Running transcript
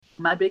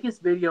My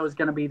biggest video is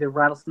going to be the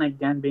rattlesnake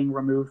den being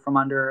removed from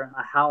under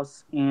a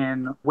house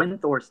in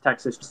Windthorst,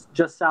 Texas,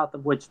 just south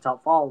of Wichita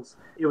Falls.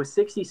 It was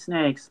 60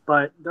 snakes,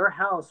 but their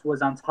house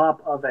was on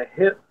top of a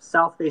hip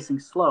south-facing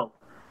slope.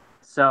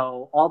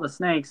 So all the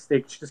snakes, they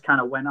just kind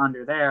of went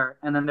under there.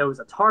 And then there was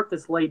a tarp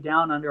that's laid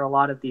down under a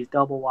lot of these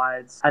double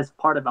wides as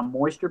part of a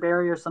moisture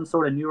barrier, some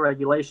sort of new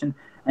regulation.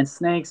 And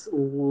snakes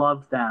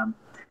love them.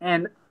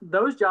 And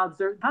those jobs,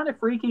 they're kind of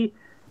freaky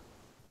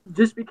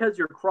just because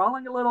you're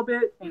crawling a little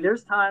bit. And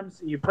there's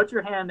times you put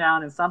your hand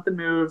down and something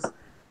moves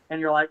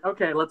and you're like,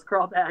 okay, let's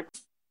crawl back.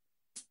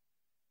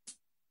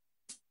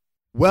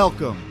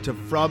 Welcome to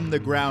From the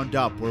Ground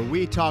Up, where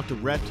we talk to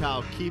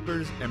reptile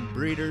keepers and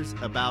breeders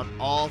about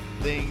all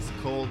things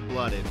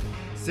cold-blooded.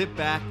 Sit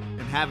back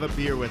and have a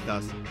beer with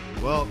us.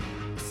 Well,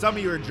 some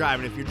of you are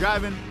driving. If you're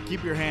driving,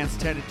 keep your hands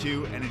tended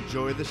to and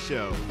enjoy the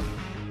show.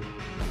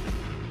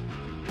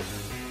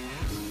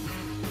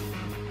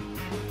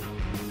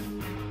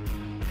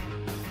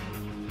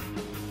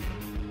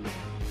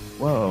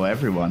 Whoa,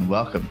 everyone.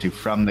 Welcome to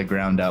From the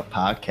Ground Up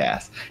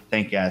podcast.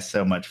 Thank you guys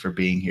so much for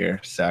being here.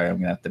 Sorry, I'm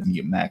going to have to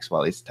mute Max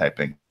while he's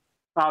typing.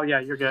 Oh, yeah,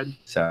 you're good.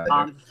 Sorry.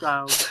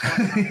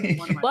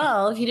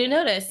 Well, if you didn't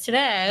notice,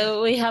 today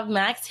we have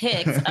Max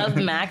Hicks of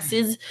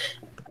Max's...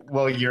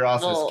 Well, you're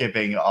also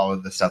skipping all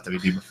of the stuff that we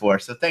do before.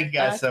 So thank you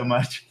guys so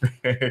much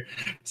for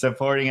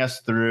supporting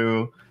us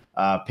through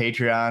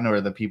Patreon,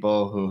 or the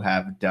people who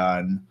have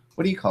done,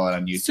 what do you call it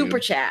on YouTube?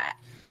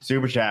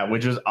 Super Chat,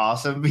 which was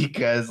awesome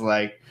because,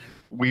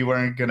 we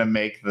weren't going to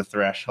make the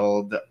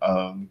threshold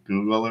of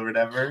Google or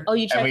whatever. Oh,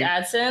 you checked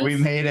AdSense? We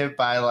made it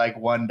by $1.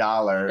 It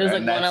was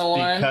and that's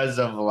 101. because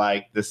of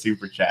the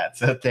super chat.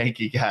 So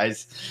thank you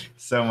guys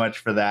so much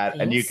for that.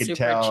 Thanks, and you can super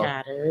tell.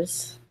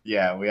 Chatters.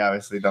 Yeah, we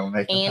obviously don't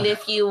make And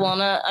if you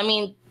want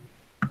to,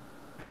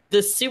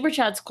 the super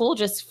chat's cool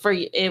just for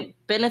it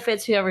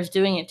benefits whoever's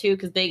doing it too,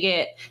 because they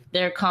get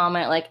their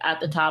comment at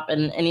the top,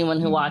 and anyone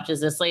who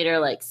watches this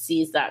later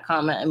sees that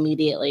comment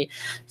immediately.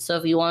 So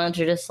if you wanted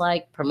to just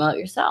promote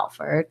yourself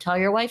or tell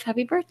your wife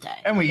happy birthday.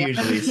 And we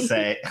usually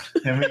say,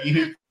 what?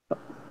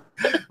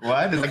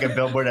 It's like a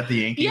billboard at the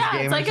Yankees game. Yeah,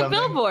 it's like a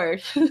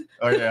billboard.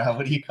 Or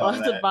what do you call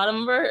at that? the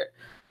bottom of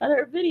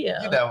our video.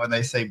 You know, when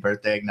they say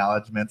birthday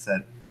acknowledgments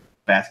at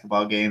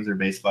basketball games or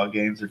baseball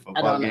games or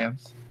football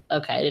games.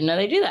 Okay, I didn't know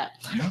they do that.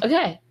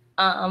 Okay.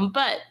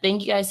 But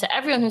thank you guys to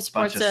everyone who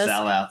supports us.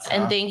 Sellouts,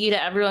 and thank you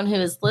to everyone who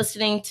is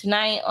listening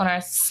tonight on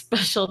our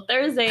special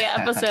Thursday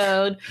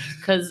episode.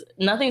 Because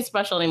nothing's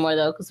special anymore,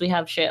 though, because we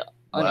have shit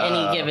on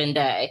any given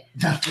day.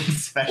 Nothing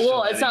special.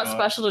 Well, it's not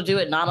special to do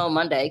it not on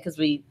Monday, because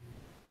we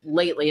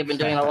lately have been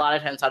doing it a lot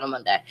of times on a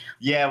Monday.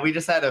 Yeah, we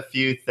just had a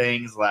few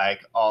things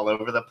all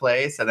over the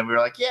place. And then we were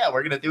like, yeah,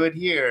 we're going to do it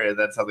here. And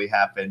then something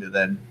happened. And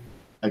then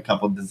a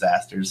couple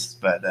disasters.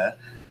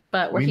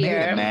 But we're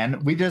here. Made it,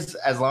 man. We just,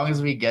 as long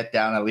as we get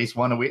down at least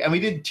one a week, and we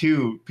did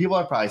 2. People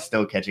are probably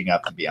still catching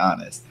up, to be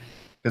honest,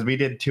 because we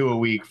did 2 a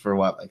week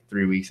for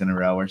 3 weeks in a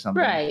row or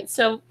something. Right.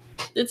 So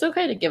it's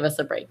okay to give us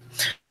a break.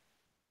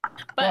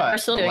 But we're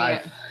still doing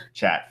live it.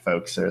 Chat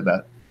folks are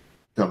the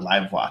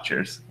live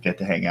watchers get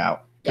to hang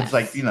out. Yes.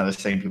 It's the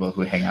same people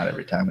who hang out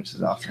every time, which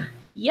is awesome.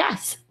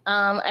 Yes.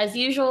 As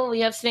usual,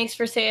 we have snakes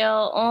for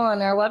sale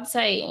on our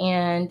website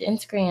and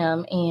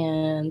Instagram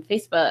and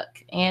Facebook,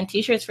 and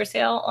t-shirts for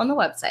sale on the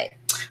website.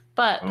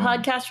 But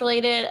podcast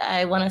related,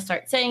 I want to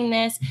start saying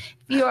this. If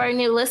you are a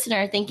new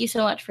listener, thank you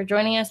so much for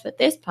joining us. But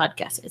this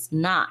podcast is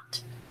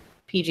not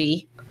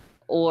PG,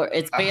 or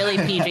it's barely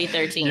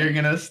PG-13. You're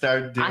going to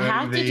start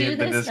doing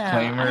the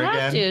disclaimer again? I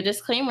have to.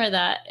 Disclaimer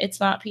that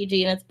it's not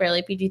PG and it's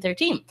barely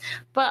PG-13.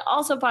 But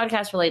also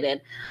podcast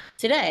related.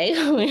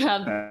 Today, we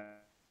have...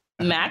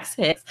 Max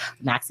Hicks,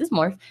 Max's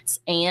Morphs,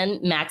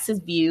 and Max's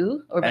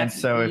View.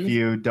 If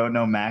you don't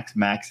know Max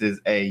is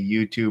a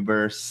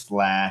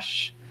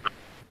YouTuber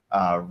 /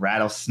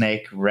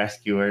 rattlesnake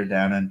rescuer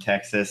down in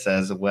Texas,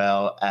 as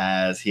well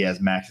as he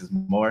has Max's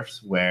Morphs,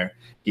 where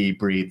he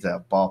breeds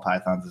ball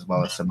pythons as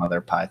well as some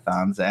other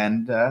pythons,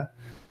 and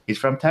he's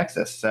from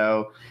Texas.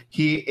 So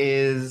he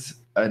is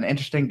an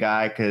interesting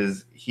guy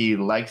because he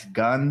likes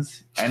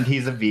guns, and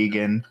he's a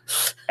vegan,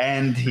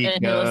 and he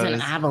lives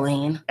in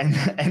Abilene,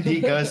 and he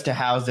goes to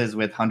houses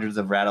with hundreds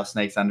of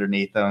rattlesnakes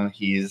underneath him.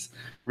 He's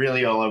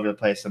really all over the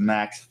place. So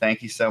Max,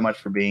 thank you so much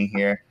for being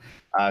here.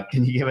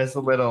 Can you give us a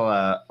little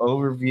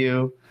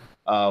overview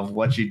of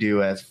what you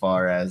do, as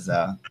far as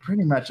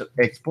pretty much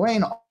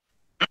explain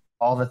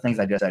all the things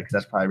I just said, because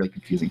that's probably really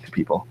confusing to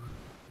people.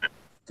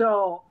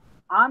 So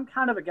I'm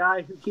kind of a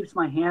guy who keeps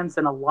my hands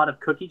in a lot of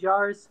cookie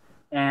jars.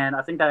 And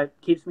I think that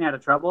keeps me out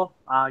of trouble.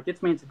 It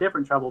gets me into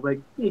different trouble, but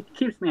it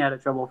keeps me out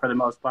of trouble for the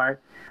most part.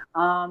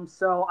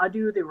 So I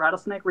do the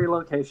rattlesnake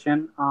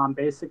relocation.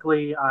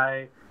 Basically,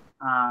 I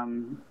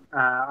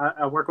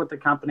work with a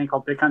company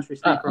called Big Country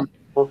Snake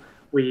Removal.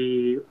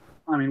 We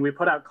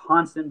put out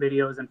constant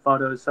videos and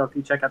photos. So if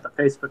you check out the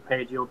Facebook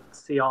page, you'll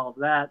see all of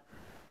that.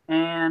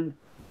 And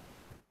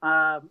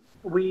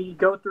we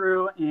go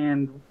through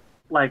and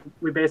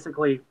we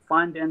basically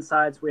find den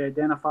sites, we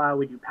identify,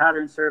 we do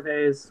pattern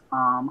surveys.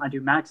 I do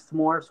Max's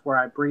Morphs, where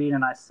I breed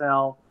and I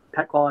sell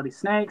pet quality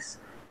snakes,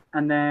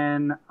 and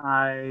then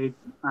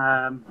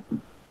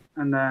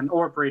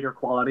or breeder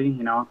quality.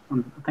 You know, I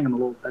think I'm a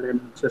little better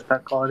than just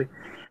pet quality.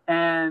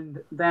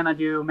 And then I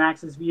do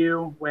Max's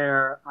View,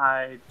 where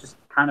I just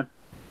kind of,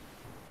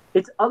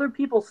 it's other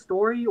people's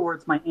story or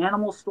it's my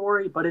animal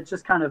story, but it's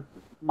just kind of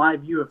my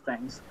view of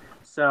things.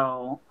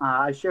 So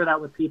I share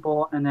that with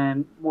people. And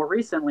then more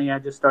recently, I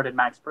just started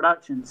Max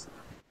Productions.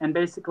 And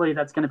basically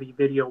that's going to be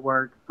video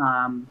work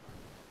to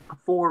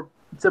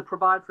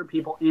provide for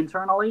people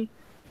internally.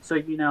 So,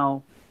 you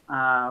know,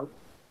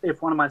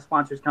 if one of my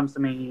sponsors comes to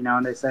me, you know,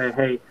 and they say,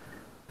 hey,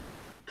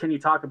 can you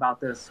talk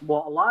about this?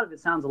 Well, a lot of it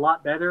sounds a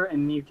lot better,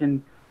 and you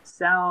can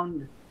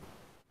sound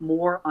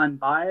more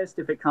unbiased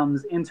if it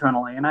comes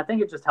internally. And I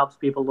think it just helps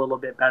people a little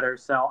bit better.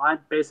 So I'm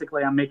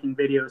making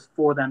videos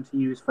for them to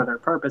use for their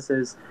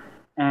purposes.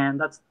 And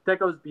that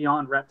goes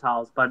beyond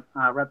reptiles, but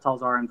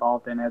reptiles are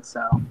involved in it.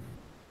 So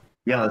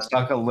yeah, let's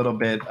talk a little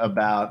bit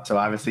about, so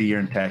obviously you're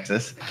in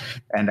Texas,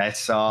 and I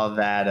saw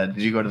that,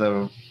 did you go to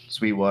the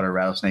Sweetwater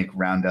Rattlesnake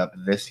Roundup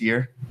this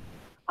year?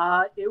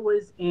 It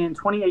was in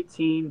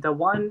 2018. The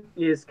one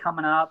is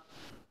coming up,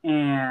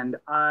 and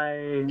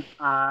I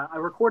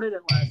recorded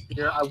it last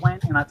year. I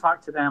went and I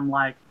talked to them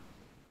like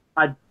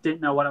I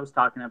didn't know what I was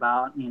talking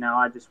about. You know,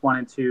 I just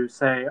wanted to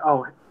say,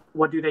 oh,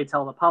 what do they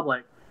tell the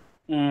public?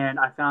 And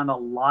I found a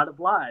lot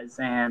of lies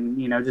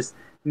and, you know, just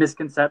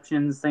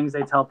misconceptions, things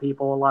they tell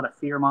people, a lot of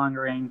fear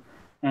mongering.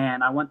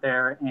 And I went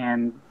there,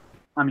 and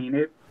I mean,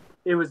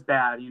 it was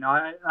bad. You know,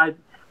 I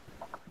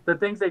the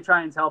things they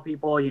try and tell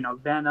people, you know,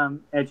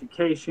 venom,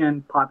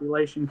 education,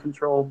 population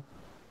control.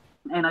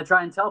 And I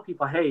try and tell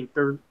people, hey,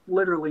 they're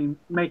literally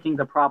making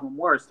the problem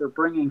worse. They're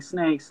bringing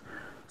snakes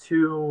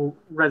to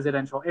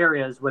residential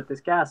areas with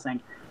this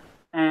gassing.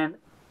 And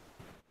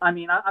I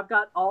mean, I've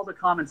got all the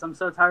comments. I'm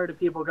so tired of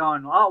people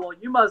going, oh, well,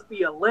 you must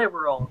be a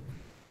liberal.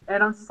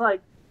 And I'm just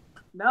like,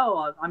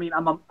 no, I mean,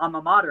 I'm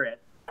a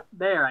moderate.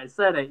 There, I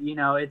said it. You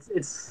know,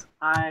 it's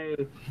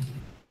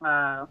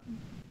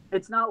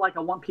not like I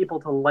want people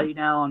to lay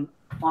down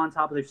on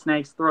top of their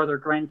snakes, throw their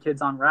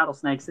grandkids on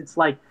rattlesnakes. It's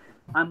like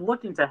I'm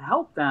looking to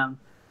help them,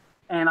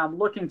 and I'm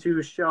looking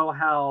to show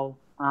how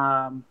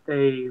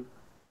the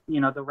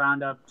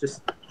Roundup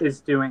just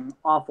is doing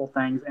awful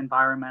things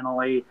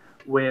environmentally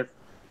with,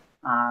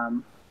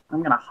 I'm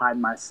going to hide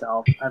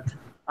myself.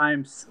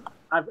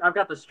 I've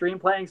got the stream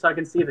playing so I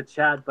can see the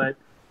chat, but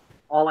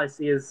all I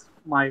see is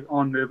my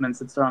own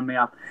movements. It's throwing me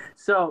off.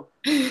 So,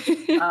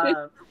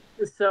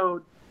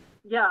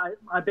 yeah,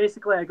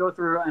 I go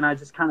through and I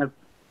just kind of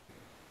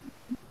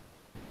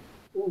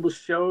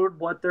showed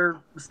what their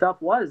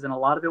stuff was, and a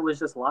lot of it was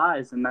just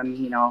lies. And then,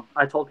 you know,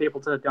 I told people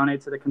to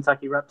donate to the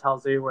Kentucky Reptile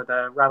Zoo or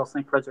the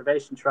Rattlesnake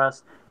Preservation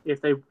Trust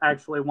if they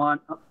actually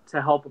want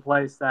to help a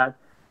place that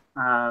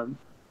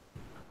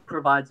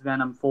provides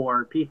venom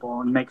for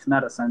people and makes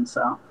medicine.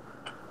 So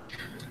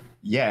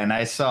yeah, and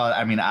I saw,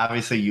 I mean,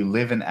 obviously you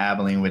live in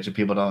Abilene, which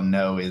people don't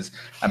know is,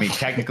 I mean,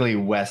 technically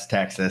West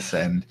Texas,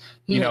 and,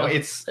 you know,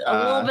 it's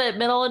a little bit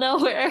middle of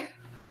nowhere.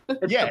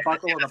 Yeah.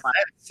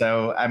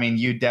 So, I mean,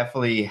 you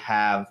definitely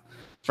have,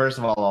 first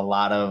of all, a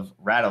lot of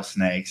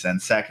rattlesnakes,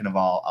 and second of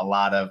all, a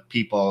lot of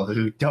people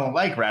who don't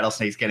like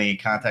rattlesnakes getting in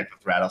contact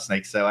with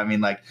rattlesnakes. So, I mean,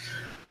 like,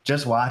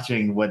 just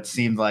watching what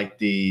seemed like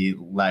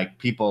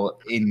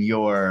people in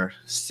your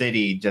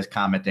city just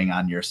commenting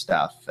on your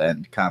stuff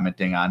and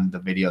commenting on the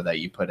video that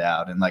you put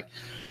out, and like,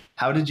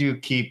 how did you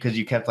because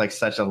you kept like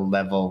such a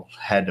level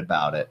head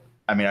about it?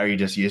 I mean, are you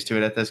just used to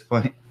it at this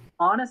point?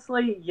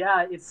 Honestly,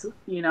 yeah, it's,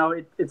 you know,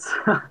 it's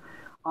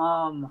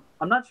I'm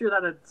not sure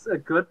that it's a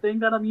good thing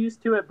that I'm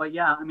used to it, but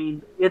yeah, I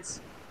mean,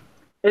 it's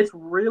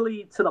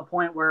really to the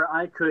point where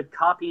I could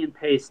copy and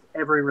paste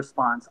every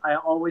response. I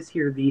always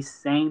hear these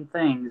same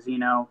things, you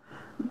know,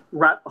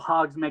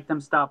 hogs make them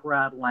stop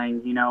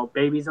rattling, you know,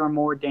 babies are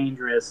more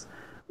dangerous.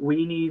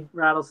 We need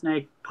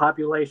rattlesnake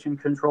population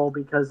control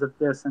because of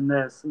this and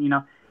this. You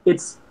know,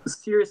 it's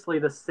seriously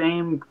the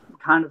same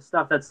kind of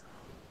stuff that's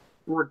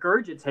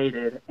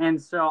regurgitated.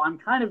 And so I'm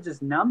kind of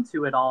just numb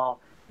to it all.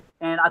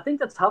 And I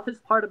think the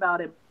toughest part about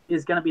it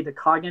is going to be the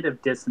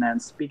cognitive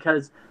dissonance,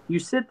 because you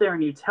sit there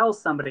and you tell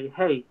somebody,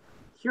 hey,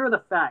 here are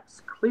the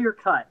facts, clear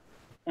cut,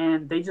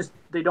 and they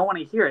don't want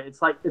to hear it.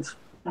 It's like, it's,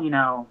 you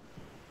know,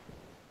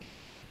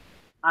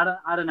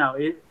 I don't know.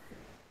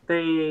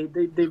 They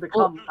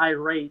become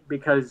irate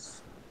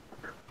because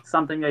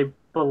something they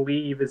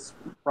believe is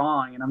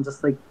wrong, and I'm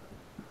just like,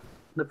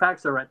 the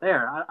facts are right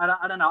there.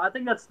 I don't know. I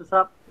think that's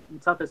the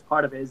toughest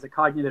part of it, is the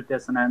cognitive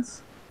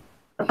dissonance.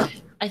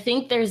 I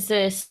think there's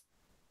this,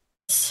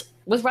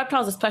 with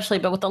reptiles especially,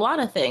 but with a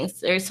lot of things,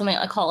 there's something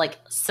I call like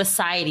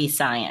society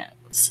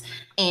science.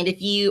 And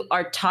if you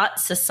are taught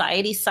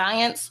society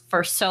science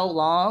for so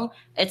long,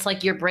 it's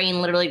like your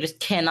brain literally just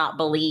cannot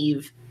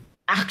believe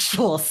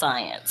actual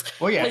science.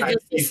 Well, yeah,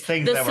 these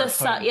things that were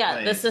put in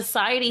place. The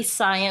society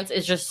science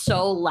is just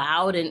so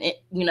loud and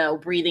it, you know,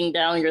 breathing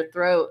down your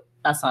throat.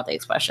 That's not the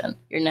expression.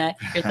 Your neck,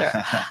 your throat.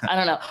 I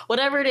don't know.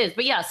 Whatever it is.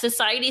 But yeah,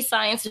 society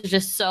science is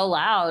just so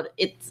loud.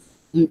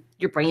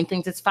 Your brain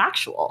thinks it's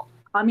factual.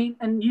 I mean,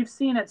 and you've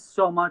seen it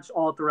so much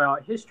all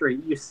throughout history.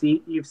 You've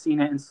seen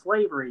it in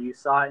slavery. You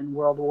saw it in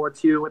World War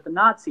II with the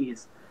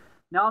Nazis.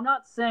 Now, I'm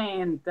not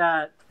saying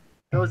that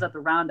those at the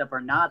Roundup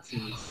are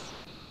Nazis.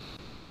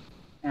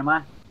 Am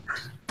I?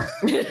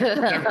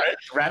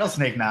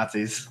 Rattlesnake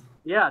Nazis.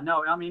 Yeah,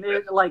 no. I mean,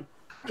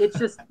 it's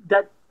just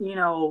that,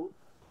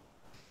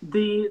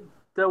 the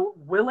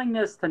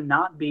willingness to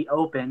not be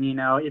open.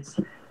 It's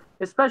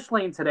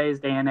especially in today's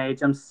day and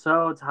age. I'm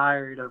so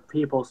tired of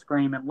people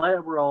screaming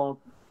liberal,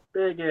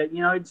 bigot.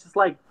 It's just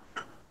like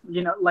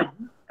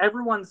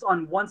everyone's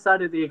on one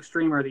side of the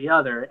extreme or the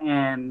other,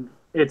 and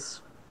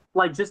it's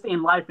like just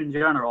in life in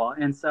general.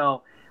 And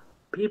so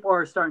people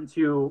are starting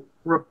to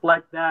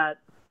reflect that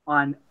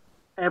on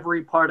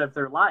every part of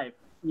their life.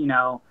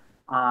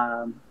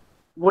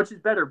 Which is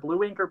better,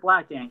 blue ink or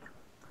black ink?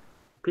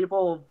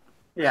 People,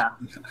 yeah.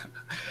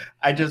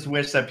 I just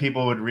wish that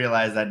people would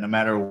realize that no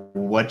matter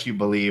what you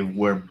believe,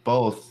 we're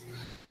both,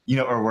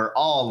 or we're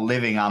all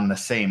living on the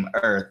same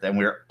earth, and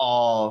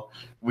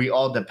we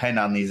all depend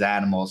on these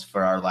animals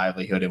for our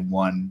livelihood in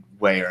one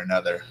way or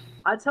another.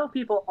 I tell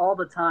people all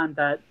the time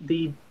that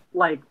being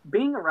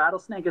a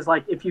rattlesnake is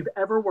like if you've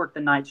ever worked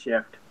the night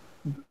shift.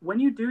 When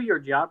you do your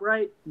job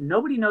right,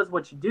 nobody knows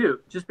what you do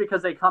just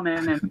because they come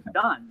in and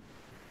done.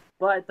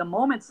 But the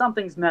moment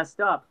something's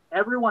messed up,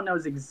 everyone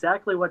knows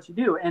exactly what you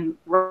do. And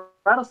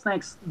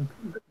rattlesnakes,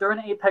 they're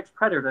an apex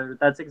predator.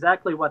 That's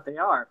exactly what they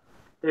are.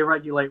 They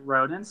regulate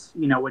rodents,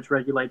 which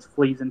regulates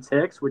fleas and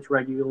ticks, which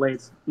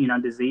regulates,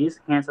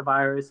 disease,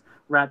 hantavirus,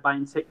 rat bite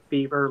and tick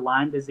fever,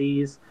 Lyme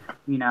disease,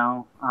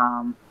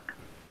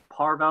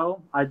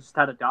 parvo. I just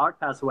had a dog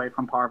pass away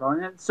from parvo.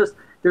 And it's just,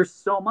 there's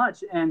so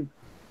much. And,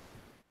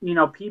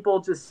 people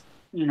just,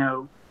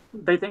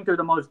 they think they're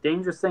the most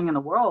dangerous thing in the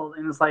world.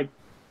 And it's like,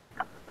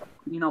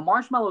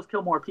 marshmallows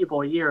kill more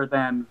people a year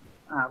than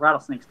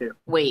rattlesnakes do.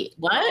 Wait,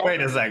 what? Wait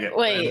a second.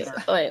 Wait,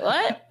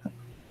 what?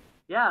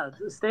 Yeah,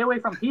 stay away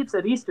from pizza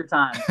at Easter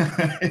time.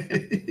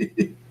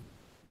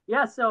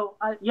 Yeah, so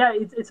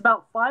it's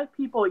about 5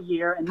 people a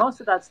year, and most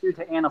of that's due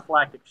to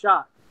anaphylactic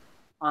shock.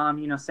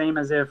 Same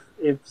as if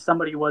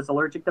somebody was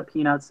allergic to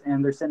peanuts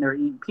and they're sitting there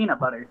eating peanut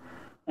butter,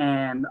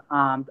 and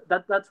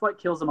that's what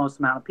kills the most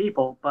amount of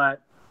people.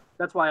 But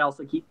that's why I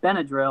also keep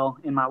Benadryl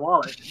in my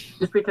wallet,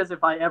 just because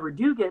if I ever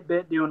do get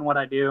bit doing what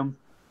I do,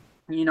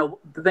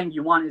 the thing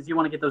you want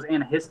to get those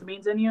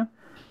antihistamines in you,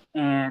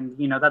 and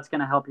that's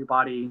going to help your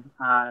body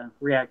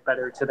react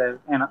better to the,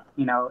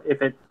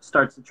 if it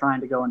starts trying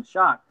to go into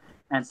shock.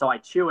 And so I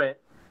chew it.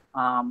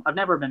 I've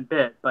never been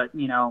bit, but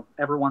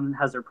everyone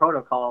has their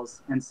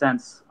protocols. And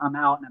since I'm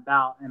out and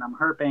about and I'm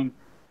herping,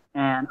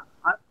 and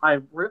I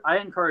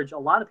encourage a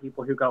lot of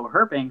people who go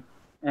herping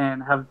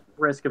and have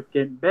risk of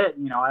getting bit,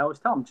 I always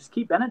tell them, just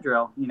keep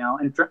Benadryl,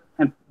 and drink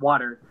and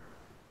water.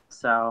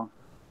 So,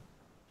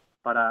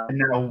 but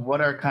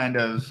what are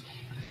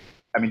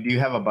do you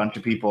have a bunch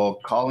of people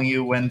calling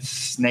you when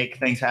snake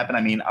things happen?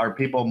 I mean, are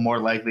people more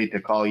likely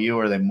to call you,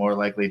 or are they more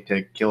likely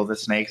to kill the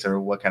snakes, or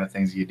what kind of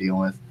things are you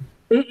dealing with?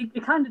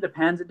 It kind of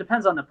depends. It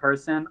depends on the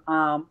person.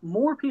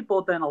 More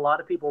people than a lot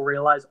of people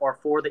realize are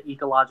for the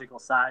ecological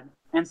side.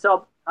 And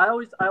so I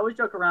always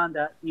joke around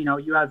that,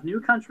 you have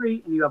new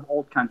country and you have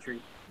old country.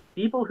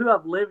 People who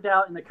have lived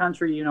out in the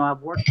country,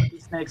 have worked with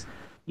these snakes,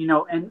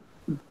 and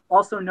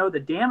also know the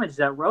damage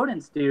that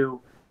rodents do.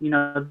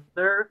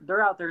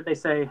 They're out there. They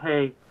say,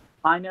 hey,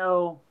 I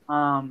know,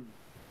 I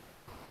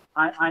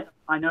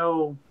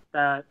know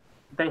that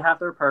they have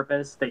their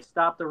purpose. They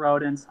stop the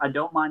rodents. I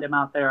don't mind them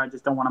out there. I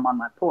just don't want them on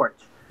my porch.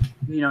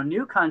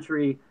 New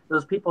country,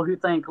 those people who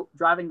think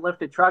driving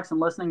lifted trucks and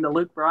listening to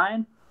Luke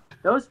Bryan,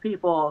 those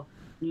people,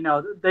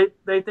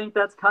 they think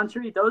that's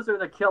country. Those are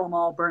the kill them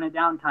all, burn it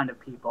down kind of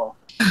people.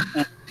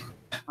 And,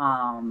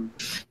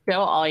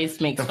 Joe always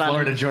makes fun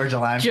Florida Georgia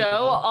Line.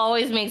 Joe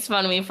always makes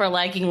fun of me for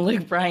liking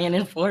Luke Bryan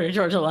and Florida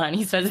Georgia Line.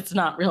 He says it's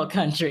not real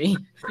country.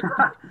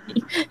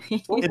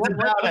 It's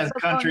about as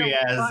country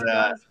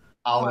as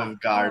Olive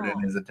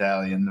Garden is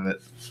Italian.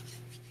 But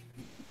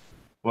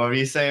what were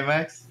you saying,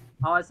 Max?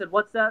 Oh, I said,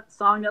 what's that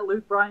song that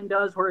Luke Bryan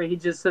does where he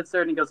just sits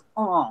there and he goes,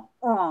 oh.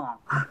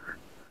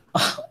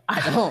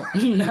 I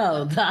don't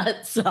know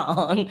that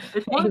song.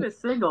 It's one of his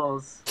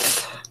singles.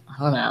 I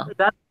don't know.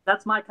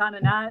 That's my kind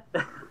of night.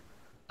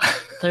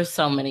 There's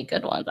so many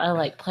good ones. I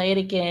like Play It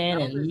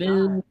Again and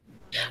Move,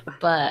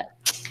 but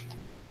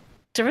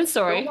different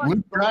story.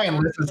 Luke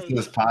Bryan listens to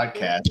this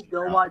podcast.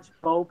 Go watch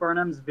Bo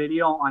Burnham's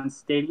video on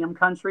Stadium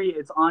Country.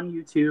 It's on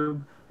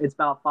YouTube. It's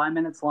about 5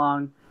 minutes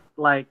long.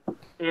 Like,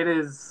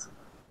 it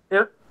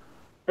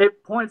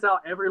points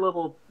out every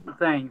little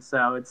thing.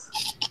 So it's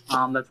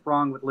that's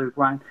wrong with Luke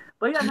Bryan.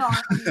 But yeah, no.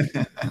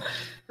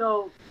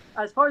 So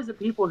as far as the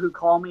people who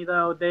call me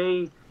though,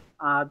 they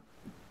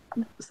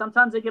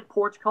sometimes they get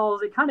porch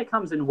calls. It kind of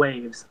comes in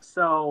waves.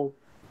 So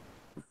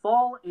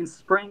fall and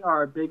spring are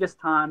our biggest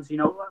times.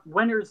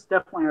 Winter's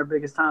definitely our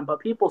biggest time, but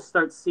people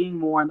start seeing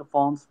more in the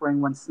fall and spring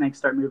when snakes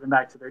start moving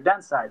back to their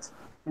den sites.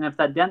 And if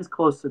that den's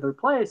close to their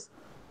place,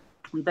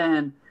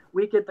 then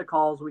we get the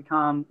calls. We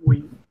come,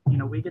 we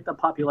get the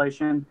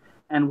population,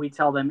 and we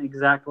tell them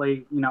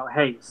exactly,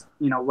 hey,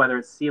 whether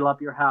it's seal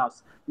up your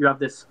house, you have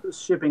this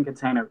shipping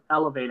container,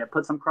 elevate it,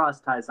 put some cross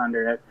ties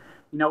under it,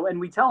 and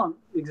we tell them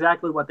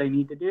exactly what they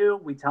need to do.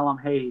 We tell them,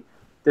 hey,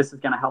 this is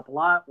going to help a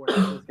lot, or this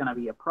is going to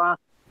be a process.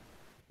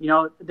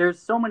 There's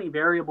so many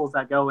variables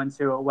that go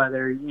into it,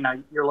 whether,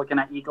 you're looking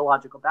at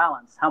ecological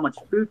balance, how much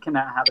food can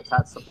that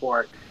habitat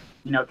support,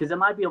 because it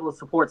might be able to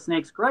support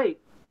snakes great,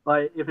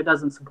 but if it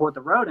doesn't support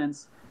the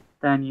rodents,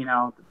 then,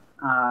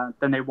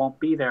 then they won't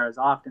be there as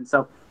often.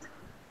 So,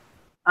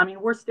 I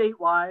mean, we're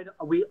statewide.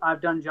 I've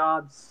done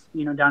jobs,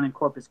 down in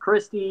Corpus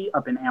Christi,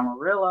 up in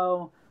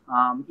Amarillo,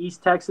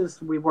 East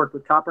Texas. We've worked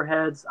with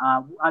copperheads.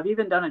 I've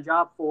even done a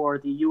job for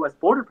the U.S.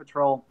 Border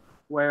Patrol,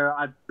 where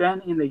I've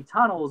been in the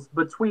tunnels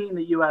between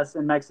the U.S.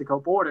 and Mexico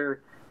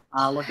border,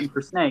 looking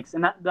for snakes,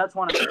 and that's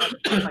one of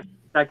the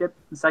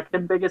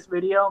second biggest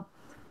video.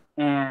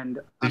 And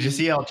did you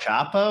see El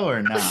Chapo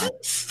or not?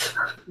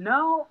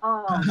 No.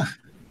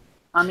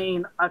 I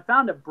mean, I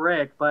found a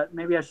brick, but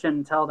maybe I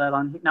shouldn't tell that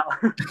on. No.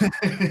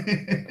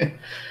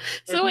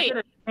 So wait, you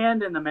get a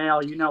hand in the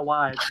mail, you know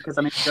why? It's because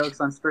I make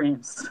jokes on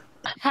streams.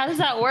 How does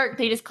that work?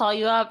 They just call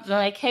you up and they're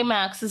like, "Hey,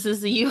 Max, this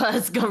is the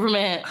U.S.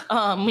 government.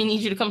 We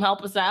need you to come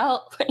help us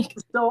out."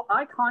 So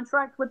I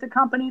contract with the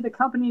company. The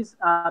company's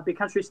Big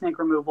Country Snake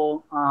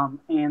Removal,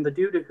 and the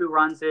dude who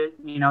runs it,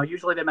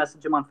 usually they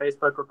message him on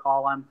Facebook or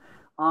call him.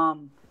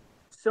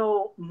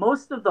 So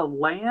most of the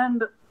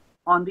land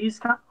on these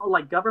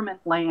like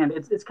government land,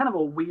 it's kind of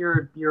a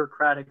weird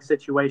bureaucratic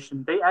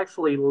situation. They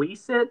actually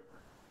lease it,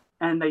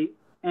 and they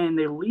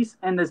lease,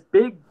 and this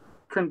big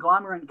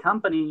conglomerate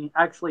company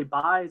actually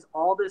buys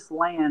all this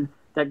land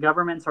that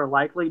governments are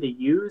likely to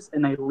use,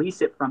 and they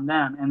lease it from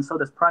them. And so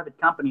this private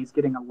company is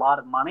getting a lot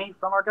of money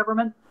from our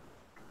government.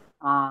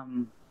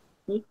 The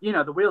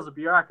wheels of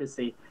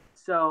bureaucracy.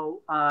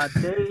 So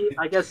they,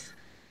 I guess,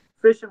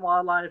 Fish and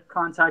Wildlife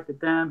contacted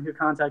them, who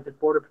contacted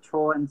Border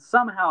Patrol, and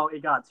somehow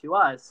it got to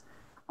us.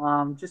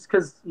 Just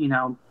because,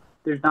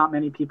 there's not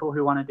many people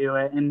who want to do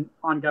it. And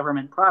on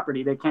government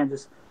property, they can't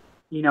just,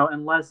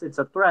 unless it's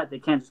a threat, they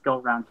can't just go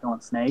around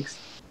killing snakes.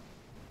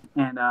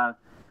 And,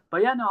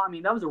 but yeah, no, I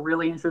mean, that was a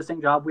really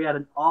interesting job. We had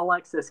an all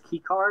access key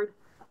card,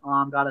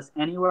 got us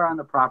anywhere on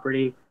the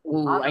property.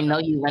 Ooh, I know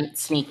you went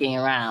sneaking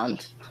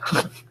around.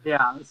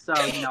 Yeah. So,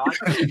 I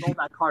could have sold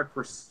that card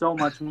for so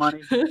much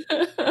money.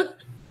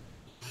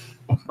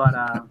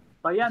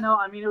 But yeah, no,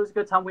 I mean, it was a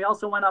good time. We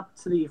also went up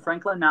to the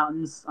Franklin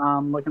Mountains,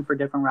 looking for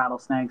different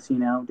rattlesnakes,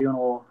 doing a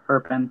little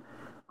herping.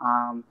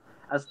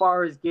 As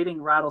far as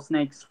getting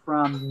rattlesnakes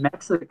from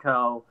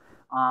Mexico,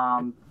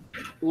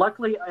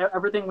 luckily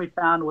everything we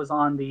found was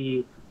on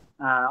the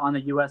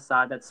U.S.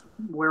 side. That's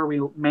where we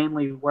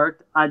mainly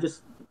worked. I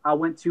just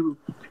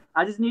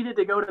needed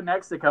to go to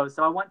Mexico,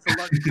 so I went to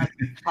look at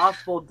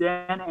possible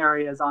den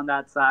areas on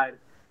that side,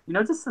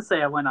 just to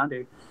say I went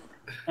under.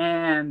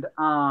 And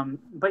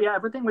but yeah,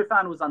 everything we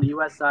found was on the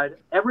U.S. side.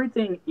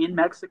 Everything in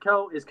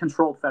Mexico is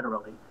controlled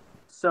federally.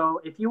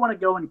 So if you want to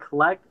go and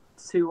collect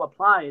to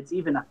apply, it's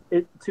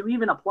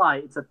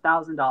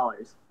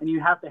 $1,000, and you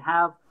have to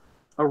have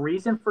a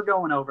reason for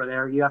going over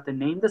there. You have to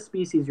name the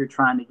species you're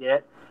trying to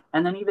get,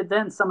 and then even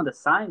then, some of the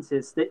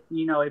scientists that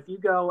if you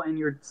go and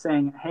you're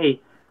saying, hey,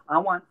 I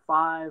want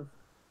 5,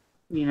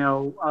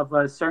 of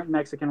a certain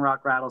Mexican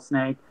rock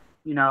rattlesnake,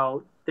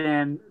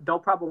 then they'll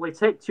probably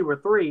take 2 or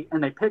 3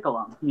 and they pickle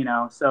them,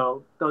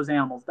 so those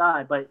animals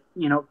die. But,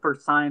 for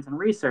science and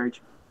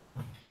research,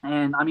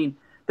 and I mean,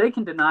 they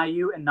can deny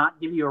you and not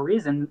give you a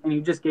reason, and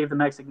you just gave the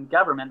Mexican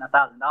government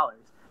 $1,000.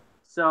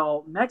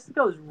 So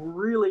Mexico is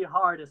really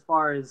hard as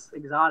far as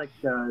exotic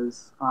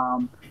goes.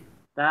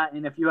 That,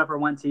 and if you ever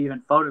went to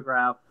even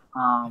photograph,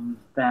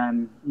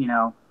 then,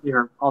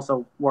 you're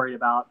also worried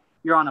about,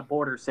 you're on a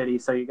border city,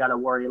 so you got to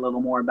worry a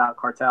little more about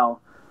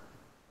cartel.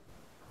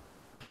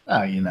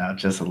 Oh,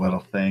 just a little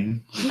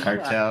thing.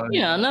 Cartel.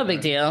 No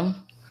big deal.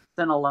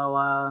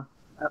 Sinaloa,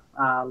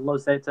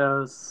 Los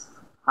Altos.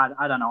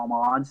 I don't know them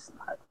all.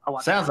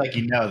 Sounds like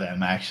you know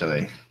them,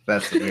 actually.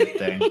 That's the weird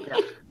thing.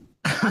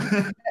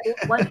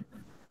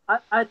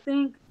 I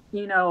think,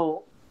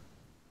 to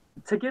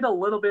get a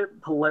little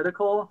bit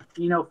political,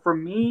 for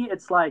me,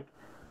 it's like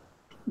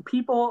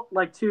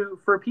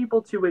for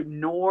people to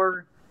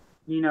ignore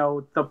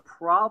the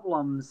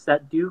problems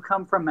that do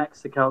come from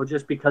Mexico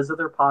just because of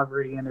their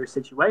poverty and their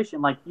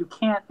situation. Like, you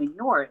can't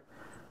ignore it.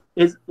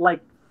 Is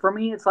like, for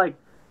me, it's like,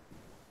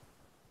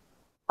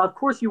 of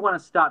course you want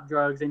to stop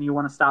drugs and you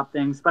want to stop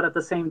things, but at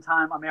the same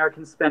time,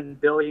 Americans spend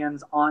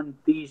billions on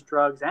these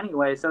drugs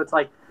anyway. So it's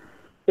like,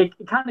 it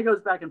kind of goes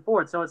back and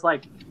forth. So it's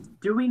like,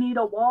 do we need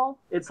a wall?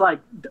 It's like,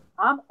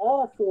 I'm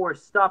all for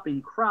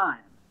stopping crime.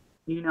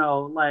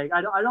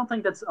 I don't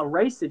think that's a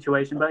race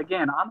situation, but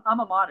again, I'm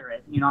a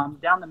moderate. I'm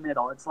down the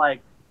middle. It's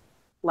like,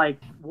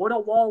 would a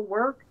wall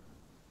work?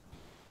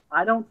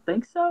 I don't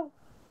think so,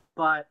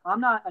 but I'm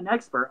not an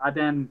expert. I've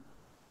been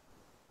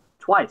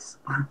twice.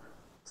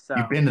 So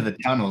you've been to the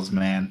tunnels,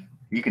 man.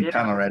 You can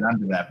tunnel right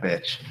under that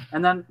bitch.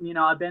 And then,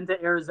 I've been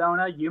to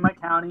Arizona, Yuma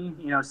County,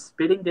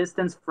 spitting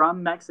distance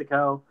from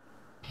Mexico,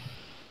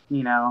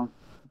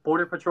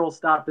 Border Patrol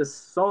stopped us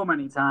so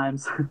many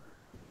times.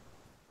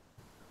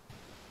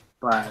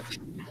 but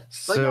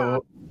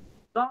So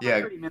I'm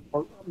yeah. pretty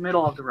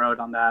middle of the road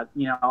on that.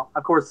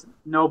 Of course,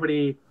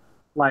 nobody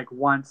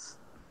wants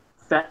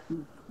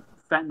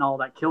fentanyl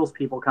that kills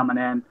people coming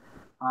in.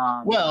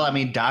 Well, I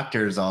mean,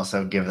 doctors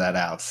also give that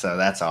out, so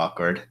that's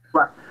awkward.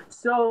 Right.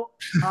 So,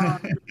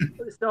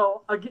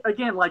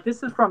 again,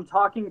 this is from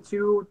talking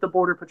to the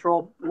Border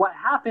Patrol. What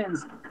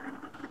happens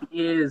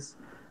is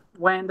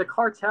when the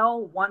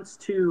cartel wants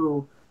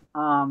to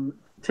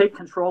take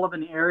control of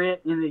an area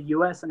in the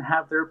U.S. and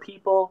have their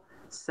people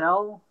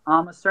sell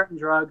a certain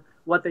drug,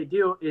 what they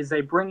do is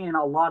they bring in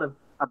a lot of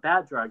a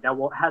bad drug that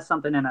has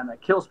something in it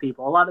that kills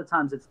people. A lot of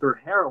times it's through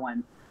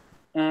heroin.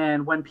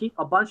 And when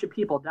a bunch of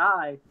people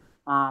die,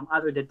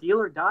 either the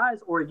dealer dies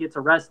or he gets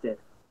arrested.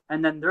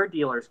 And then their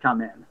dealers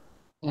come in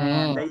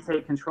and they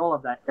take control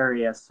of that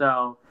area.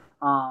 So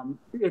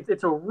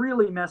it's a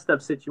really messed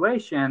up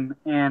situation.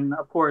 And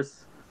of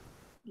course,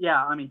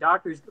 yeah, I mean,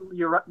 doctors,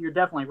 you're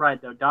definitely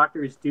right, though.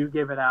 Doctors do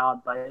give it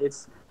out, but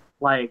it's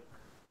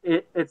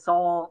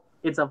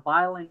it's a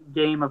violent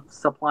game of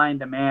supply and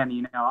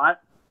demand.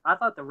 I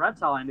thought the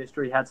reptile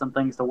industry had some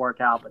things to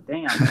work out, but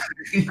damn.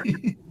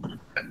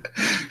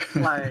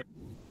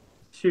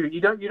 Shoot,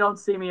 you don't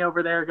see me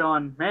over there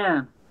going,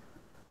 man,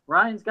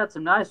 Ryan's got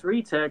some nice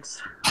retics.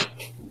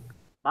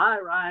 Bye,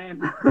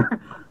 Ryan.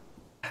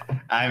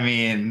 I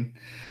mean,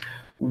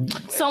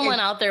 someone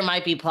out there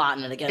might be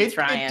plotting it against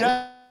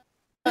Ryan.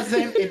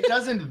 It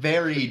doesn't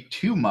vary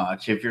too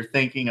much if you're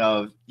thinking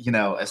of,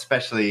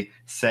 especially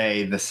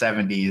say the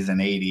 70s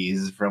and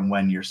 80s from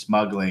when you're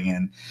smuggling,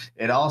 and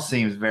it all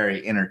seems very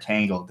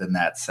intertangled in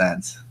that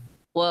sense.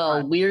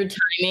 Well, weird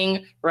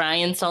timing.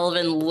 Ryan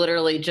Sullivan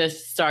literally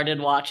just started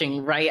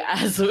watching right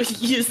as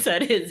you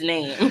said his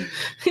name.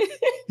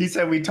 He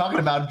said, we talking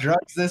about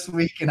drugs this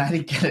week, and I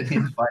didn't get an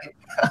invite.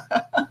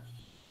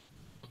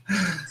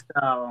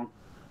 So...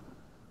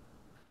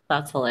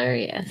 That's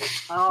hilarious.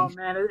 Oh,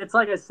 man. It's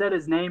like I said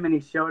his name and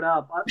he showed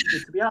up.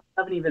 To be honest,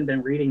 I haven't even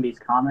been reading these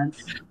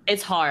comments.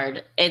 It's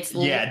hard. It's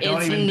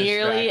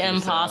nearly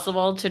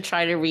impossible to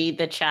try to read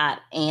the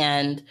chat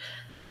and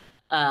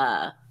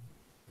and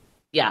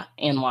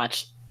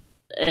watch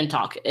and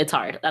talk. It's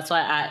hard. That's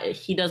why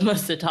he does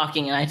most of the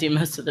talking and I do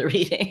most of the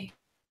reading.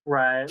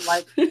 Right.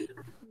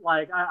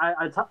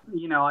 I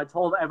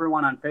told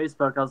everyone on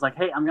Facebook, I was like,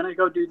 hey, I'm going to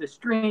go do the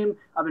stream.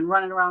 I've been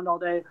running around all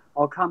day.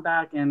 I'll come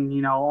back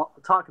and, I'll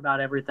talk about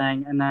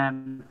everything. And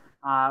then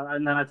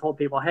I told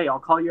people, hey, I'll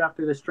call you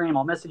after the stream.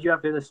 I'll message you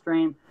after the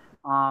stream.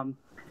 I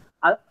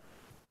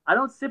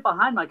don't sit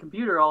behind my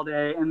computer all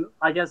day, and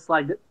I guess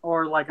I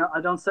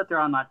don't sit there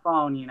on my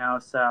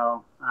phone,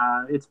 so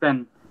it's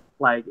been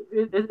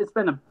it's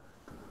been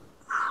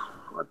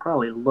I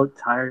probably look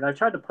tired. I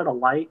tried to put a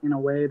light in a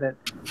way that,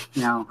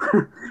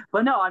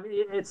 but no, I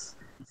mean, it's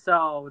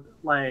so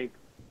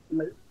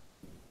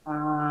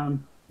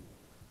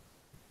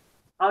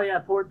oh yeah,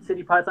 Port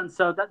City Python.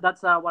 So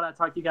that's what I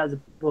talked to you guys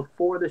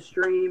before the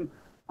stream.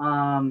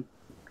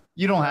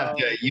 You don't have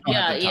to. You don't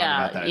have to talk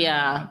about that.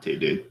 Yeah.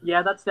 Dude.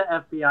 Yeah, that's the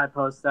FBI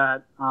post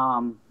that.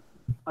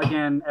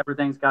 Again,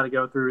 everything's got to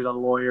go through the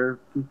lawyer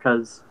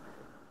because,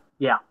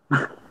 yeah.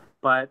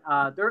 But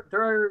I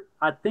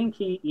think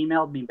he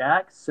emailed me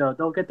back, so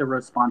they'll get the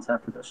response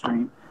after the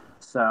stream.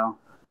 So,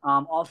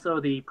 also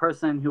the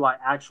person who I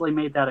actually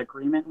made that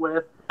agreement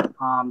with,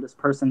 this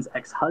person's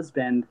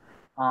ex-husband,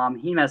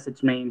 he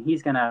messaged me and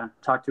he's gonna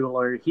talk to a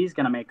lawyer. He's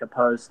gonna make a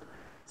post.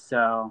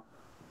 So,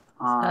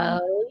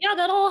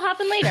 that'll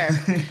happen later.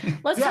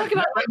 Let's talk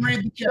about.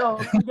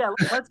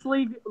 Let's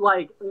leave.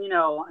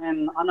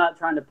 And I'm not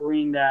trying to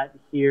bring that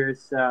here.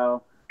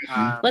 So.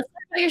 Let's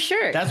talk about your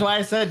shirt. That's why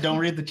I said don't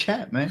read the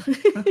chat, man.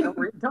 don't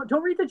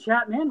read the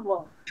chat, man.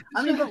 Well,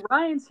 I mean, but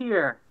Ryan's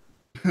here.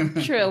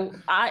 True.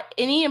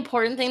 Any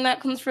important thing that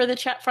comes from the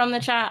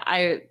chat,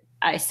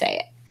 I say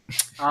it.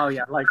 Oh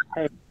yeah,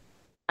 hey.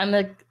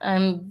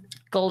 I'm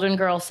Golden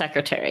Girl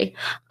secretary.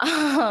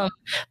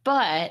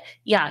 But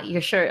yeah, your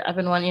shirt. I've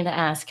been wanting to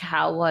ask,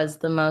 how was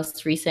the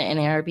most recent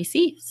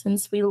NARBC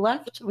since we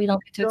left? We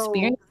don't get to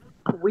experience.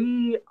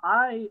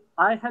 I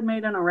had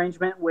made an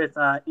arrangement with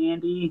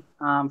Andy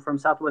from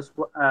Southwest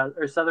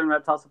or Southern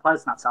Reptile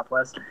Supplies, not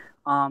Southwest,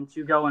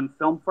 to go and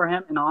film for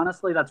him. And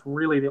honestly, that's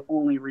really the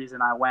only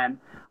reason I went.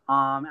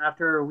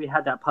 After we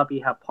had that puppy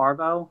have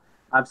parvo,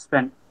 I've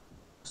spent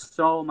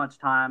so much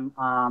time.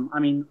 I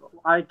mean,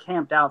 I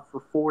camped out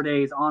for 4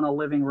 days on a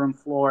living room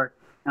floor,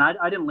 and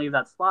I didn't leave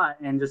that spot.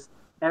 And just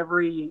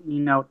every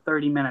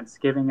 30 minutes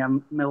giving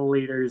him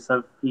milliliters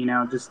of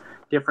just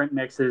different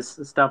mixes,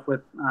 stuff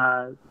with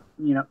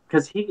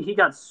because he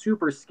got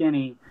super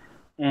skinny,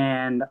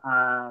 and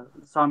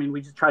so I mean we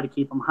just try to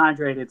keep him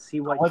hydrated. See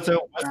what's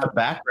the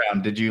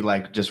background? Did you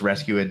just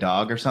rescue a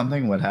dog or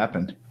something? What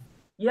happened?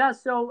 Yeah,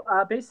 so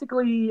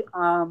basically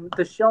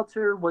the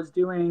shelter was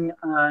doing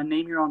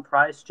name your own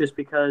price just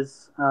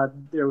because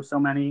there were so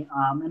many,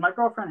 and my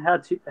girlfriend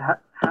had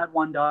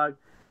one dog,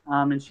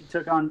 and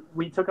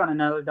we took on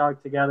another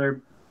dog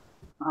together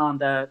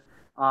that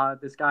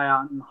this guy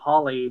out in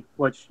Holly,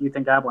 which you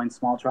think Abilene's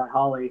small, try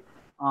Holly.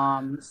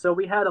 So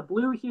we had a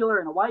blue heeler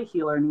and a white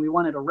heeler, and we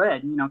wanted a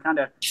red, kind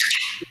of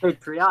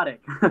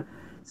patriotic.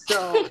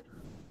 So,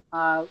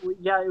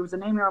 yeah, it was a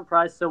name your own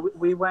price. So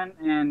we went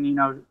and,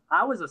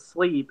 I was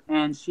asleep,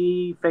 and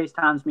she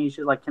FaceTimes me.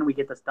 She's like, "Can we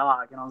get this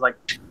dog?" And I was like,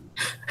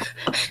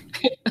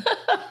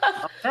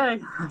 okay.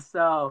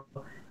 So,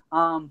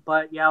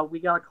 but yeah, we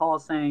got a call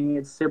saying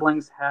its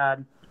siblings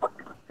had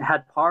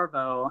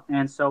parvo,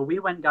 and so we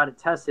went and got it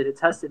tested. It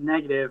tested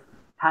negative,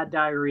 had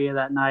diarrhea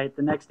that night.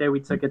 The next day we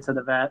took it to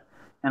the vet,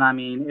 and I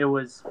mean, it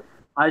was,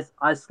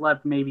 I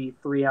slept maybe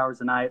 3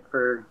 hours a night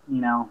for,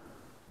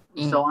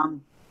 so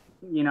I'm,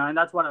 and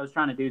that's what I was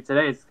trying to do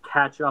today, is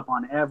catch up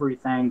on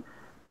everything,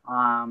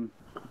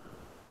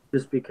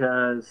 just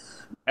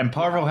because. And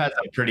parvo has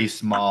a pretty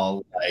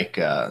small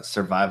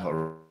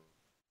survival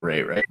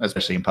rate, right?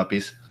 Especially in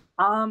puppies.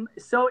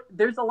 So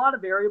there's a lot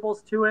of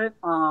variables to it.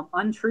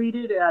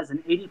 Untreated, it has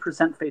an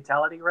 80%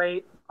 fatality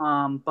rate.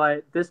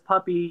 But this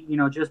puppy,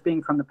 just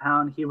being from the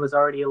pound, he was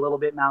already a little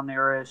bit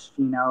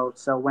malnourished,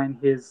 so when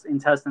his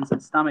intestines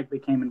and stomach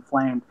became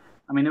inflamed,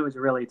 I mean, it was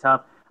really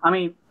tough. I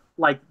mean,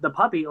 like the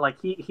puppy, like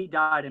he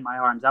died in my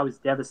arms. I was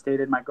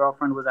devastated. My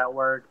girlfriend was at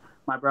work.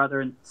 My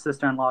brother and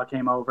sister-in-law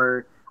came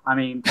over. I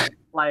mean,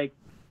 like.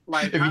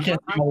 If you can't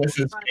see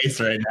Melissa's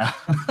face right now.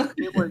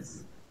 it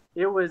was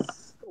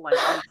like,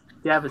 I was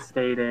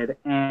devastated,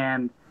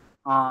 and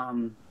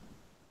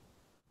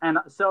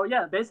so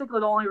yeah, basically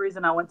the only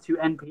reason I went to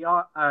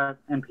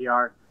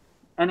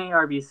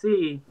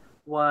NARBC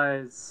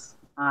was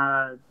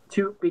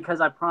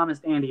because I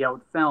promised Andy I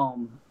would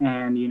film,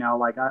 and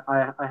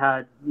I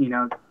had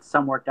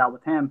some worked out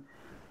with him,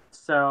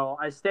 so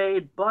I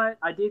stayed. But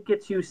I did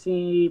get to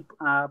see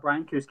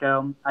Brian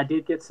Cusco. I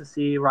did get to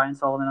see Ryan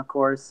Sullivan, of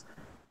course.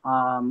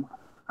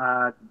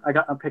 I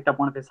picked up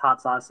one of his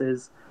hot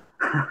sauces.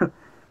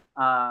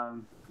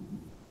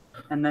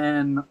 And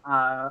then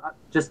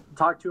just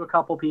talked to a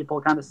couple people,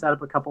 kind of set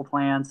up a couple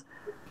plans.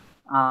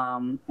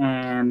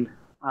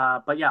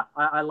 But yeah,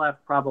 I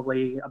left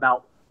probably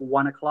about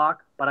 1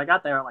 o'clock, but I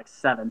got there at like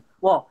 7.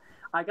 Well,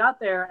 I got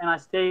there and I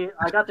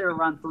got there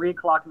around 3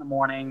 o'clock in the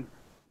morning.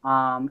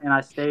 And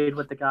I stayed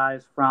with the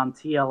guys from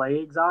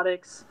TLA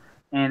Exotics.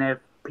 And if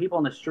people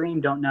in the stream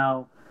don't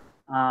know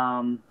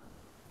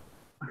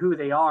who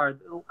they are,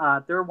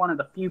 they're one of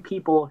the few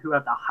people who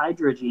have the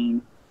Hydra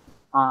gene.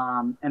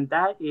 And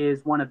that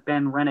is one of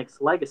Ben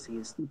Rennick's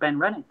legacies. Ben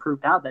Rennick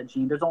proved out that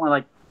gene. There's only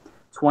like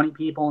 20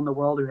 people in the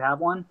world who have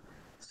one.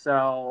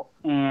 So,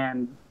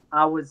 and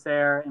I was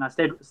there and I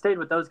stayed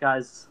with those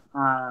guys.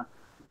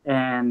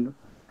 And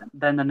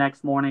then the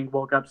next morning,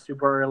 woke up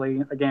super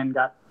early, again,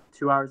 got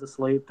 2 hours of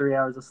sleep, 3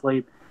 hours of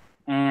sleep,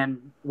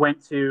 and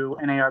went to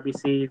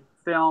NARBC,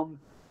 filmed,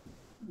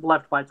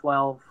 left by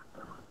 12.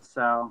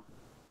 So.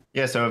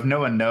 Yeah, so if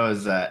no one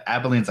knows,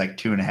 Abilene's like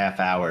 2.5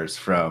 hours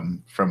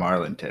from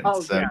Arlington. Oh,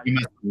 so yeah. you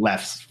must have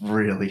left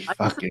really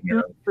fucking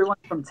early. Everyone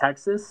from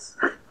Texas.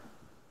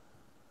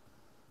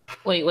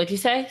 Wait, what'd you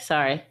say?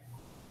 Sorry.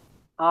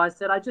 I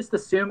said I just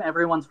assume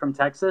everyone's from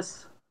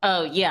Texas.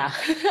 Oh, yeah.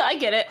 I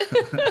get it.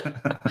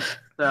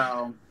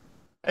 So.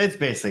 It's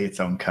basically its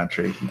own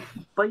country.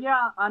 But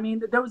yeah, I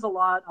mean, there was a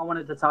lot I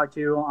wanted to talk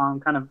to,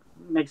 kind of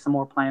make some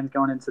more plans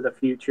going into the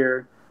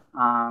future.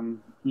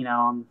 I'm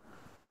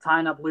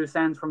tying up loose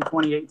ends from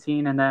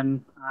 2018 and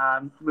then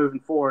moving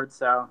forward.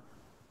 So,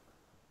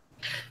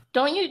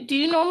 do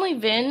you normally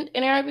vend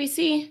in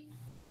RBC?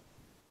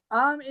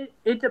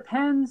 It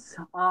depends.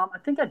 I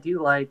think I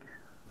do like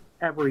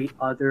every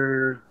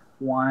other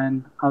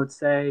one, I would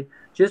say,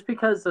 just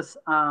because this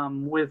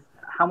with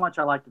how much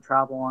I like to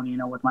travel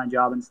and with my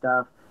job and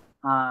stuff,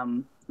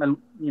 and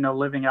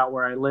living out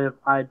where I live,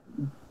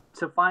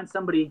 to find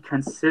somebody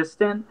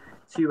consistent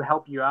to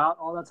help you out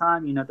all the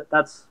time,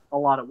 that's a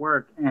lot of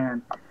work.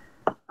 And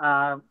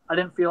I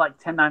didn't feel like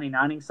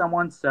 1099ing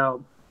someone,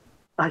 so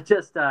I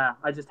just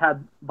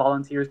had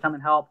volunteers come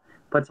and help.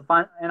 But to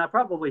find, and I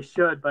probably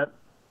should, but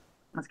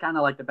it's kind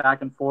of like the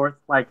back and forth.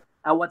 Like,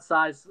 at what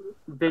size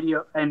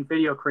video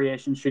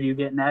creation should you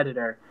get an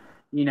editor?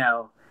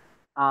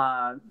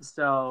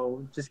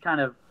 So just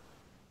kind of.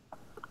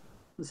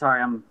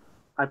 Sorry,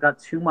 I've got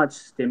too much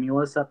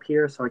stimulus up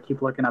here, so I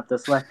keep looking up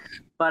this way.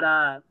 But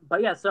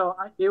yeah, so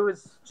it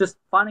was just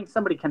finding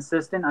somebody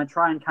consistent. I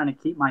try and kind of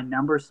keep my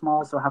numbers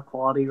small, so I have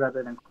quality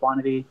rather than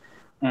quantity.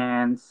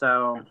 And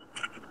so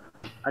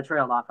I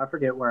trailed off. I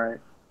forget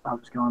where I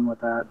was going with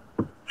that.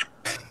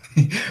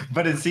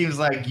 But it seems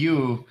like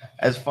you,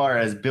 as far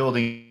as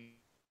building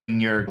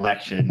your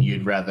collection,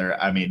 you'd rather,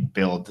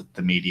 build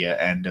the media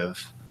end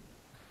of,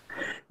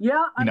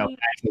 yeah,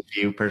 Max's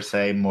view per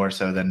se, more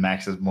so than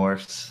Max's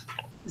morphs.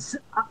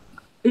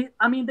 They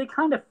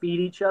kind of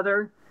feed each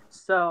other.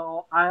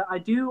 So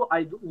I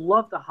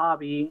love the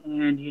hobby,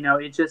 and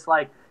it's just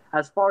like,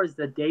 as far as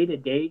the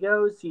day-to-day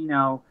goes,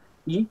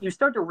 you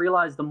start to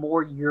realize the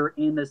more you're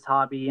in this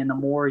hobby and the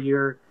more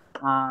you're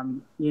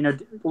live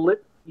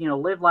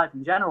life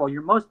in general,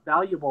 your most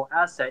valuable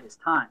asset is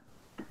time.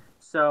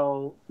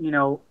 So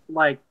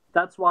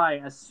that's why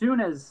as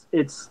soon as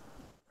it's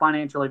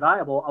financially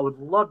viable, I would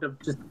love to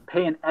just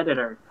pay an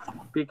editor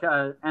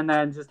and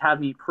then just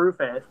have me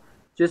proof it,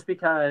 just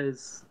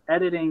because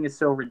editing is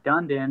so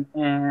redundant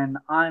and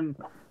I'm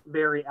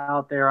very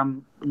out there.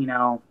 I'm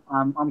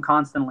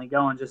constantly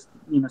going, just,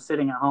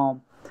 sitting at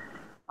home.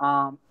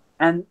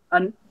 And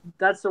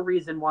that's the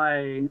reason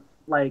why,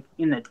 like,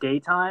 in the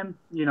daytime,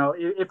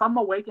 if I'm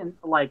awake in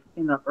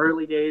the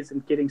early days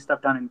and getting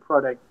stuff done and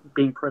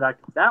being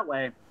productive that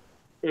way,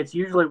 it's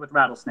usually with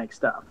rattlesnake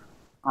stuff.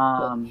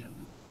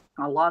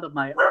 A lot of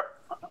my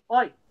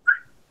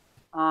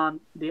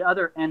the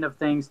other end of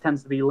things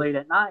tends to be late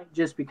at night,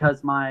 just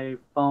because my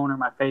phone or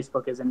my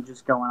Facebook isn't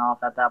just going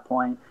off at that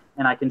point,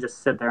 and I can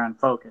just sit there and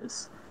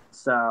focus.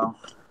 So,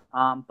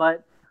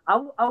 but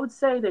I would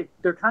say that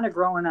they're kind of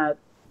growing at.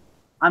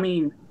 I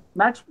mean,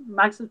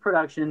 Max's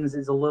Productions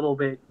is a little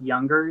bit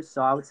younger,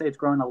 so I would say it's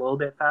growing a little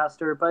bit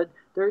faster, but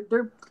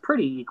they're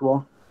pretty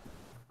equal.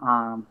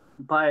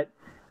 But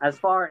as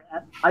far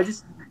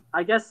as,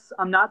 I guess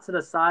I'm not to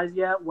the size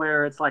yet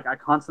where it's like I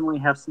constantly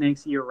have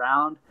snakes year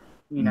round.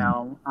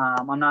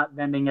 I'm not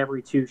vending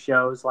every 2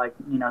 shows like,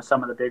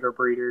 some of the bigger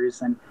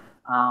breeders, and,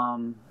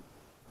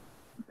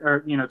 or,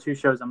 2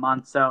 shows a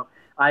month. So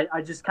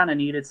I just kind of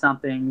needed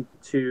something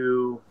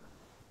to,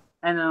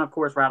 and then of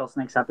course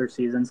rattlesnakes have their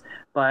seasons,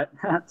 but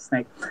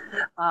snake.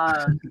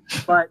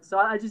 But so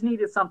I just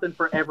needed something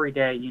for every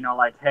day,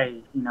 like,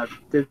 hey,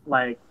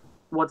 like,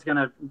 what's going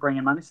to bring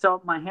in money.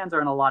 So my hands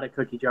are in a lot of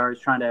cookie jars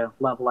trying to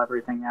level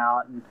everything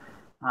out. And,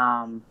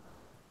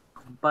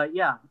 but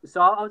yeah, so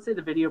I would say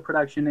the video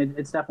production,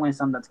 it's definitely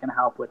something that's going to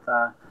help with,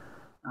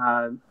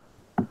 I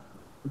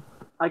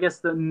guess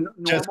the normal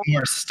just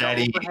more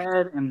steady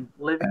overhead and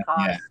living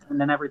costs, and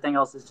then everything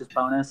else is just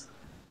bonus.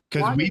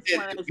 Because we did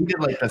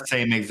like the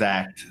same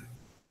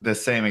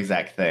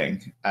exact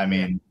thing. I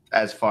mean,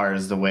 as far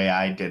as the way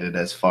I did it,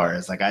 as far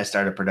as like I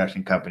started a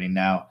production company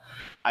now,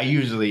 I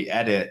usually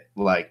edit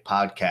like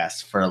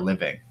podcasts for a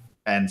living.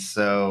 And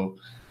so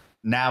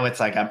now it's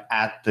like I'm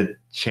at the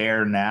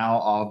chair now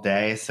all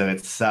day. So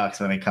it sucks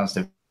when it comes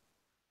to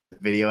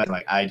video. And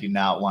like, I do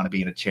not want to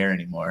be in a chair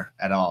anymore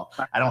at all.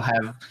 I don't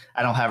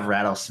have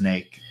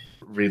rattlesnake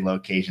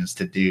relocations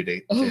to do to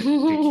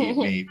keep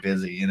me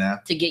busy,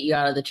 to get you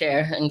out of the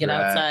chair and get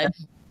outside.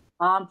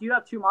 Do you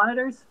have 2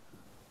 monitors?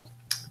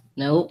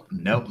 Nope,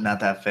 not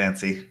that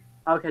fancy.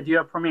 Okay, do you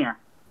have Premiere?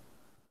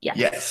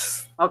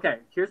 Yes. Okay,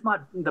 here's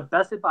the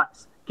best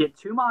advice. Get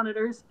 2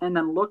 monitors and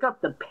then look up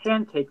the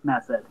pancake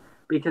method,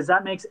 because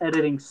that makes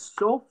editing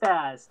so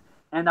fast,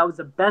 and that was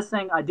the best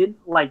thing I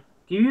didn't like.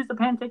 Do you use the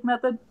pancake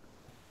method?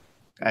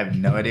 I have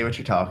no idea what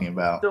you're talking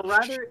about. So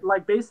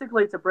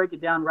basically to break it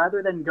down,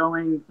 rather than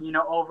going,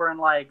 over and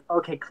like,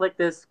 okay, click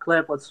this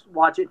clip, let's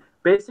watch it.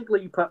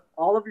 Basically, you put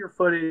all of your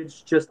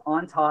footage just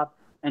on top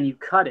and you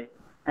cut it,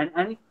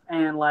 and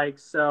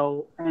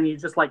you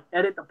just like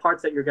edit the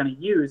parts that you're going to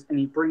use,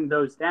 and you bring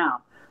those down.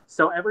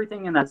 So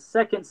everything in that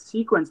second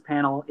sequence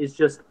panel is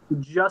just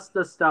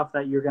the stuff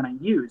that you're going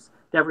to use.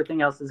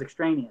 Everything else is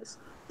extraneous.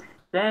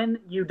 Then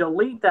you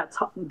delete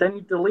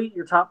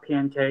your top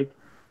pancake,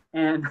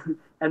 and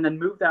then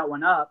move that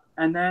one up,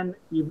 and then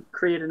you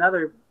create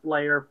another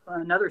layer,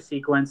 another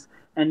sequence,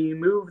 and you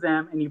move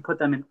them and you put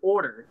them in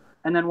order.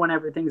 And then when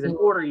everything's in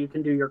order, you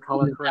can do your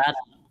color correction,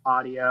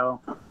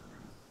 audio.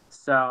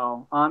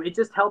 So it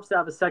just helps to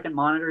have a second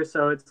monitor,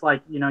 so it's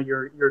like,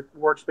 your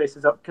workspace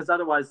is up, because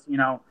otherwise,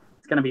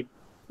 it's going to be,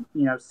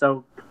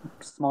 so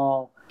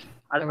small.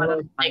 I don't know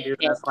if I can do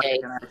this like I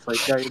can actually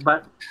show you,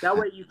 but that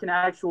way you can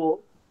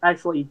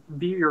actually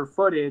view your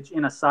footage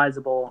in a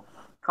sizable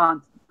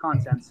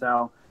content,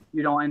 so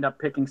you don't end up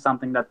picking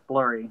something that's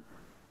blurry.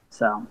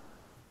 So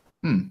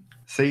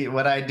see,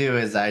 what I do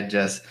is I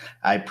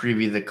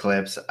preview the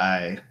clips.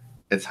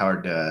 It's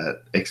hard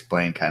to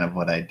explain kind of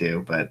what I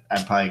do, but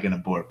I'm probably going to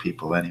bore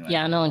people anyway.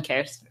 Yeah, no one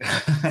cares.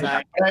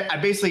 I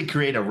basically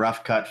create a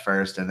rough cut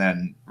first and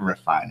then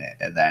refine it,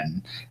 and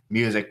then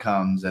music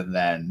comes, and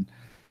then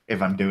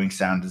if I'm doing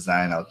sound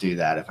design, I'll do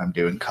that. If I'm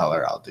doing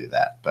color, I'll do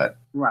that. But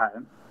right.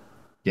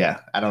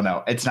 Yeah, I don't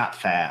know. It's not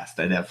fast.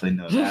 I definitely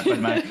know that.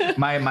 But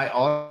my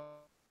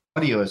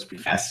audio is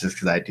pretty fast, just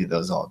because I do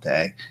those all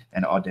day,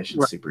 and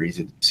Audition's super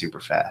easy, super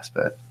fast.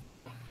 But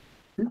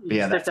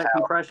yeah, stick that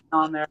compression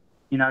on there.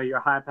 Your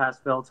high pass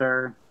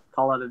filter.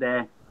 Call it a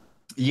day.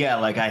 Yeah,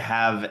 like I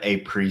have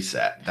a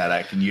preset that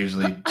I can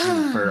usually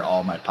do for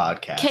all my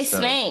podcasts.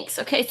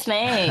 Okay,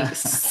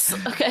 snakes.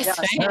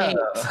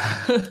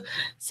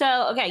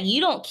 So, okay, you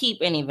don't keep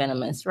any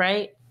venomous,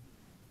 right?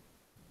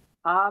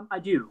 I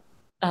do.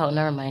 Oh,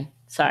 never mind.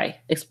 Sorry.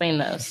 Explain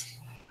those.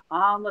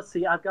 Let's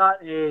see. I've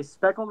got a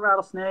speckled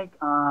rattlesnake,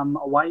 a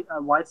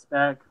white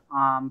speck.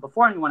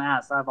 Before anyone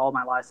asks, I have all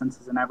my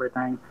licenses and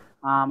everything.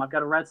 I've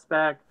got a red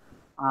speck,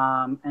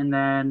 and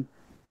then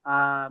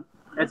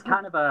it's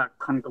kind of a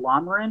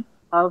conglomerate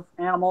of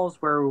animals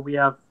where we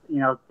have,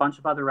 a bunch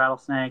of other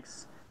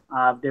rattlesnakes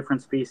of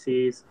different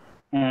species,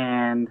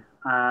 and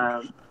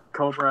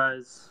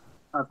cobras,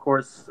 of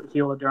course,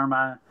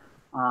 Heloderma,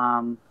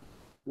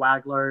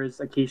 wagglers,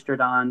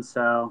 Echistrodon.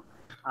 So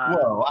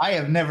Whoa, I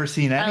have never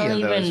seen any I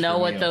don't of those. even know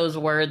from what you. those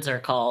words are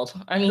called.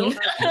 I mean,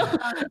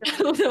 I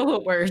don't know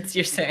what words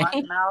you're saying.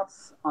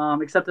 Cottonmouths,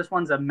 except this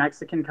one's a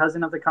Mexican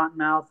cousin of the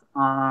cottonmouth.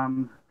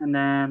 And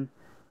then,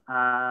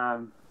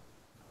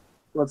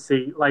 let's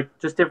see, like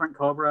just different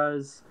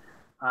cobras.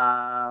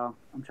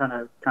 I'm trying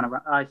to kind of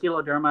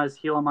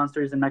helodermas, Gila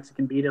monsters, and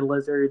Mexican beaded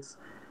lizards.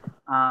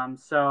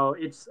 So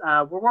it's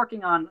we're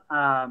working on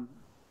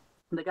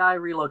the guy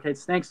relocates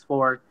snakes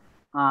for.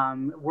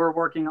 We're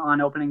working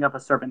on opening up a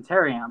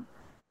serpentarium,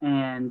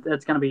 and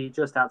it's going to be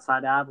just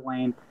outside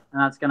Abilene,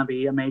 and that's going to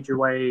be a major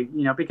way,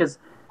 because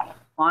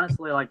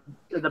honestly, like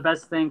the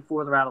best thing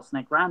for the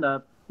rattlesnake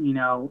roundup,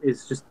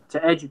 is just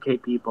to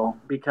educate people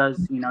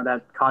because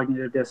that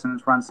cognitive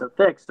dissonance runs so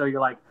thick. So you're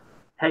like,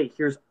 hey,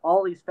 here's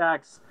all these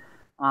facts,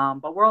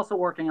 but we're also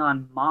working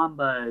on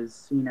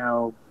mambas,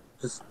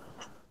 just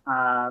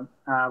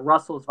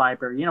Russell's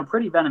viper,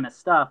 pretty venomous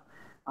stuff.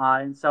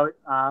 And so,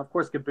 of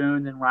course,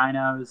 gaboons and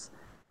rhinos.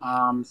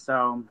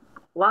 So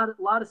a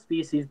lot of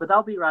species, but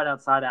that'll be right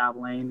outside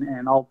Abilene,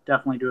 and I'll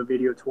definitely do a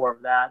video tour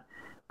of that.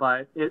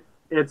 But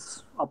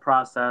it's a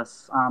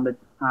process.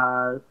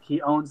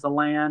 He owns the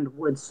land.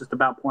 It's just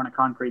about pouring a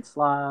concrete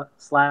slob.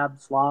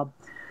 So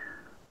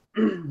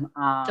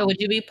would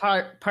you be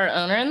part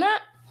owner in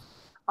that?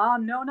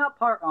 No, not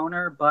part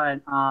owner,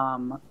 but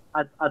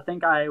I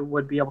think I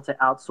would be able to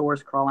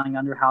outsource crawling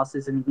under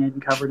houses and getting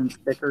covered in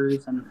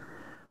stickers and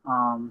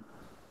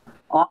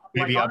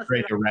maybe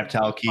upgrade to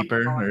reptile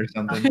keeper or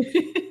something.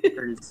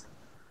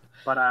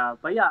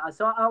 But yeah,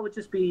 so I would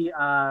just be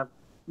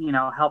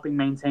helping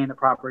maintain the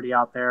property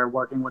out there,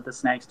 working with the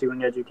snakes,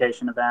 doing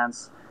education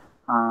events.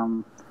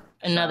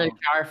 Another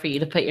jar for you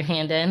to put your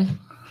hand in.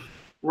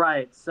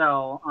 Right.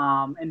 So,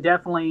 and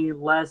definitely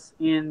less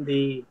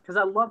because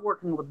I love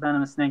working with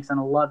venomous snakes and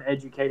I love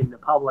educating the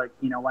public,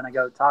 when I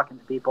go talking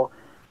to people.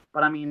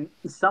 But I mean,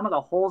 some of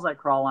the holes I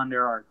crawl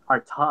under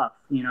are tough.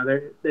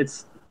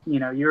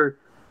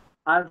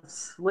 I've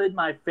slid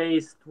my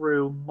face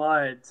through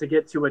mud to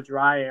get to a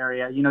dry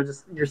area.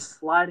 Just you're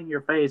sliding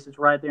your face. It's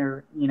right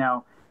there.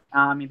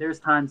 I mean, there's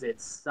times it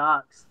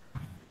sucks,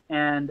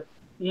 and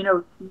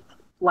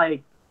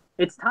like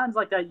it's times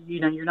like that.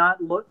 You're not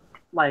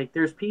like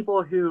there's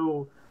people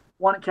who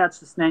want to catch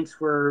the snakes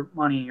for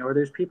money, or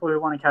there's people who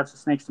want to catch the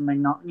snakes to make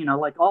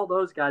like all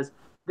those guys.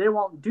 They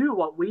won't do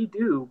what we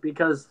do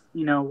because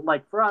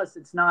like for us,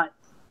 it's not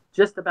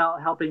just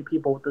about helping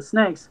people with the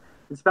snakes.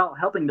 It's about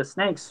helping the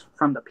snakes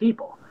from the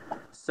people.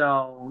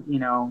 So,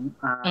 and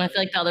I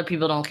feel like the other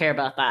people don't care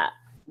about that.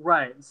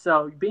 Right.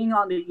 So being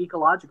on the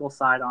ecological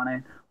side on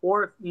it,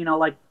 or,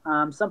 like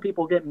some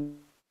people get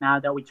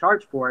mad that we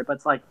charge for it, but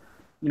it's like,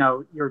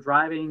 you're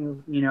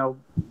driving,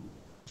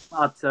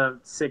 up to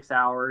 6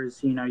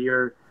 hours,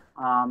 you're,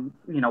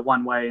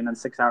 one way and then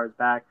 6 hours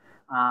back.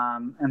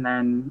 And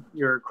then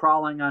you're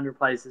crawling under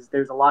places.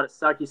 There's a lot of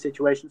sucky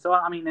situations. So,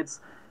 I mean, it's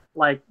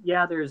like,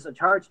 yeah, there's a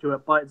charge to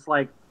it, but it's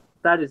like,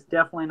 that is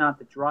definitely not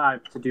the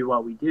drive to do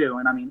what we do.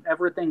 And I mean,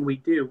 everything we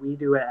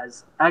do it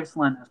as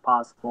excellent as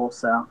possible.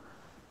 So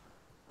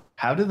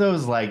how do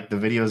those, like the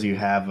videos you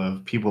have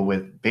of people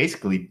with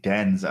basically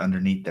dens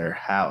underneath their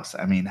house,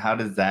 I mean, how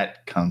does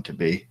that come to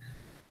be?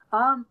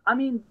 I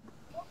mean,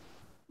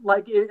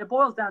 like it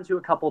boils down to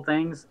a couple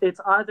things. It's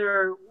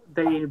either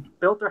they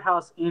built their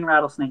house in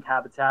rattlesnake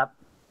habitat.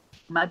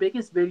 My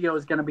biggest video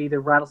is going to be the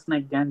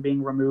rattlesnake den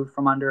being removed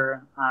from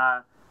under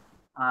a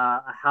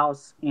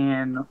house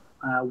in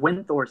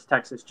Windthorst,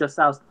 Texas, just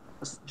south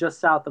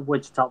of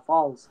Wichita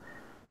Falls,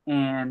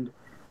 and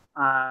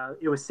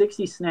it was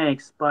 60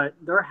 snakes, but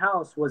their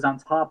house was on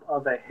top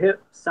of a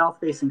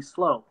south-facing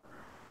slope,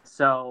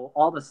 so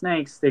all the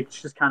snakes they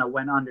just kind of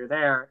went under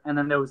there, and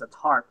then there was a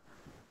tarp.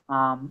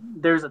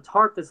 There's a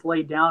tarp that's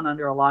laid down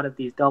under a lot of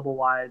these double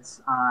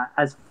wides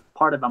as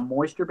part of a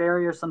moisture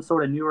barrier, some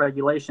sort of new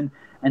regulation,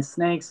 and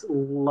snakes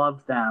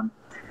love them.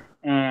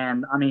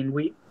 And I mean,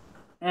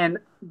 and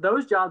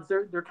those jobs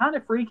they're kind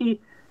of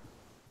freaky.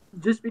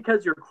 Just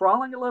because you're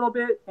crawling a little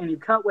bit and you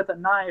cut with a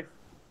knife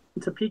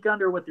to peek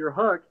under with your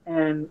hook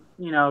and,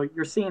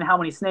 you're seeing how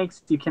many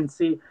snakes you can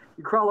see.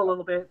 You crawl a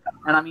little bit.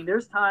 And, I mean,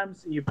 there's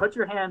times you put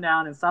your hand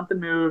down and something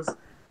moves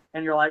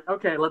and you're like,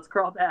 okay, let's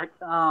crawl back.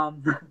 So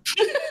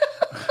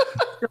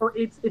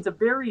it's a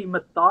very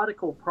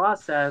methodical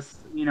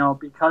process,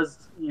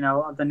 because,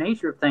 of the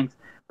nature of things.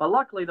 But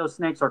luckily those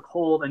snakes are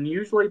cold and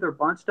usually they're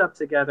bunched up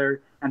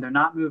together and they're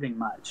not moving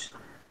much.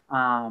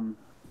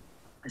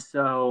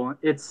 So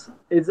it's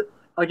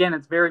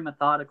very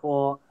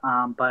methodical,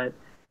 but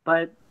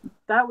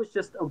that was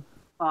just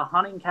a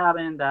hunting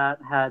cabin that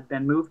had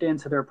been moved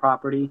into their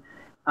property.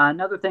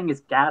 Another thing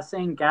is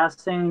gassing.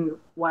 Gassing,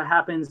 what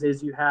happens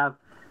is you have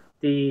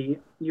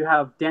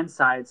den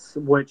sites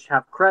which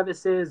have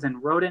crevices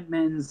and rodent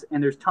mittens,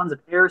 and there's tons of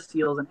air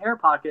seals and air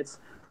pockets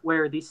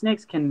where these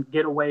snakes can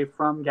get away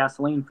from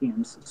gasoline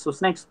fumes. So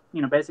snakes,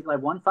 basically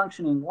have one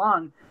functioning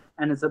lung,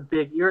 and it's a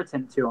big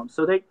irritant to them.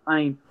 So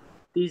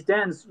these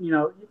dens,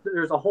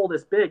 there's a hole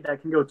this big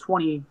that can go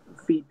 20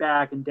 feet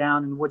back and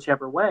down in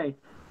whichever way.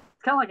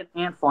 It's kind of like an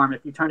ant farm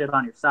if you turned it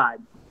on your side.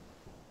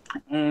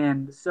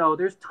 And so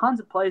there's tons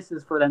of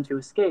places for them to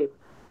escape.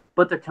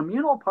 But the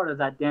communal part of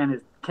that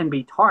den can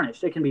be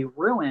tarnished. It can be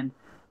ruined,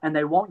 and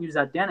they won't use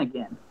that den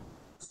again.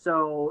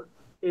 So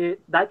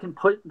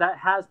that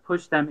has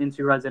pushed them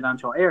into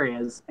residential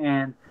areas.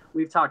 And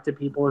we've talked to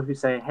people who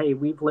say, hey,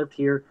 we've lived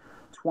here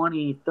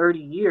 20, 30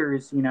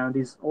 years,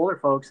 these older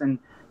folks, and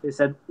they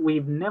said,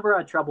 we've never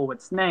had trouble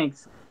with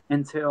snakes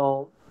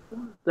until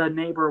the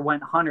neighbor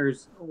let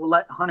hunters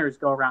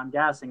go around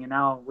gassing, and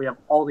now we have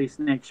all these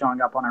snakes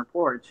showing up on our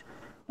porch.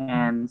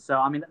 And so,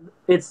 I mean,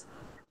 it's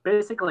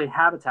basically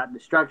habitat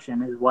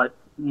destruction is what,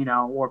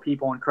 or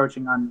people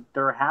encroaching on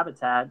their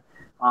habitat.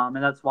 And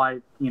that's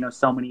why,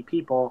 so many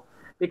people,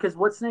 because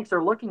what snakes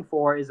are looking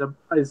for is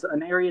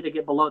an area to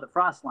get below the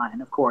frost line,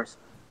 of course.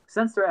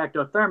 Since they're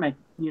ectothermic,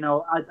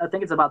 I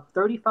think it's about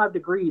 35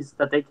 degrees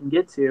that they can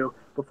get to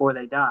before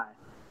they die.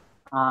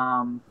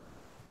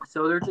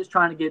 So they're just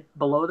trying to get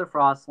below the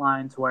frost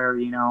line to where,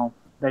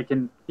 they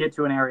can get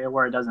to an area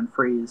where it doesn't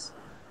freeze.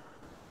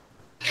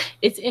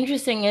 It's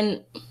interesting.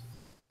 And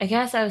I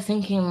guess I was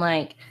thinking,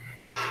 like,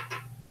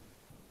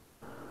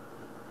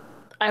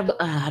 I don't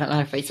know how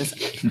to phrase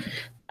this.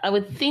 I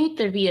would think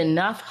there'd be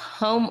enough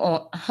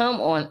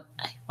homeowners.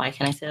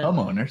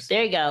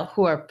 There you go.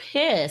 Who are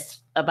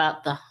pissed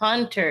about the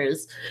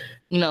hunters,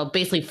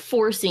 basically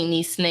forcing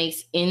these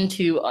snakes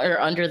into or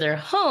under their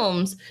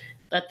homes,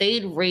 that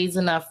they'd raise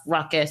enough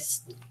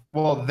ruckus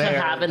to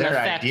have an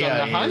effect on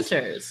the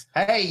hunters.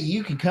 Hey,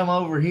 you can come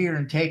over here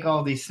and take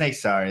all these snakes.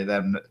 Sorry,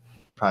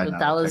 probably not.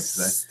 That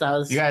was.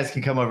 You guys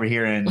can come over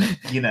here and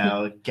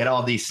get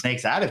all these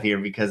snakes out of here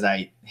because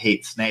I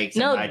hate snakes.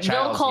 No,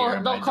 they'll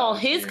call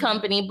his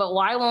company, but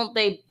why won't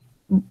they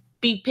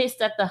be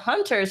pissed at the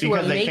hunters who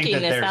are making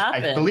this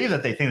happen? I believe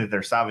that they think that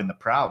they're solving the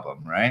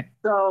problem, right?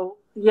 So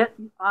yeah,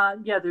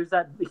 there's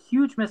that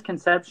huge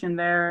misconception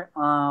there.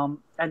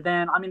 And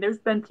then, I methen there's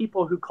been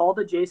people who call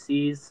the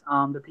JCs,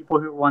 the people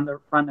who run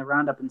the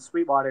roundup in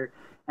Sweetwater,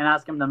 and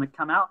ask them to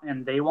come out,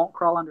 and they won't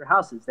crawl under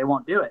houses. They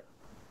won't do it.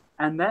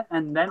 And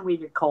then we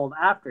get called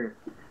after.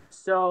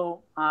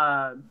 So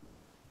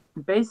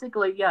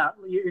basically, yeah,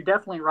 you're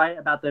definitely right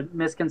about the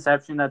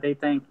misconception that they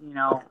think,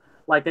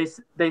 like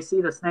they see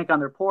the snake on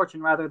their porch,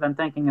 and rather than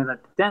thinking that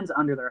the den's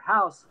under their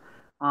house,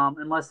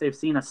 unless they've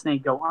seen a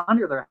snake go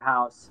under their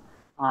house,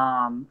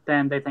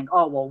 then they think,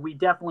 oh, well, we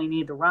definitely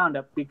need the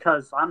roundup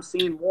because I'm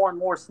seeing more and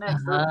more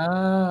snakes.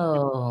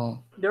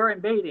 They're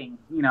invading,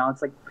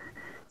 it's like,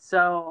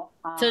 so.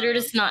 So they're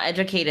just not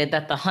educated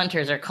that the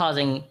hunters are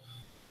causing.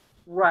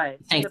 Right.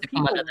 And the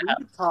people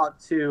we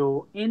talked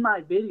to in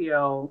my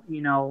video,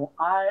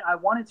 I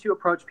wanted to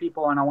approach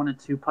people and I wanted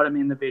to put them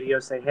in the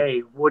video, say,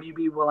 hey, would you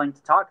be willing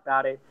to talk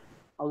about it?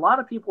 A lot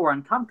of people were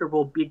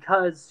uncomfortable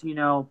because,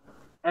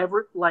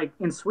 like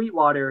in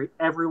Sweetwater,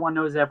 everyone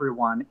knows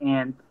everyone.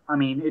 And I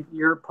mean,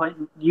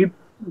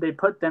 they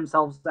put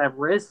themselves at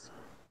risk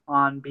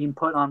on being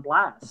put on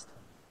blast.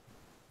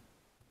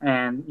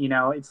 And,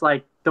 it's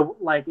like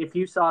if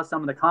you saw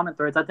some of the comment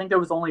threads, I think there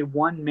was only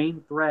one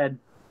main thread,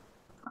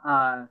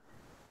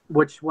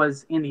 which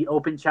was in the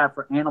open chat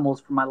for animals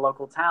from my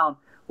local town,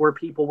 where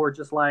people were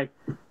just like,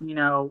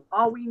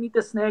 oh, we need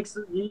the snakes.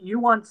 You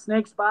want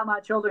snakes by my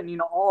children,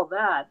 all of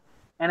that.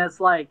 And it's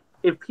like,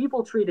 if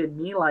people treated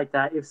me like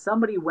that, if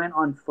somebody went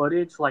on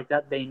footage like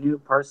that they knew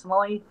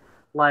personally,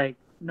 like,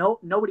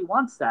 nobody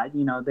wants that.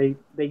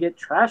 They get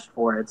trashed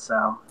for it.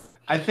 So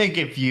I think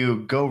if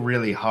you go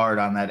really hard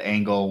on that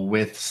angle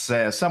with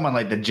someone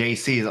like the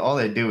JCs, all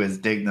they do is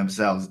dig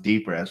themselves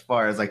deeper. As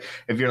far as like,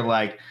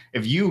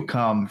 if you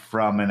come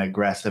from an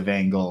aggressive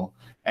angle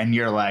and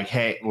you're like,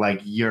 hey, like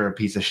you're a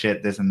piece of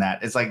shit, this and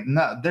that. It's like,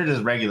 no, they're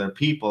just regular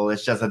people.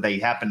 It's just that they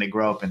happen to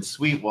grow up in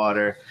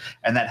Sweetwater,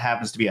 and that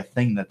happens to be a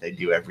thing that they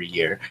do every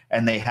year.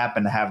 And they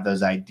happen to have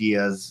those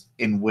ideas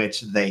in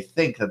which they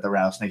think that the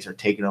rattlesnakes are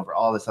taking over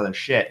all this other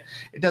shit.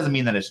 It doesn't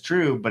mean that it's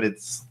true, but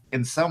it's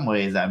in some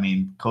ways, I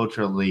mean,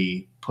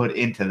 culturally put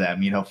into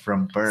them,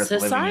 from birth.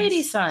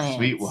 Society science.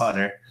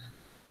 Sweetwater.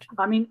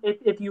 I mean,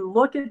 if you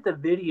look at the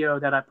video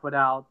that I put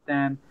out,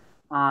 then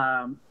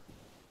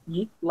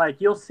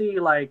you'll see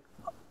like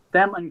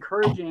them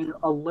encouraging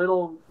a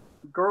little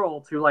girl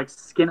to like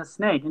skin a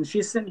snake, and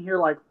she's sitting here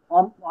like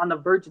on the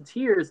verge of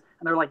tears,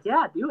 and they're like,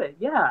 yeah, do it,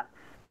 yeah.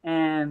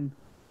 And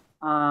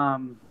I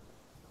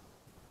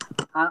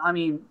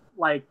mean,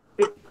 like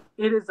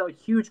it is a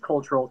huge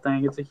cultural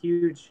thing. It's a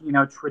huge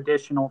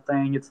traditional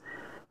thing.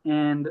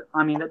 And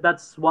I mean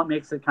that's what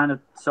makes it kind of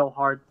so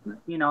hard.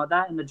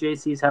 That and the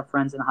JCs have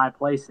friends in high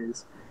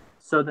places.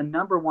 So the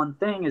number one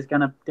thing is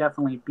going to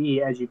definitely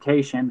be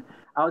education.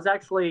 I was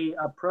actually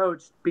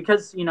approached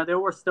because, there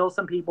were still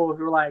some people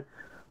who were like,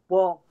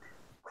 well,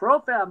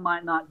 CroFab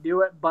might not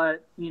do it,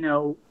 but,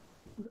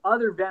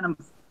 other venom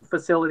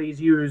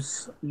facilities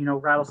use,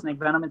 rattlesnake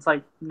venom. It's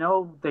like,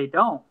 no, they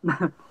don't.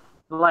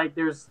 Like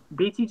there's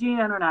BTG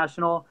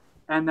International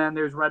and then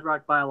there's Red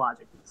Rock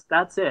Biologics.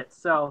 That's it.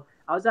 So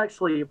I was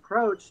actually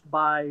approached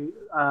by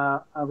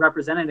a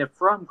representative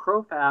from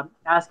CroFab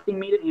asking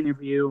me to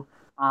interview.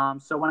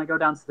 So when I go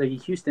down to the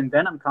Houston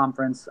Venom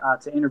Conference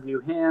to interview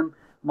him,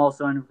 I'm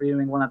also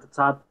interviewing one of the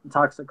top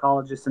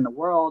toxicologists in the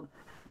world,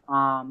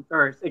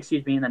 or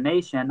excuse me, in the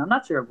nation. I'm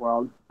not sure of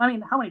world. I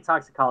mean, how many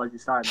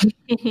toxicologists are there?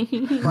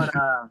 But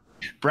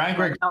Brian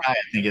Greg Fry, I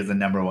think, is the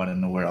number one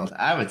in the world.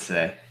 I would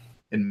say,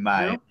 in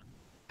my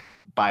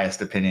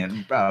biased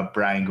opinion,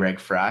 Brian Greg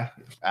Fry,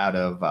 out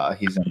of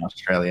he's in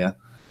Australia.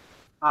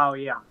 Oh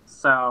yeah.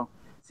 So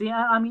see,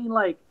 I mean,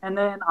 like, and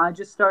then I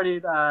just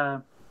started.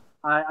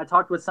 I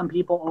talked with some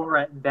people over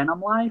at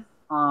Venom Life.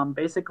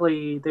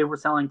 Basically, they were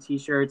selling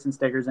T-shirts and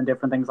stickers and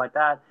different things like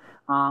that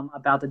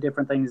about the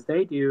different things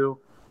they do,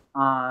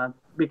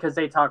 because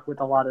they talk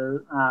with a lot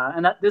of,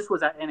 and this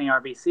was at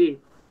NARBC,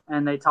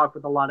 and they talk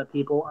with a lot of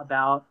people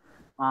about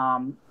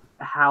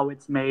how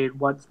it's made,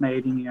 what's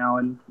made,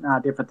 and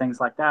different things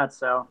like that.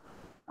 So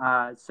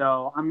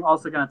I'm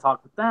also going to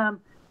talk with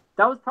them.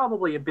 That was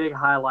probably a big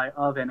highlight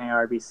of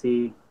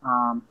NARBC,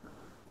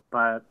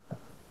 but.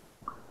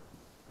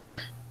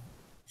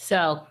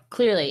 So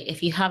clearly,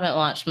 if you haven't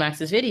watched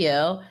Max's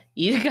video,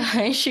 you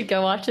guys should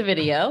go watch the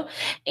video,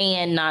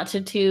 and not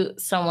to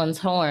toot someone's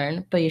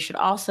horn, but you should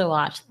also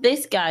watch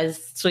this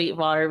guy's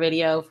Sweetwater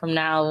video from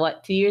now,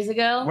 2 years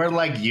ago? We're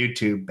like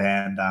YouTube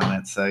banned on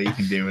it, so you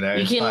can do whatever.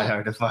 It's probably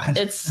hard to find.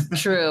 It's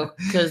true,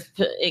 because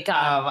it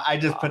got... I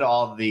just put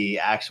all the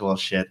actual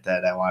shit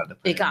that I wanted to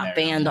put. It got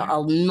banned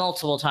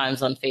multiple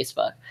times on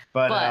Facebook.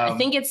 But I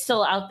think it's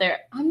still out there.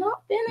 I'm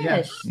not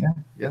finished.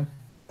 Yeah.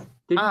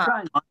 Did you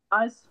try and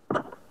monetize?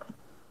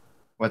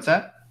 What's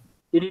that?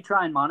 Did you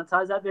try and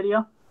monetize that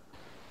video?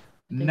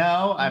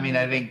 No, I mean,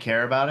 I didn't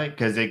care about it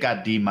because it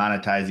got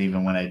demonetized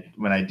even when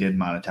I did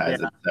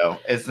monetize it. So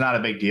it's not a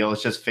big deal.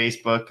 It's just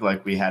Facebook.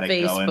 Like, we had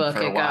it going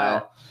for a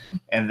while,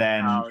 and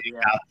then it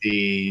got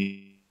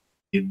the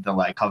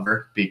like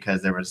cover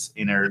because there was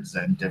innards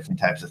and different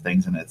types of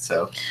things in it.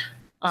 So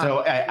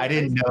I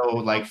didn't know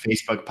like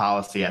Facebook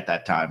policy at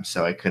that time,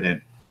 so I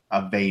couldn't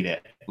evade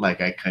it like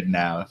I could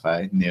now if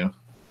I knew.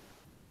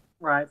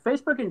 Right.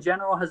 Facebook in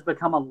general has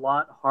become a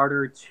lot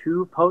harder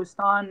to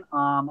post on.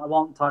 I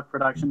won't talk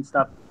production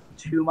stuff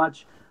too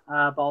much,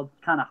 but I'll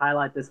kind of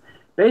highlight this.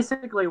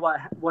 Basically,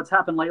 what's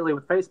happened lately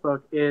with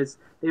Facebook is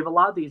they've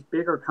allowed these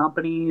bigger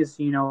companies,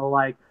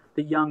 like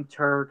the Young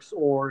Turks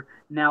or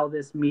Now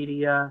This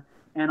Media,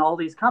 and all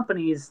these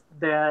companies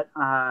that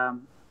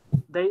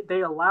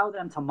they allow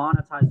them to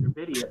monetize their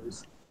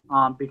videos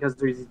because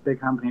there's these big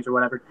companies or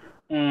whatever.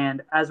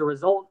 And as a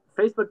result,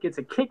 Facebook gets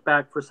a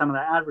kickback for some of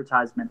the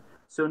advertisement.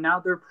 So now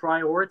they're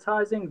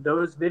prioritizing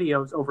those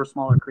videos over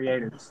smaller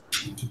creators.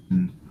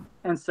 Mm-hmm.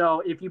 And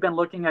so if you've been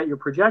looking at your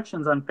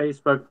projections on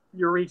Facebook,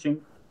 you're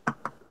reaching,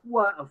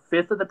 a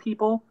fifth of the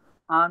people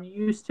you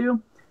used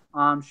to?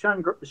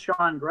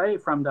 Sean Gray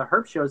from the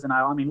Herp Shows and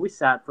I mean, we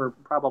sat for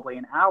probably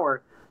an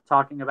hour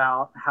talking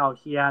about how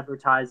he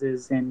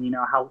advertises and,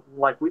 how,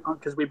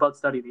 because we both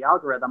study the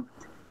algorithm,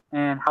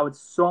 and how it's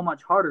so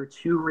much harder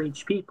to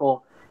reach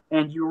people.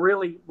 And you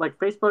really, like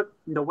Facebook,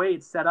 the way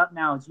it's set up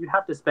now is you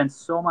have to spend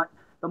so much.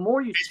 The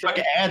more you Facebook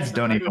spend, ads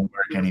don't even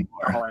work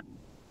anymore.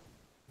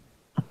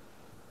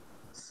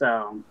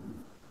 So.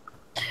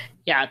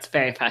 Yeah, it's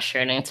very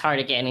frustrating. It's hard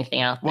to get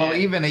anything out there. Well,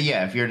 even,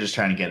 if you're just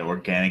trying to get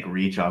organic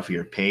reach off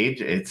your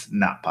page, it's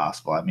not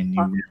possible. I mean,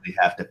 you really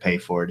have to pay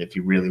for it if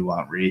you really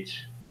want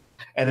reach.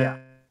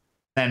 And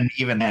then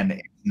even then,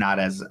 it's not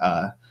as,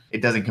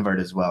 it doesn't convert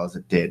as well as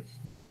it did,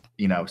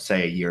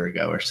 say a year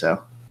ago or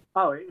so.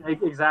 Oh,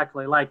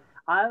 exactly. Like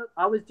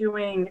I was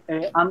doing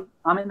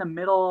I'm in the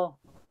middle.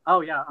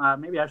 Oh yeah,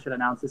 maybe I should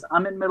announce this.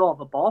 I'm in the middle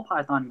of a ball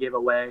python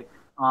giveaway.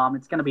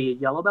 It's going to be a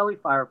yellow belly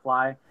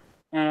firefly,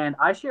 and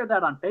I shared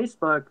that on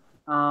Facebook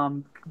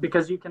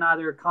because you can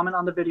either comment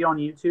on the video on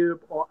YouTube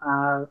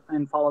or,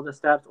 and follow the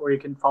steps, or you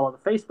can follow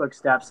the Facebook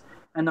steps.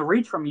 And the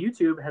reach from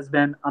YouTube has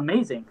been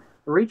amazing.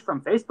 The reach from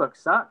Facebook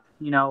sucked.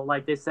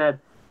 Like they said,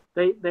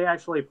 they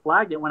actually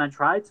flagged it when I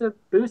tried to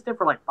boost it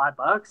for like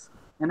 $5.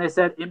 And they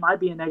said it might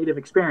be a negative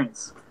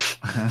experience.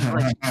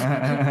 Like,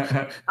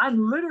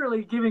 I'm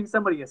literally giving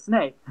somebody a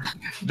snake.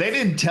 They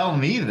didn't tell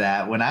me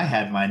that when I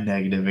had my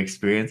negative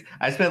experience.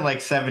 I spent like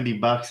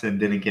 $70 and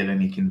didn't get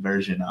any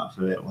conversion off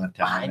of it one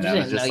time. And I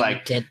was just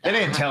like, they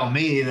didn't tell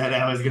me that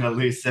I was going to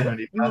lose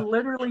 $70. You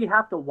literally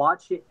have to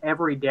watch it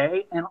every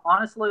day. And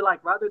honestly,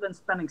 like rather than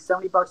spending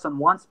 $70 on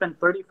one, spend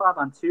 $35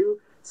 on two,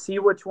 see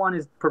which one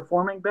is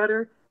performing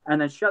better, and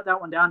then shut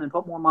that one down and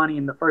put more money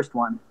in the first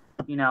one.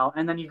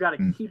 And then you got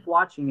to keep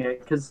watching it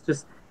because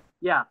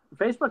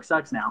Facebook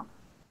sucks now,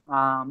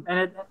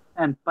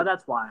 but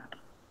that's why.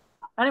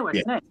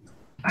 Anyway, Snake.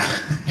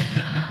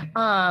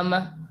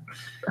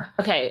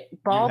 Okay,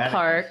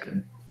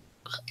 ballpark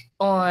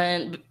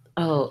on.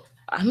 Oh,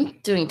 I'm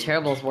doing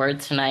terrible with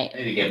words tonight.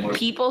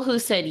 People who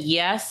said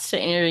yes to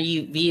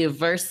interview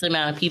versus the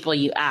amount of people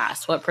you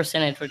asked. What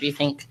percentage would you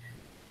think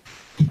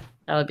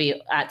that would be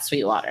at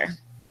Sweetwater?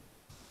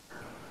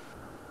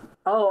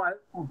 Oh,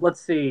 let's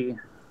see.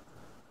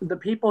 The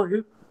people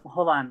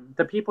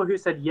who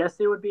said yes,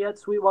 they would be at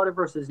Sweetwater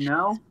versus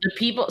no.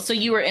 So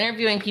you were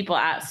interviewing people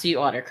at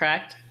Sweetwater,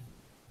 correct?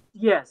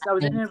 Yes, I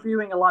was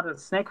interviewing a lot of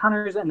snake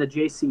hunters and the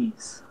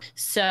JCs.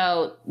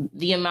 So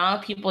the amount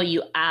of people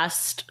you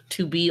asked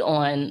to be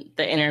on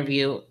the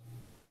interview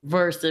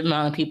versus the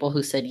amount of people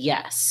who said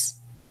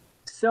yes.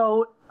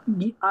 So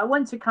I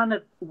went to kind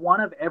of one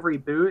of every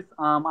booth.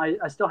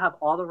 I still have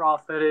all the raw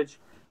footage.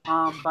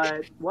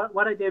 But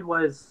what I did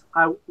was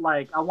I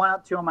went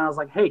up to him and I was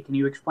like, hey, can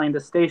you explain the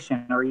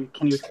station, or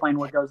can you explain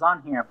what goes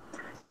on here?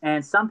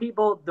 And some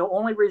people, the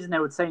only reason they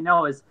would say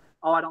no is,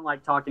 oh, I don't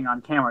like talking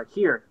on camera.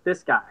 Here,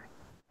 this guy.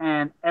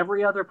 And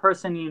every other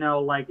person, it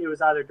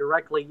was either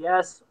directly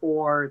yes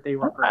or they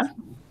were present.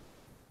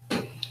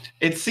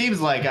 It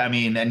seems like,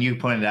 and you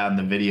pointed out in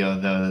the video,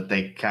 though, that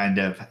they kind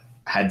of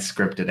had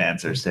scripted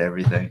answers to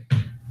everything.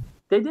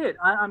 They did.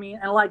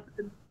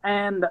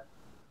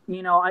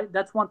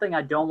 That's one thing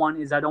I don't want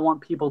is I don't want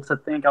people to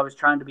think I was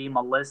trying to be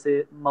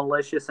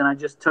malicious and I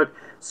just took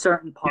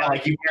certain parts. Yeah,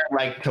 like you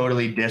weren't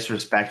totally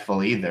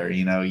disrespectful either.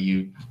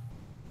 You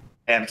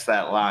danced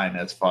that line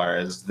as far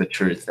as the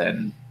truth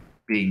and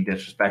being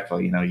disrespectful.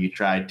 You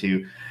tried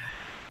to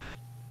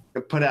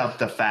put out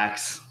the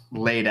facts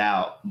laid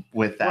out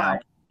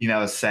without,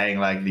 right. Saying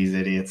like these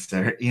idiots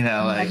or,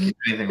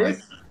 anything like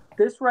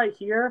this right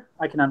here,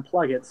 I can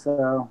unplug it.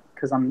 So,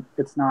 cause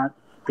it's not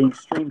being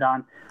streamed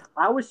on.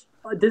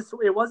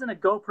 It wasn't a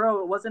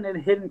GoPro. It wasn't a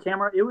hidden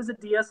camera. It was a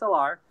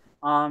DSLR.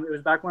 It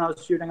was back when I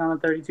was shooting on a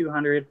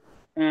 3200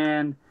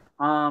 and,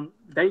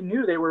 they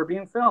knew they were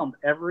being filmed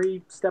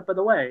every step of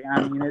the way.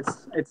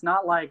 It's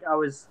not like I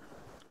was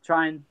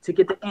trying to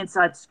get the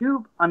inside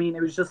scoop.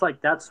 It was just like,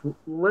 that's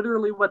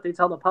literally what they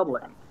tell the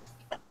public.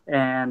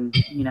 And,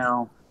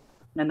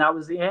 and that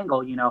was the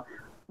angle,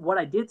 What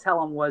I did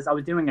tell them was I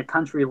was doing a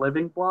country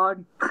living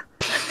blog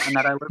and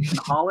that I lived in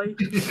Holly.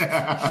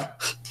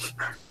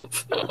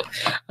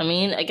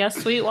 I guess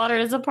Sweetwater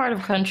is a part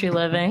of country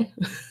living.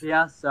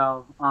 Yeah,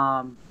 so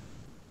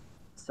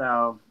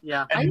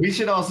yeah. And we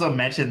should also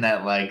mention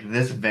that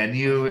this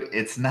venue,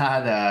 it's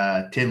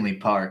not Tinley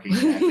Park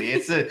exactly.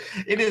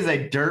 it is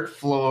a dirt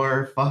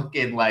floor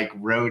fucking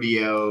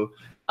rodeo.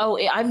 Oh,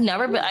 I've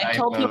never been. I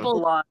told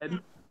people.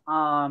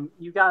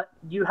 You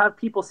have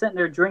people sitting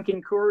there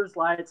drinking Coors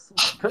Lights.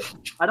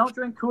 I don't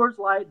drink Coors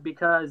Light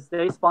because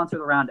they sponsor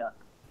the Roundup.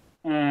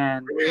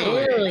 And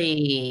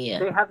really,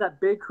 they have that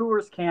big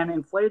Coors can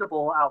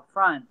inflatable out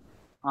front.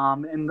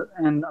 And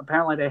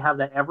apparently they have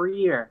that every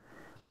year.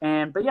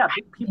 But yeah,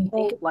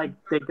 people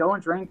they go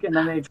and drink and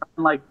then they try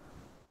and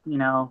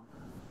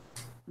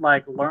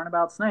learn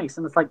about snakes,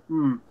 and it's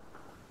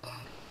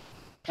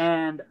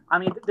And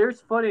there's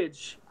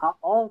footage.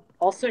 I'll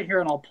sit here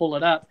and I'll pull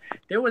it up.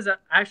 There was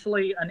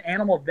actually an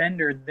animal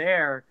vendor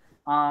there,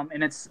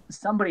 and it's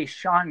somebody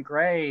Sean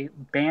Gray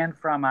banned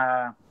from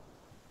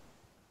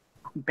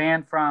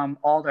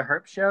all the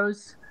herp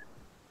shows.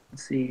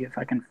 Let's see if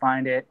I can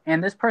find it.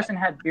 And this person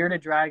had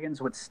bearded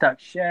dragons with stuck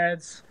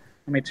sheds.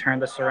 Let me turn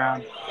this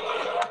around.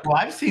 Well,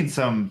 I've seen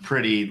some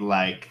pretty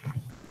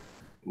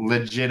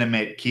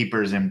legitimate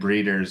keepers and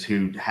breeders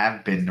who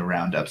have been to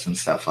roundups and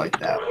stuff like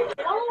that.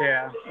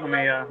 Yeah, let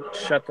me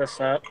shut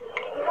this up.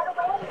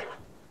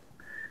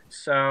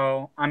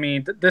 So,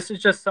 this is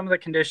just some of the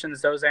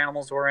conditions those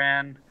animals were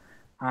in.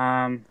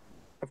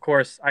 Of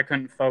course, I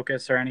couldn't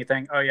focus or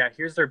anything. Oh yeah,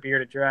 here's their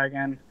bearded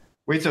dragon.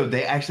 Wait, so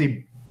they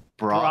actually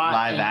brought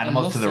live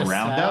animals to the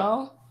roundup?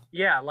 Sell?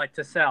 Yeah,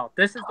 to sell.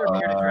 This is their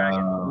bearded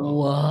dragon.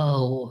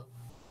 Whoa.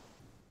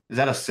 Is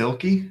that a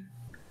silky?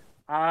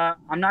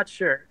 I'm not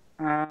sure.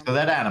 So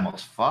that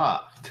animal's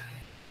fucked.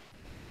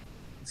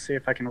 Let's see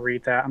if I can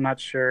read that. I'm not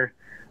sure.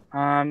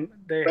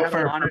 They have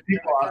honored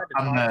people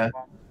on the.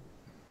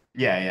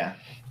 Yeah.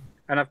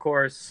 And of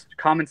course,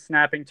 common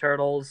snapping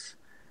turtles.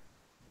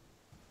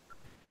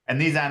 And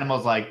these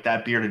animals,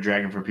 that bearded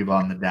dragon for people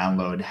on the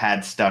download,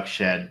 had stuck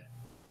shed.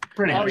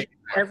 Pretty much.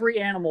 Every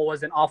animal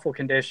was in awful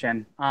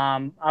condition.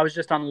 I was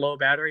just on low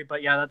battery,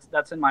 but yeah,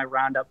 that's in my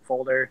roundup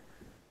folder.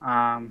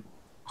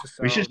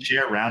 We should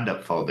share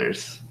roundup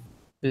folders.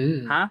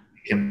 Ooh. Huh?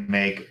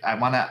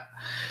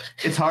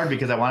 It's hard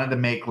because I wanted to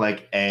make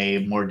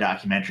a more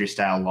documentary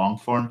style long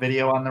form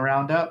video on the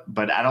roundup,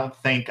 but I don't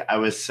think I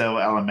was so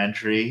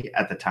elementary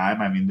at the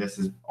time. This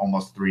is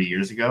almost 3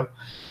 years ago,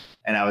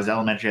 and I was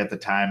elementary at the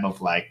time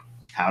of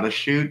how to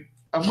shoot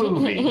a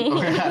movie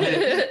or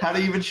how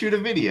to even shoot a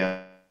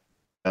video.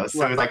 So it's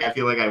I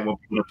feel like I won't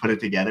be able to put it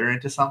together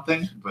into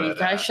something. But you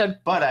guys should.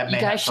 But I may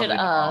have something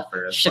to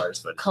offer as far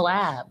as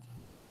collab.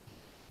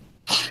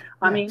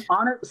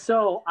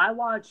 So I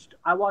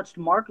watched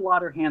Mark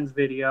Lauterhand's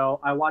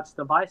video. I watched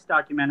the Vice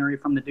documentary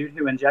from the dude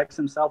who injects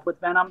himself with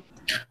venom.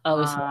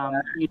 Oh,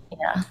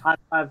 yeah.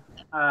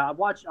 I've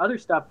watched other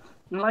stuff,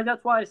 and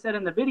that's why I said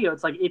in the video,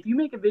 it's if you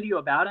make a video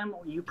about him,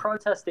 you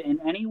protest it in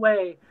any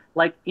way.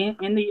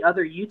 In the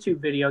other YouTube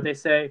video, they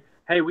say,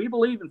 "Hey, we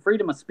believe in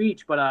freedom of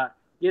speech, but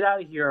get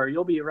out of here, or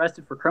you'll be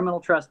arrested for criminal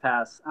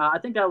trespass." I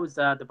think that was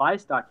the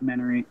Vice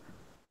documentary.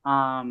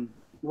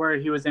 Where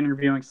he was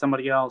interviewing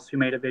somebody else who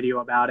made a video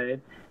about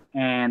it.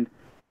 And,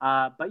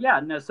 but yeah,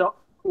 no, so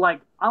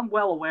I'm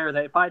well aware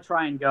that if I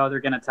try and go, they're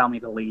going to tell me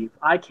to leave.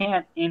 I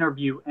can't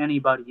interview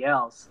anybody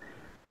else,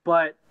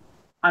 but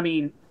I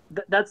mean,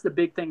 that's the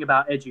big thing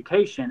about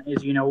education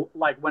is,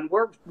 like when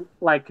we're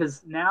like,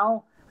 because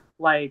now,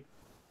 like,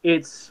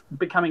 it's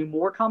becoming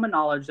more common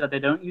knowledge that they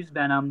don't use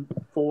venom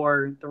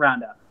for the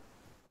Roundup.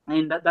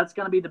 And that's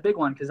going to be the big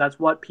one because that's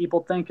what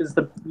people think is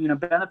the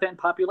benefit in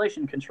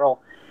population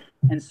control.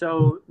 And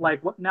so,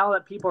 like, now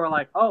that people are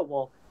like, oh,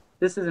 well,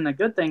 this isn't a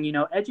good thing,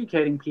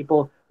 educating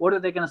people, what are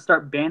they going to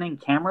start banning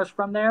cameras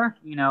from there?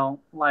 Yeah,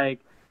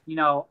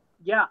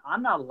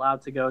 I'm not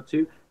allowed to go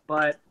to,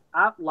 but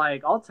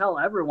I'll tell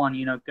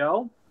everyone,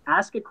 go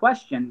ask a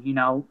question,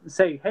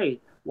 say,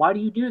 hey, why do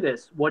you do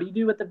this? What do you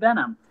do with the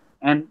venom?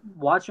 And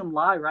watch them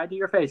lie right to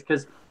your face.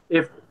 Because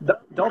if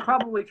they'll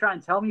probably try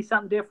and tell me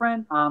something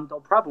different,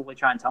 they'll probably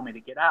try and tell me to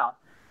get out.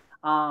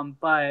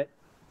 But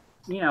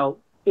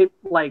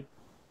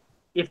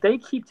if they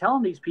keep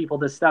telling these people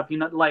this stuff,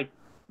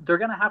 they're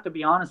going to have to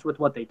be honest with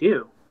what they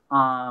do.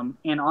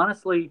 And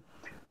honestly,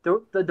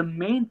 the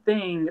main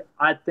thing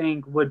I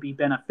think would be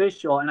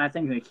beneficial, and I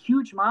think a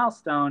huge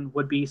milestone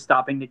would be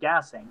stopping the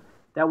gassing.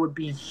 That would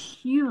be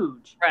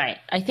huge. Right.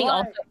 I think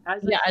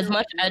as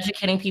much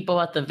educating people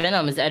about the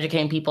venom as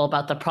educating people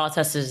about the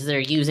processes they're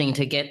using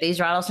to get these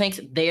rattlesnakes,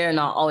 they are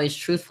not always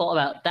truthful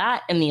about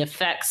that and the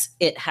effects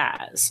it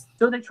has.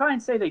 So they try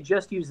and say they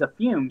just use the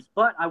fumes,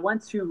 but I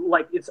went to,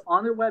 it's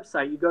on their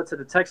website. You go to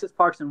the Texas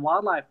Parks and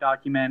Wildlife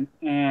document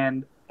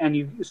and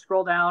you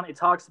scroll down. It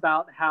talks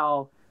about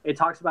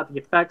the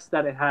effects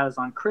that it has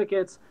on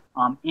crickets,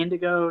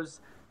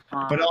 indigos.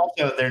 But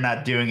also they're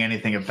not doing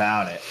anything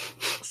about it.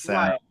 So.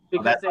 Right.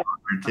 Because that's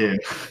hard too.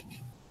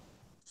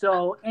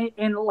 So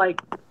and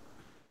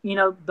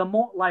the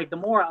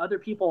more other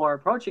people are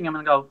approaching him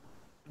and go,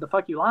 the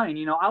fuck you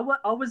lying? I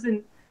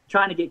wasn't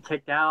trying to get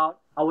kicked out.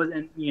 I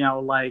wasn't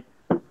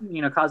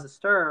cause a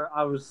stir.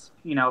 I was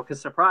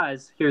because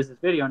surprise, here's this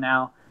video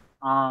now,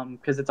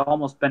 because it's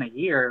almost been a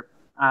year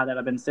that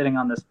I've been sitting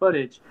on this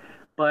footage.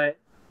 But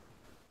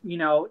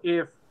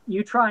if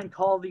you try and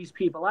call these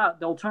people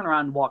out, they'll turn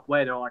around and walk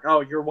away. They're like,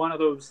 oh, you're one of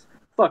those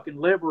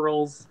fucking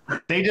liberals.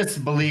 They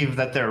just believe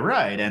that they're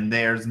right, and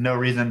there's no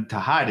reason to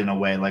hide in a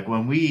way. Like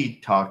when we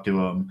talked to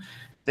them,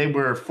 they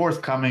were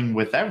forthcoming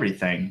with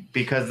everything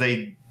because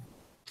they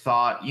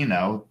thought,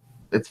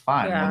 it's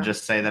fine. Yeah. We'll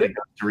just say that it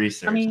goes to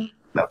research. I mean,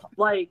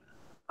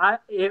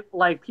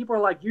 people are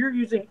like, you're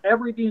using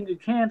everything you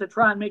can to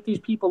try and make these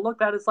people look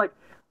bad. It's like,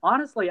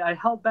 honestly, I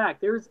held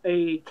back. There's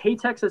a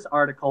K-Texas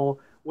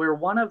article where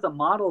one of the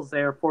models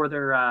there for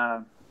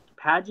their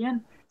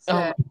pageant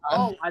said,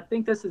 oh, I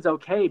think this is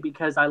okay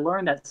because I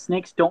learned that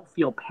snakes don't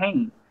feel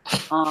pain.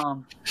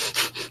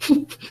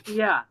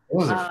 Yeah.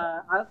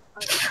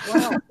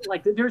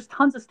 There's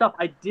tons of stuff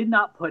I did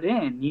not put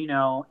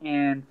in,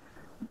 and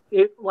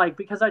it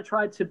because I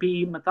tried to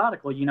be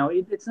methodical,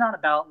 it's not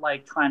about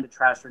trying to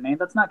trash their name.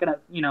 That's not gonna,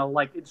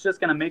 it's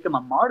just gonna make them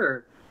a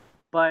martyr.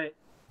 But,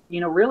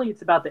 really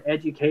it's about the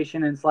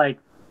education. And it's like,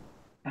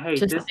 hey,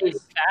 just this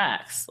is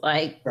facts,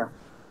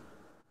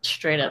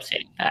 straight up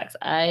stating facts.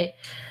 I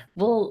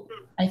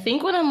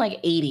think when I'm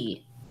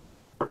 80,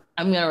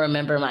 I'm going to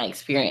remember my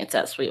experience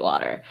at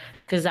Sweetwater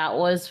because that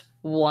was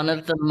one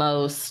of the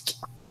most...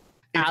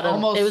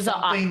 It was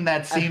something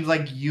that seems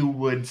like you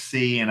would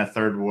see in a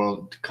third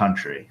world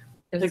country.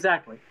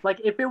 Exactly.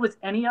 If it was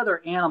any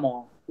other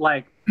animal,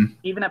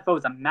 even if it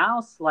was a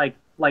mouse,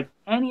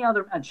 any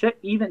other,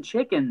 even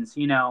chickens,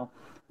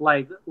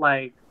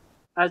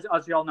 as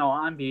y'all know,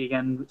 I'm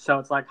vegan, so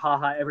it's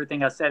haha,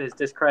 everything I said is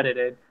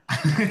discredited.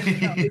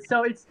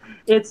 So it's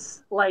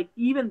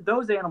even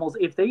those animals,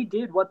 if they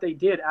did what they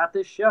did at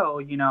this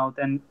show,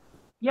 then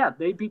yeah,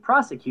 they'd be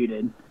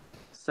prosecuted.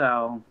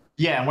 So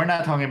yeah, and we're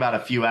not talking about a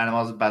few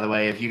animals, by the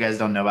way. If you guys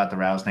don't know about the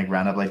rattlesnake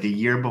roundup, the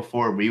year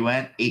before we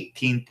went,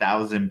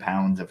 18,000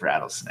 pounds of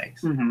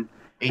rattlesnakes. Mm-hmm.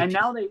 And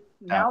now they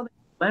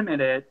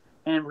limit it,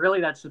 and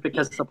really that's just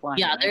because of supply.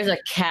 Yeah, there's a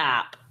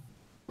cap.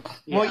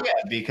 Yeah. Well, yeah,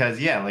 because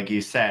like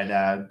you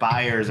said,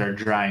 buyers are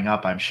drying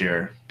up, I'm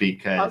sure,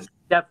 because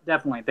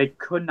definitely they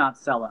could not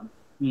sell them,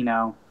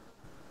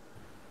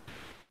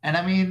 And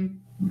I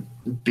mean,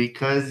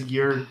 because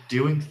you're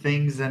doing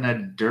things in a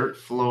dirt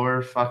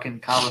floor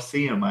fucking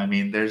coliseum. I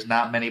mean, there's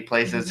not many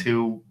places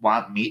who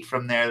want meat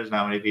from there. There's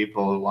not many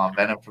people who want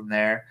venom from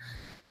there.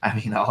 I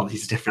mean, all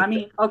these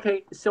different.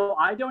 Okay, so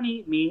I don't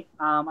eat meat.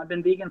 I've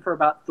been vegan for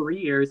about 3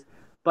 years,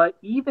 but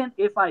even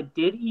if I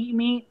did eat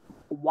meat,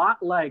 why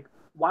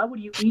would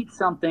you eat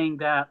something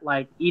that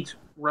eats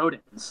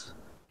rodents?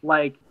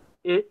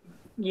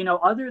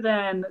 Other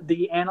than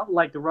the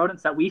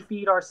rodents that we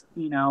feed our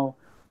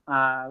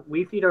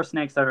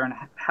snakes that are in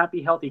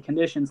happy, healthy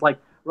conditions.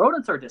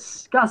 Rodents are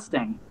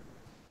disgusting.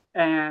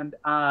 And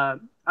I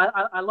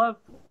love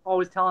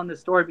always telling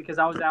this story because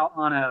I was out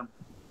on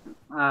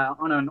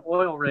an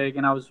oil rig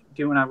and I was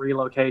doing a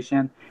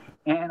relocation,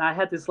 and I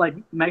had this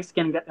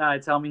Mexican guy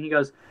tell me, he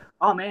goes,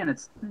 oh man,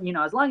 it's,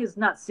 as long as it's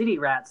not city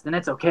rats, then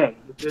it's okay.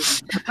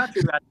 The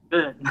country rats are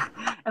good.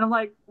 And I'm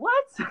like,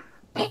 what?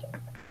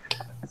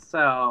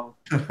 So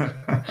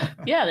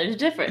yeah, there's a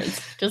difference.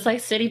 Just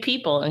like city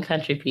people and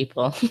country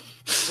people.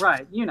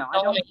 Right. I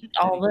don't eat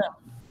all of them.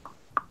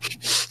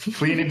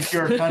 Clean and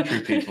pure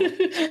country people.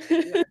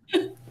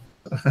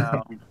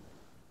 So,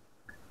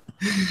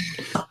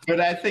 But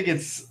I think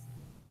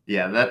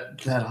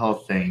that whole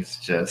thing's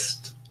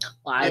just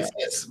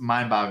it's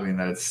mind-boggling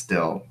that it's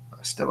still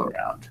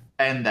around,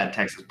 and that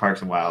Texas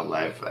Parks and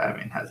Wildlife,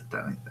 hasn't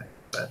done anything.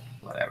 But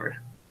whatever.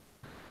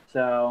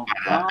 so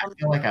I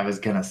feel like I was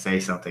gonna say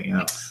something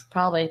else.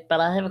 Probably, but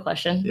I have a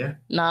question. Yeah.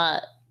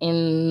 Not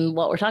in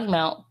what we're talking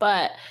about,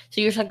 but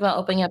so you're talking about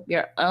opening up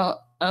your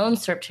own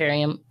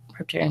Serptarium,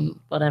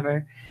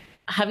 whatever.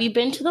 Have you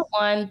been to the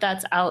one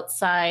that's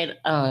outside?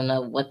 I don't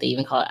know what they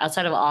even call it.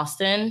 Outside of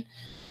Austin.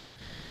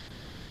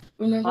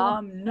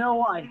 Remember?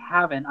 No, I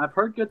haven't. I've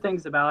heard good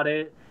things about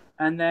it.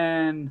 And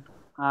then,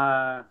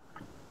 let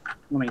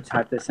me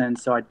type this in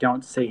so I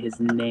don't say his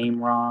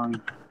name wrong.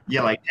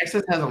 Yeah, like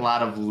Texas has a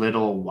lot of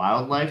little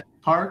wildlife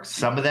parks.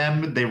 Some of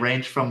them, they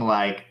range from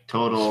like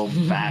total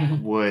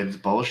backwoods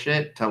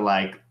bullshit to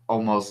like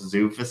almost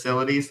zoo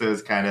facilities. So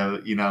it's kind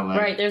of,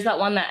 right. There's that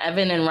one that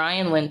Evan and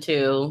Ryan went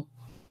to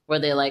where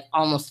they like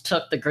almost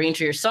took the green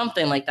tree or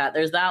something like that.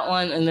 There's that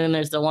one. And then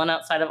there's the one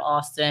outside of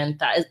Austin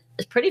that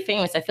is pretty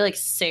famous. I feel like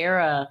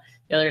Sarah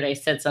the other day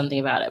said something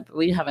about it, but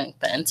we haven't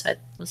been. So I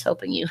was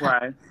hoping you had.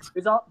 Right.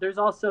 There's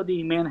also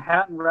the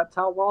Manhattan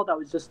Reptile World that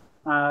was just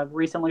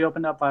recently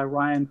opened up by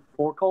Ryan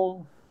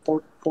Forkel.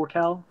 But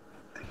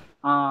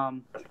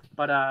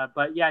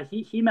yeah,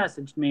 he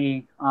messaged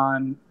me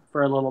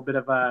for a little bit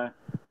of a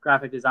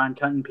graphic design,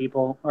 cutting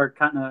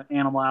an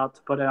animal out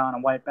to put it on a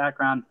white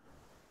background.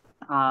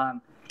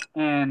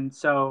 And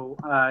so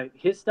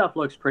his stuff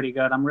looks pretty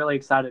good. I'm really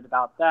excited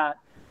about that.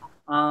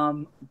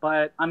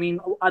 But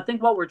I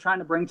think what we're trying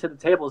to bring to the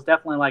table is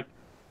definitely like,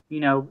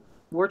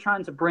 we're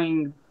trying to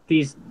bring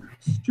these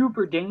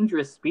super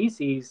dangerous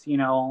species,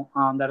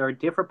 that are in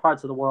different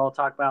parts of the world.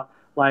 Talk about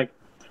like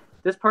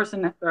this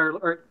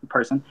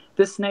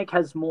this snake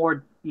has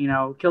more,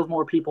 kills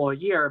more people a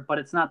year, but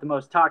it's not the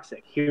most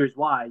toxic. Here's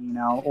why,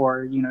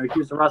 or,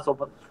 here's the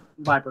Russell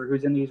viper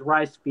who's in these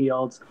rice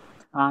fields.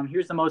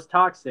 Here's the most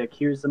toxic.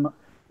 Here's the,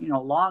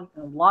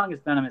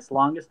 longest venomous,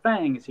 longest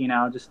fangs,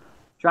 just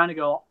trying to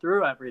go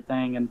through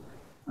everything. And,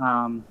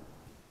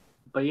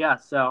 but yeah,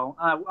 so,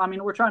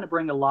 we're trying to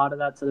bring a lot of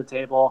that to the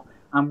table.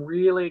 I'm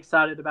really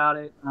excited about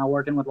it,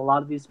 working with a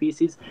lot of these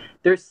species.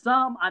 There's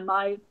some I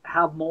might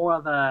have more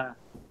of a,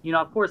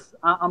 of course,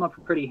 I'm a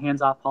pretty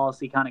hands-off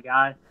policy kind of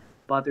guy,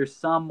 but there's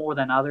some more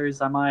than others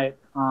I might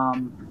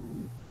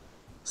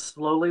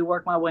slowly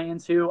work my way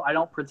into. I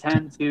don't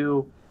pretend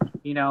to,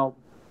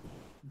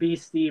 be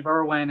Steve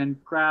Irwin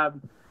and grab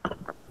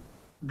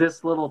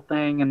this little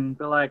thing and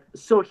be like,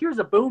 so here's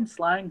a boom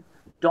slang,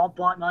 don't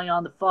bite me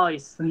on the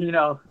face,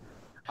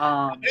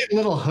 How many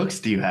little hooks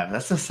do you have?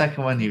 That's the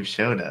second one you've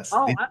showed us.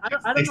 Oh, I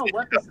don't know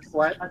what this is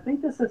for. I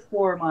think this is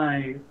for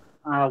my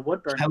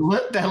wood burner.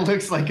 That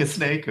looks like a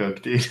snake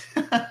hook, dude.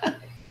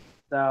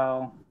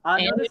 So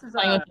I know this is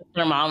playing with the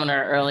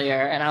thermometer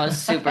earlier, and I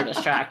was super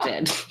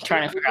distracted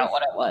trying to figure out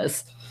what it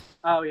was.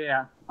 Oh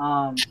yeah.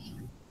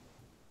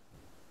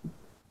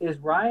 Is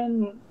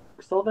Ryan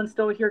Sullivan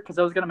still here? Because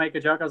I was gonna make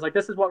a joke. I was like,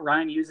 this is what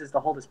Ryan uses to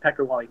hold his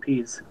pecker while he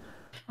pees.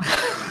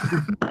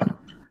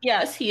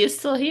 Yes, he is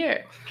still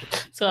here.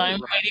 So I'm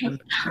waiting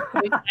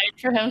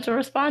for him to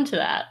respond to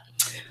that.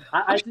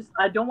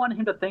 I don't want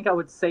him to think I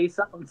would say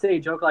a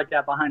joke like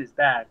that behind his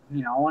back. I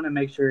want to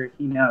make sure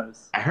he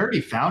knows. I heard he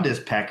found his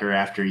pecker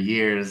after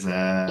years.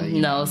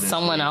 No,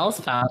 someone else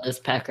found his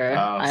pecker.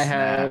 Oh, I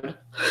heard.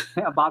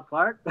 Yeah, Bob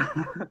Clark.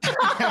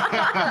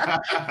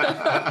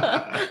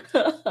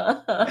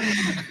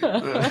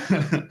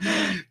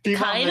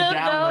 Kind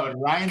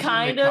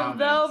of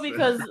though,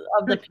 because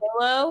of the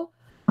pillow.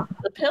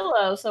 The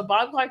pillow. So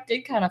Bob Clark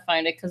did kind of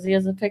find it because he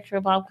has a picture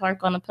of Bob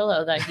Clark on a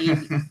pillow that he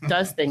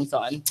does things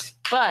on.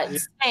 But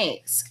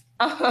snakes.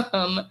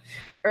 A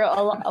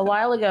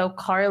while ago,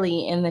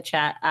 Carly in the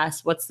chat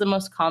asked, "What's the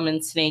most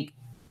common snake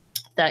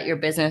that your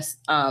business,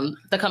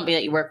 the company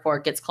that you work for,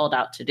 gets called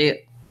out to do?"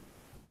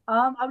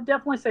 I would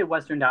definitely say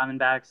Western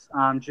Diamondbacks,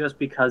 just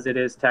because it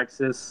is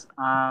Texas.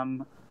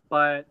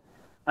 But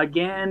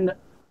again,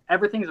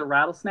 everything's a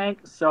rattlesnake.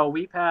 So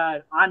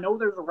I know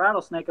there's a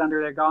rattlesnake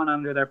under there, gone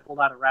under there, pulled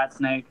out a rat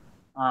snake.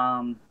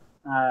 So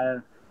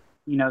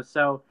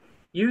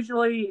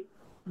usually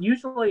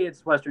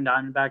it's Western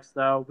Diamondbacks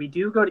though. We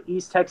do go to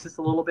East Texas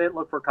a little bit,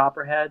 look for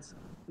copperheads,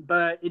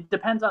 but it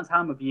depends on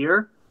time of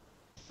year.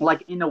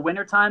 Like in the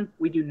wintertime,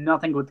 we do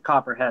nothing with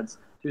copperheads.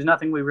 There's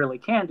nothing we really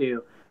can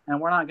do. And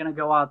we're not going to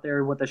go out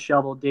there with a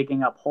shovel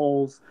digging up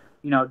holes,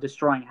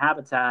 destroying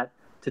habitat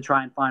to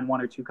try and find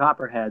one or two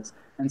copperheads.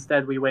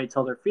 Instead, we wait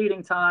till their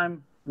feeding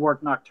time,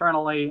 work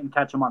nocturnally, and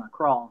catch them on a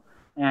crawl.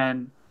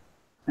 And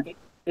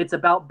it's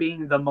about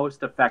being the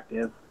most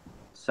effective.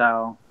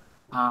 So,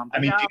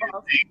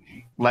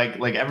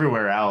 like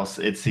everywhere else,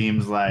 it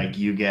seems like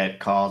you get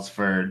calls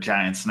for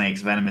giant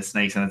snakes, venomous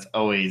snakes, and it's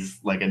always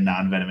like a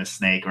non-venomous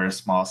snake or a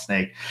small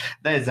snake.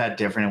 Is that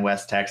different in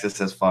West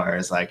Texas as far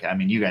as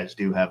you guys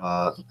do have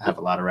a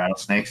lot of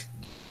rattlesnakes?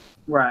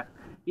 Right.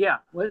 Yeah,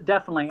 well,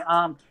 definitely.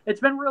 It's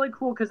been really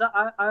cool because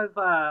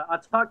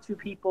I've talked to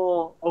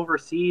people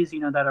overseas,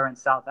 that are in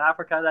South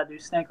Africa that do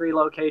snake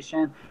relocation,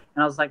 and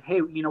I was like, hey,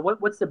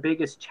 what's the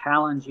biggest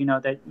challenge,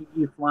 that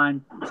you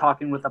find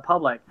talking with the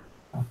public?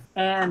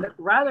 And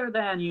rather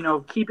than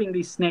keeping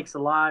these snakes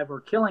alive or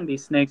killing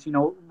these snakes,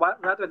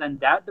 rather than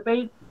that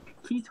debate,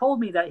 he told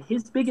me that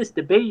his biggest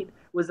debate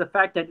was the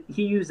fact that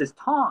he uses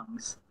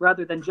tongs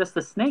rather than just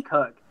the snake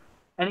hook.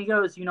 And he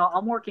goes,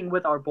 I'm working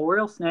with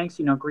arboreal snakes,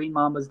 green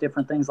mambas,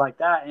 different things like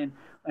that.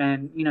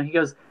 And he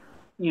goes,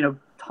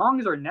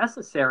 tongs are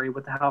necessary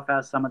with how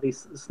fast some of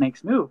these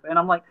snakes move. And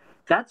I'm like,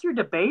 that's your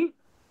debate?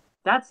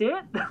 That's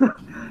it?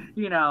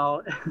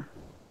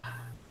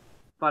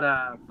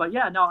 But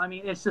yeah, no, I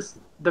mean, it's just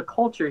the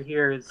culture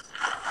here is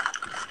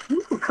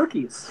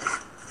cookies.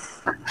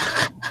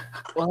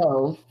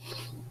 Whoa.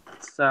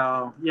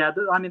 So yeah,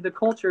 I mean, the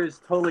culture is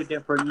totally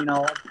different,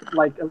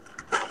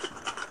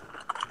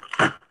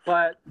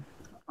 But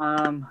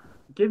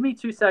give me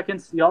 2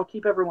 seconds. Y'all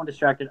keep everyone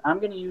distracted. I'm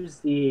going to use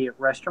the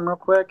restroom real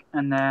quick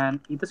and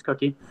then eat this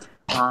cookie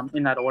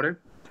in that order.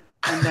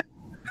 And then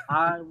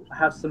I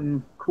have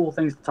some cool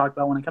things to talk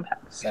about when I come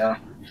back. So.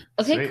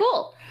 Okay, Sweet.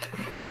 cool.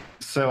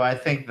 So I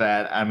think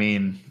that,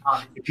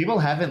 if people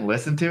haven't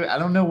listened to it, I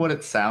don't know what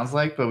it sounds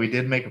like, but we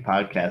did make a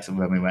podcast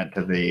when we went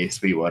to the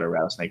Sweetwater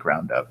Rattlesnake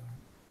Roundup.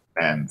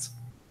 And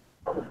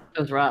it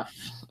was rough.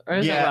 Or it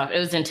was rough. It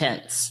was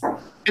intense.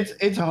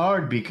 It's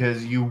hard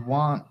because you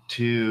want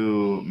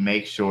to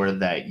make sure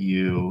that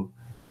you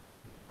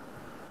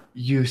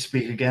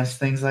speak against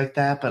things like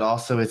that, but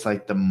also it's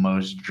like the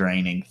most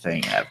draining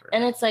thing ever.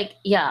 And it's like,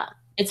 yeah,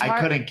 it's hard.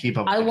 I couldn't keep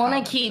up with I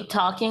want to keep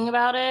talking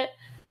about it,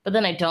 but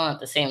then I don't at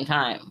the same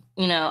time.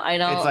 I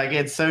don't. It's like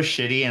it's so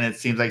shitty and it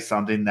seems like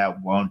something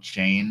that won't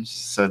change.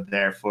 So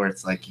therefore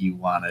it's like you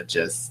want to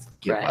just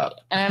give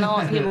up. And I don't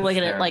want people to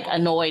get like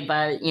annoyed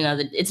by,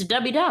 it's a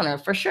Debbie Downer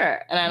for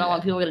sure. And I don't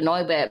want people to get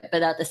annoyed by it.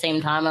 But at the same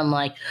time, I'm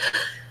like,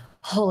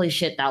 holy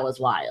shit, that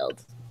was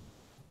wild.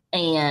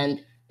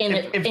 And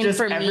if just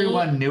for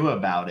everyone knew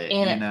about it,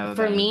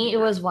 for me, it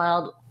was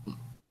wild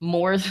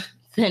more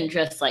than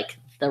just like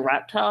the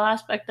reptile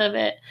aspect of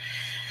it.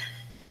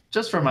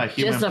 Just from a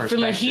human perspective.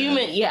 From a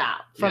human,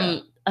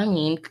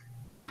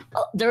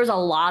 there's a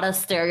lot of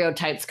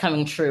stereotypes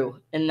coming true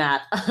in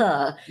that.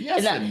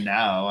 Yes and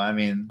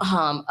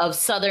no. Of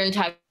Southern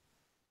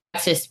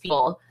Texas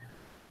people.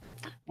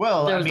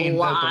 Well, there's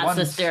lots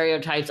of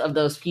stereotypes of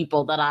those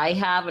people that I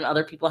have and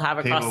other people have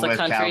across the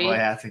country. Cowboy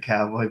hats and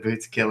cowboy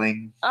boots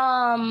killing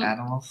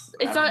animals.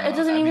 It's not. It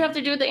doesn't even have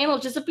to do with the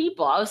animals, just the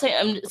people. I'm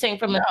saying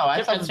from a I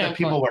different thought standpoint.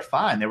 the people were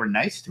fine. They were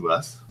nice to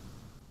us.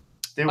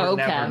 They were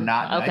never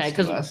not nice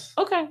to us.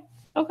 Okay.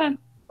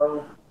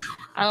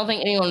 I don't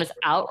think anyone was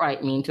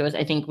outright mean to us.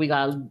 I think we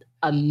got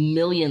a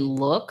million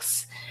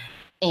looks,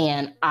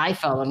 and I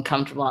felt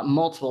uncomfortable at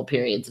multiple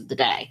periods of the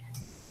day.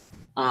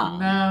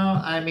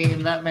 No,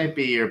 that might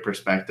be your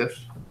perspective.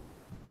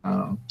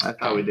 I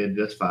thought we did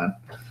just fine.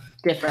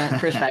 Different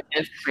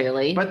perspective,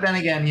 really. But then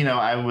again,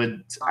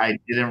 I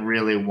didn't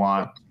really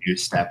want to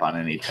step on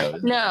any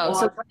toes. No,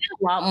 so we did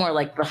a lot more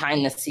like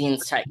behind the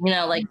scenes type.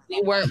 Like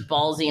we weren't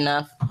ballsy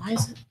enough.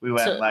 We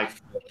went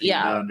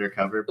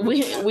undercover.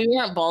 We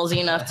weren't ballsy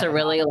enough to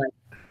really like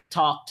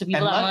talk to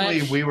people. And that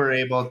luckily, much. we were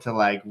able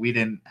to we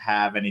didn't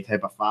have any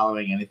type of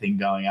following, anything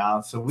going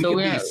on, so we could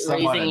be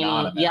somewhat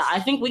anonymous. Yeah, I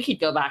think we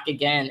could go back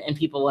again, and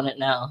people wouldn't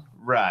know.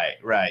 Right,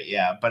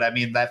 yeah. But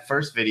that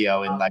first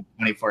video in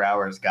 24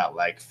 hours got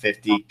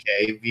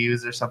 50K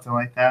views or something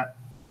like that.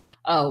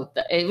 Oh,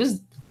 it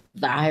was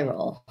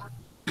viral.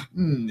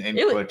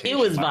 It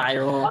was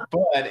viral.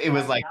 But it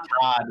was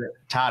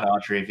Todd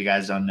Autry, if you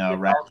guys don't know,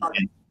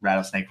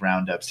 Rattlesnake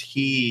Roundups.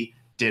 He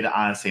did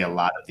honestly a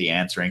lot of the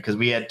answering because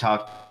we had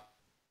talked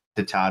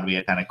to Todd. We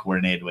had kind of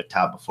coordinated with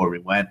Todd before we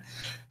went.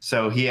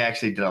 So he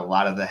actually did a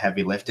lot of the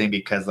heavy lifting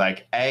because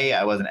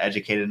I wasn't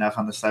educated enough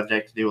on the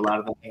subject to do a lot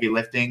of the heavy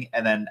lifting.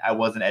 And then I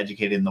wasn't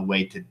educated in the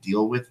way to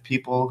deal with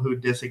people who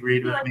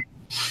disagreed with me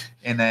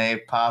in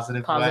a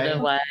positive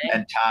way.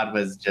 And Todd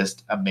was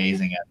just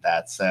amazing at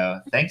that. So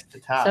thanks to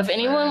Todd. So if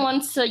anyone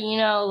wants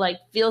to,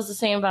 feels the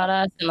same about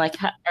us and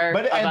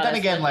then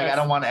again, I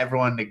don't want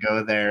everyone to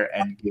go there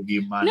and give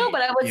you money. No,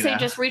 but I would say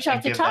just reach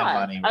out to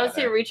Todd. I would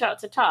say reach out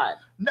to Todd.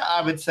 No,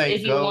 I would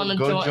say go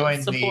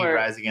join the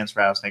Rise Against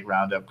Rattlesnake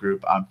Roundup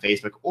group on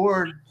Facebook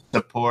or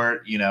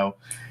support,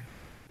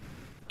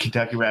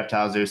 Kentucky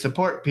Reptile Zoo.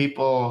 Support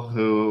people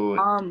who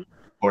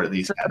support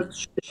these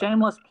guys.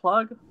 Shameless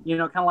plug,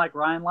 kind of like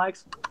Ryan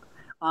likes.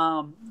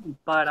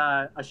 But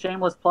a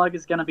shameless plug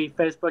is going to be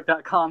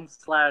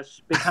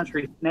facebook.com/Big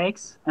Country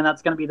Snakes, and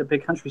that's going to be the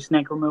Big Country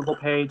Snake removal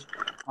page.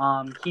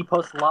 He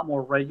posts a lot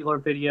more regular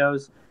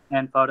videos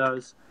and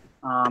photos,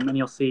 and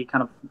you'll see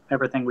kind of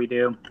everything we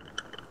do.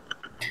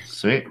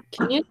 Sweet.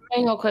 Can you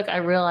explain real quick? I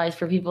realized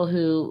for people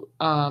who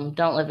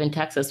don't live in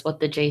Texas what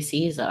the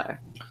JCs are,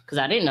 because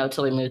I didn't know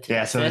until we moved to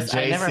Texas.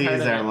 Yeah, so the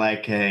JCs are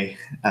like a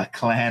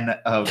clan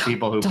of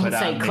people who don't put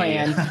say on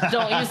clan.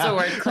 Don't use the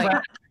word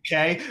clan.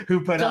 okay, who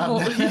put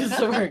Don't on use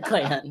the word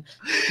clan.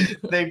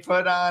 they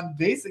put on,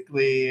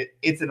 basically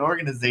it's an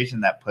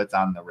organization that puts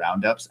on the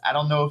roundups. I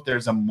don't know if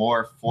there's a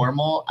more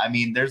formal,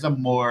 there's a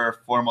more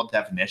formal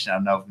definition. I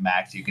don't know if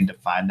Max, you can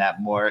define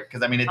that more,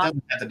 because it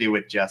doesn't have to do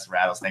with just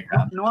rattlesnake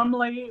roundup.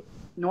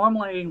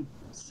 Normally,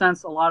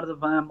 since a lot of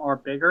them are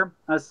bigger,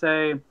 I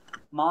say,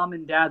 Mom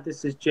and Dad,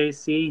 this is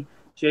JC.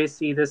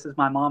 JC, this is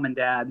my mom and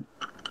dad.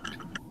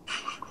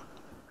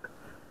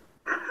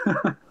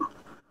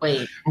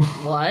 Wait,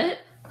 what?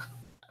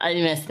 I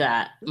missed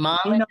that. Mom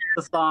You know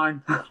the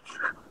song.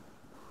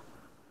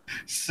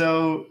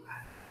 So,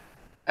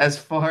 as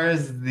far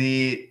as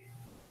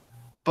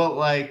but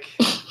like,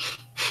 damn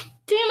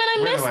it,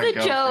 I missed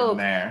the joke.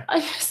 There? I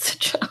missed the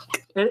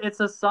joke. It's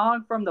a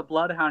song from the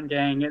Bloodhound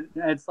Gang.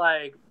 It's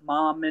like,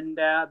 Mom and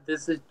Dad,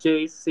 this is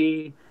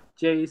JC.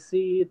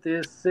 JC,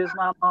 this is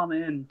my mom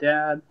and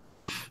dad.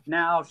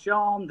 Now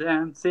show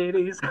them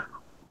titties.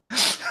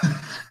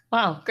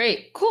 Wow,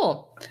 great,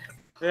 cool.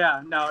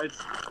 Yeah, no,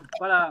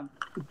 but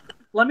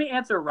let me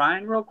answer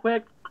Ryan real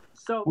quick.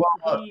 So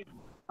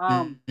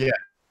yeah,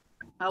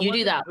 you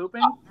do that.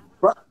 Pooping,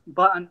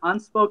 but an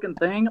unspoken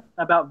thing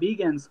about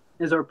vegans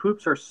is our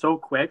poops are so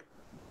quick.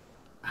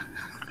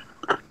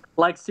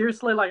 Like,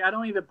 seriously, like, I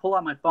don't even pull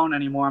out my phone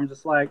anymore. I'm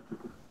just like,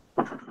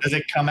 does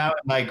it come out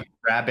in like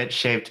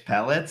rabbit-shaped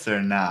pellets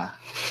or nah?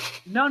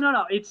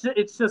 No. It's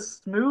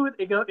just smooth.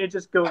 It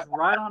just goes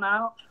right on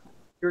out.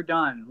 You're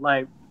done.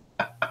 Like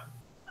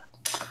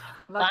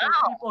wow.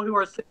 People who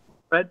are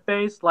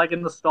red-faced, like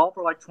in the stall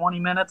for like 20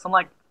 minutes. I'm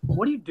like,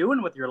 what are you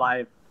doing with your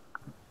life?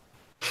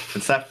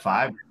 It's that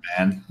fiber,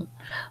 man.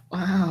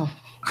 Wow.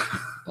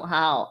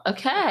 Wow.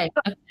 Okay.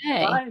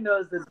 Ryan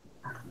knows this.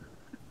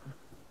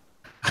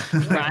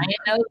 Ryan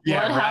knows.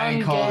 Yeah,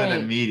 Ryan Bloodhound called Gang.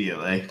 it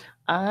immediately.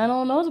 I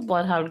don't know what the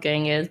Bloodhound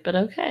Gang is, but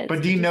okay.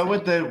 But do you know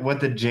what the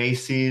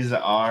JCs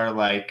are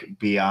like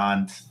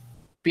beyond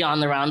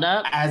the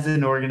roundup? As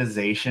an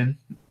organization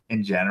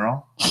in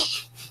general?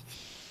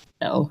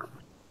 No.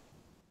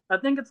 I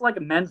think it's like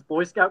a men's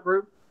Boy Scout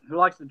group who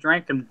likes to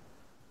drink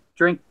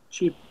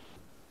cheap,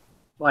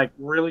 like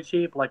really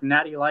cheap, like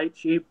Natty Light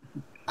cheap.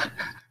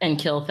 And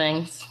kill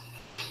things.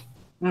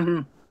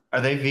 Mm-hmm.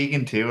 Are they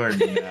vegan too or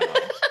no?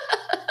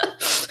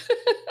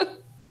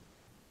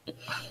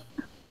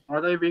 Are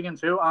they vegan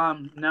too?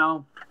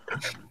 No.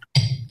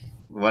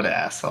 What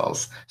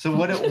assholes. So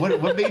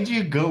what made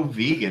you go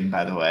vegan,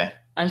 by the way?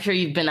 I'm sure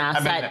you've been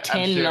asked that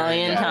 10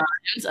 million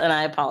times, and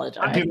I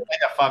apologize. I'm people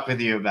like to fuck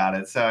with you about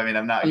it, so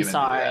I'm not gonna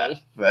sorry.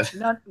 do that. But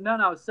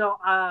No. So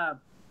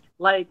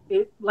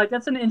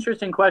that's an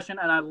interesting question,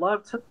 and I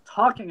love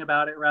talking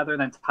about it rather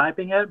than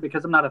typing it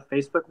because I'm not a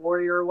Facebook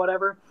warrior or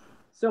whatever.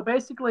 So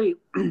basically,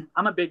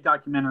 I'm a big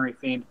documentary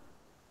fiend,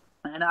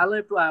 and I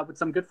live with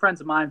some good friends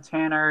of mine,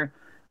 Tanner.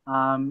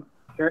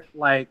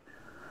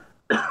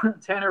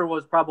 Tanner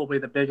was probably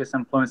the biggest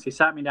influence. He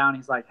sat me down.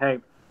 He's like, hey,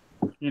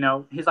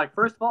 he's like,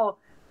 first of all,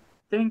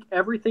 think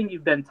everything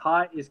you've been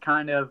taught is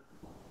kind of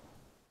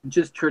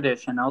just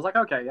tradition. I was like,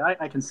 okay,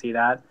 I can see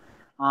that.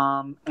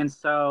 And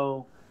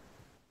so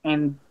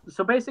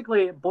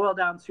basically it boiled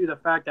down to the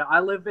fact that I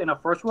live in a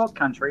first world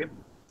country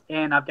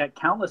and I've got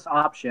countless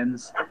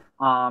options.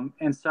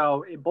 And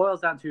so it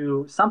boils down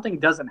to something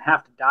doesn't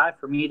have to die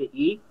for me to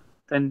eat,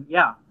 then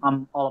yeah,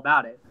 I'm all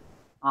about it.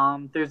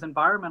 There's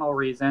environmental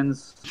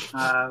reasons,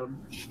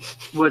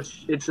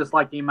 which it's just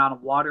like the amount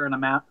of water and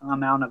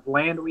amount of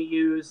land we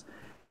use.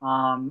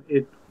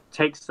 It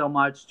takes so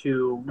much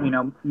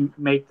to,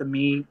 make the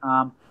meat.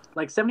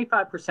 Like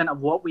 75% of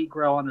what we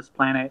grow on this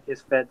planet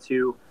is fed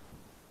to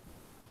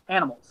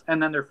animals,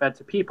 and then they're fed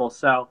to people.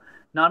 So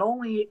not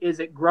only is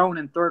it grown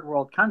in third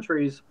world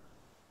countries,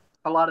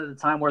 a lot of the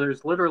time where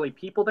there's literally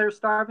people there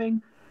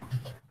starving,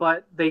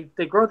 but they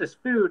grow this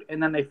food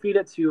and then they feed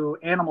it to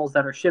animals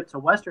that are shipped to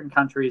Western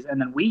countries,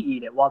 and then we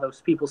eat it while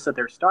those people sit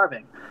there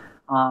starving.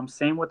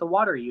 Same with the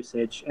water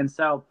usage. And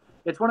so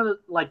it's one of the,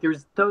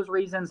 there's those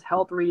reasons,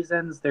 health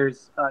reasons.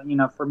 There's,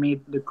 for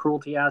me, the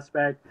cruelty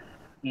aspect.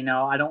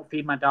 I don't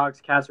feed my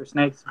dogs, cats, or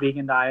snakes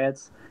vegan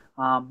diets.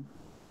 And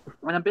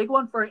a big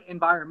one for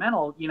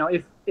environmental,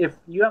 if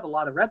you have a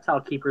lot of reptile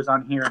keepers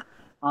on here,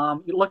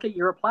 you look at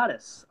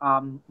Europlatus,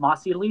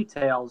 mossy leaf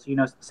tails,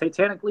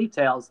 satanic leaf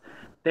tails.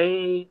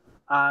 They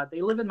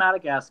live in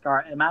Madagascar,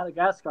 and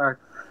Madagascar,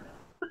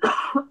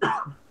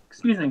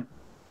 excuse me,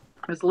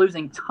 is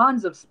losing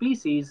tons of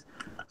species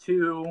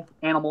to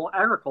animal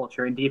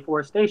agriculture and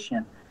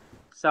deforestation.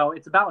 So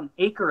it's about an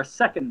acre a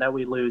second that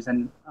we lose,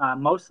 and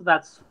most of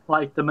that's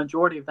the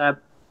majority of that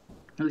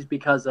is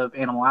because of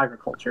animal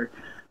agriculture.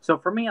 So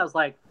for me, I was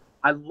like,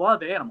 I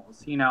love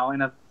animals,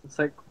 and it's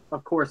like,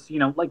 of course,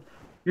 your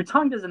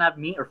tongue doesn't have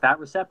meat or fat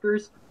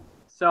receptors,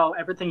 so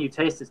everything you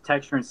taste is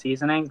texture and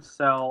seasoning.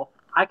 So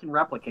I can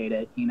replicate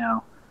it,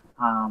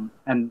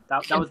 and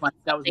that was my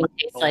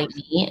tastes like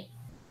meat.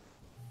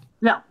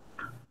 Yeah,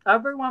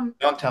 everyone.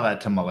 Don't tell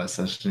that to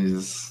Melissa.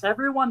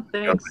 Everyone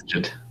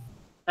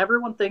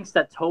thinks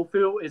that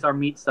tofu is our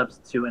meat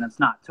substitute, and it's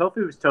not.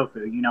 Tofu is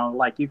tofu.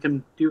 You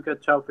can do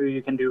good tofu,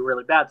 you can do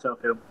really bad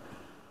tofu,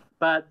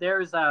 but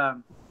there's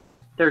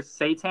There's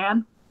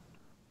Seitan.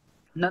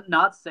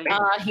 Not Satan.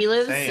 He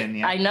lives. Satan,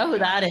 yeah. I know who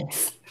that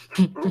is.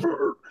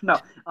 No.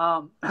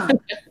 Oh,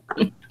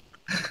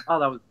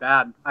 that was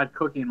bad. I had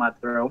cookie in my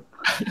throat.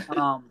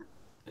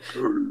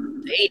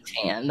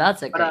 Seitan.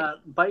 That's a great.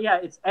 But yeah,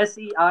 it's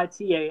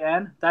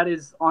Seitan. That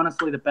is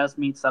honestly the best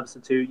meat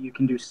substitute. You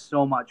can do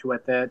so much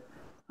with it.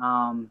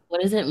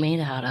 What is it made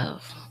out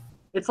of?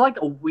 It's like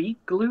a wheat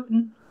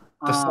gluten.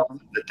 The salt of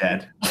the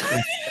dead.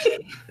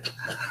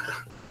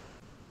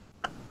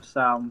 So,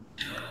 I'm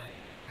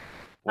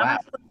Wow.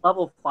 actually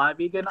level 5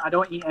 vegan. I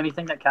don't eat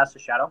anything that casts a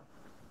shadow.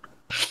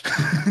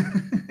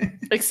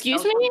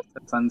 Excuse That was me? from The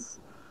Simpsons.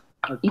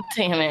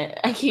 Damn it!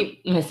 I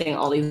keep missing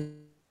all these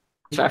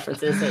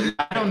references.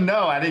 I don't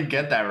know. I didn't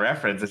get that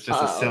reference. It's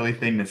just a silly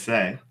thing to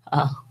say.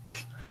 Oh,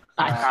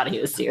 I thought he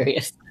was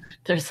serious.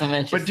 There's some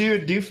interest. But do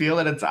you feel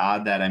that it's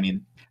odd that, I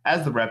mean,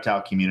 as the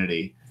reptile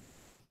community,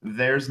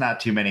 there's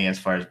not too many as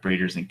far as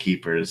breeders and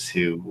keepers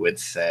who would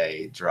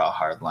say draw a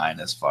hard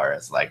line as far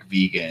as like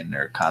vegan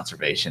or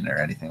conservation or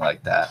anything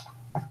like that.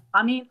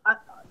 I mean, I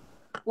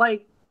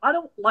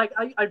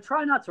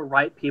try not to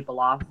write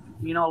people off,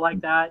 like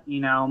that.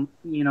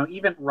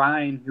 Even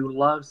Ryan, who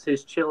loves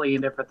his chili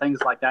and different things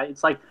like that.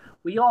 It's like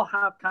we all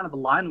have kind of a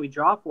line we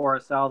draw for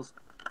ourselves.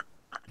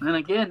 And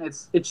again,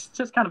 it's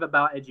just kind of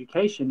about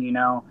education,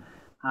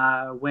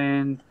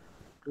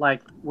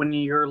 when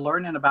you're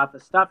learning about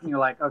this stuff and you're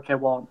like, okay,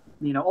 well,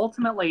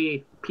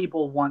 ultimately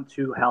people want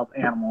to help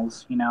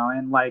animals,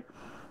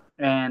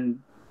 and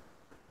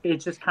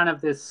it's just kind of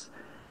this,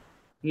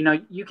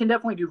 you can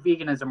definitely do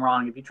veganism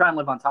wrong. If you try and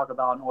live on Taco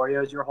Bell and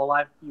Oreos your whole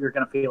life, you're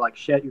going to feel like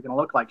shit. You're going to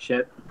look like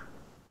shit.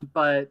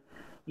 But,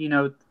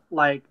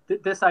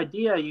 this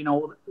idea,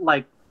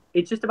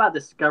 it's just about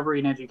discovery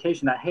and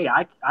education that, hey,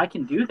 I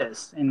can do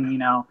this.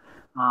 And,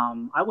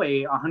 I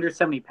weigh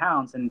 170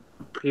 pounds and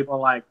people are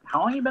like,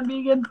 how long have you been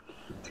vegan?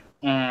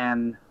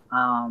 And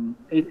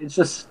it's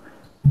just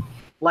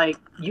like,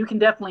 you can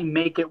definitely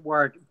make it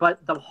work.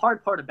 But the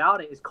hard part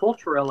about it is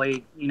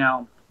culturally,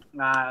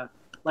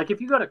 like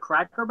if you go to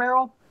Cracker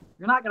Barrel,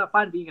 you're not going to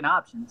find vegan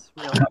options,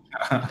 really.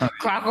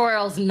 Cracker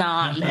Barrel's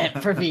not meant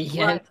for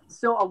vegan. Right.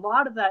 So a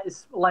lot of that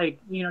is like,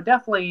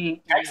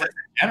 definitely Texas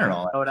in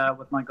general.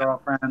 with my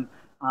girlfriend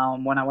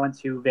when I went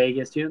to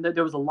Vegas.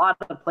 There was a lot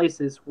of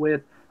places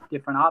with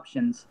different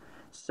options.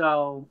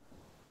 So,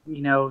 I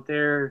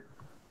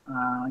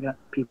got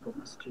people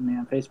messaging me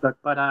on Facebook,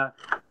 but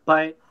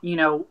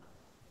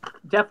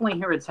definitely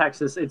here in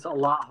Texas, it's a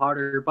lot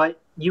harder.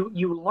 But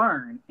you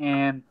learn,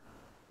 and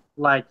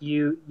like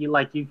you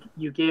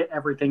get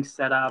everything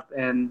set up,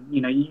 and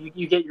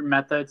you get your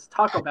methods.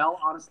 Taco Bell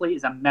honestly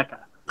is a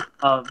mecca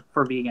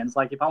for vegans.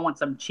 Like if I want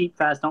some cheap,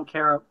 fast, don't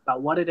care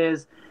about what it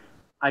is,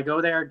 I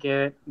go there,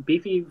 get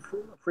beefy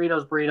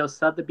Fritos burritos,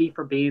 sub the beef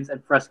for beans,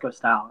 and fresco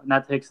style, and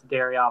that takes the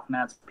dairy off, and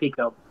that's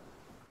pico.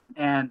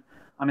 And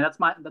I mean that's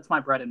my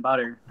bread and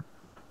butter.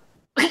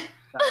 So,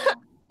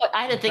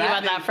 I had to think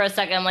about that for a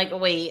second. I'm like,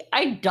 wait,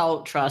 I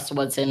don't trust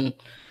what's in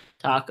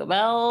Taco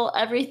Bell,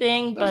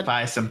 everything, Let's but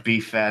buy some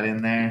beef fat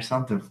in there,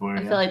 something for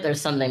you. I feel like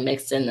there's something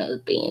mixed in those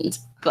beans.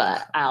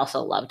 But I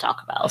also love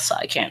Taco Bell, so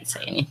I can't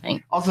say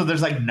anything. Also,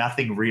 there's like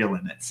nothing real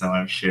in it, so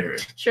I'm sure.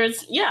 Sure,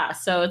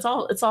 so it's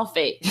all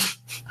fake.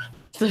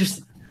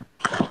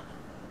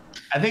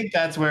 I think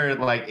that's where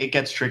like it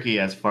gets tricky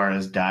as far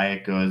as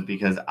diet goes,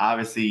 because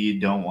obviously you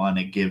don't want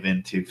to give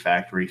into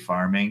factory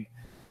farming,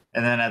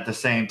 and then at the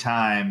same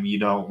time you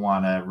don't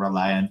want to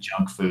rely on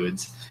junk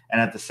foods, and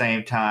at the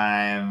same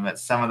time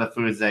some of the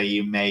foods that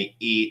you may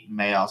eat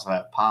may also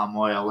have palm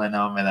oil in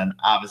them, and then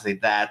obviously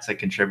that's a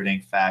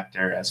contributing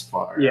factor as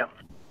far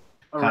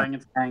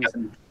orangutans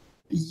and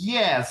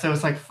so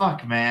it's like,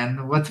 fuck,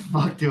 man, what the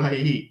fuck do I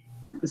eat?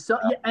 so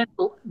yeah, and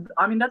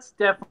I mean that's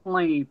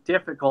definitely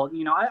difficult.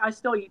 I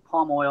still eat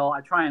palm oil.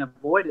 I try and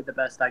avoid it the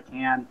best I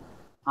can,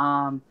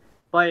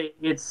 but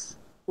it's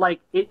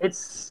like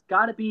it's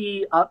got to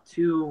be up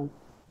to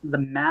the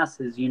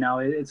masses.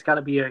 It's got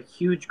to be a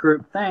huge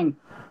group thing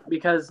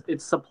because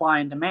it's supply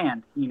and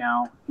demand.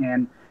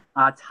 And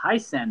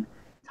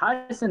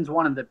Tyson's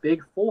one of the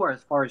big four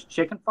as far as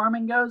chicken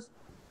farming goes.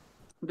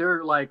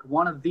 They're like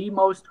one of the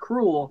most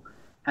cruel,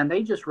 and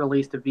they just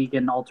released a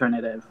vegan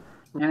alternative.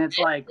 And it's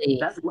like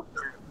that.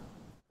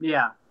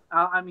 Yeah,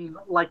 I mean,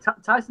 like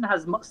Tyson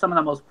has some of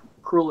the most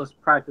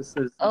cruelest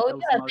practices. Oh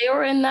yeah, they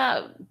were in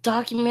that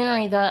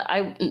documentary that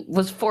I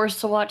was forced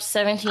to watch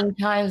 17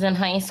 times in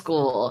high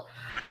school.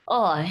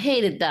 Oh, I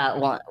hated that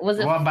one. Was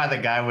it one by the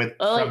guy with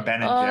from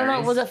Ben and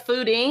Jerry's? No, was it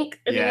Food Inc?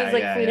 I think it was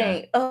like Food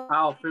Inc.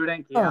 Oh, Food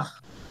Inc. Yeah. Oh.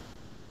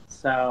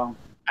 So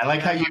I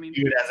like how you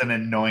view it as an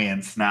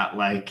annoyance, not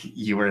like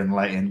you were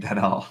enlightened at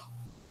all.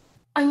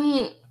 I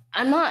mean,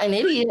 I'm not an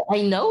idiot.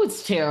 I know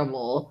it's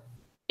terrible.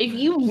 If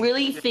you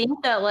really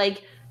think that,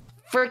 like,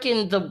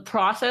 freaking the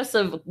process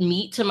of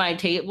meat to my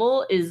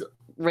table is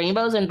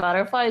rainbows and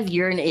butterflies,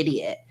 you're an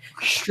idiot.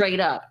 Straight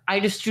up. I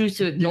just choose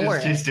to ignore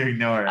it. Just to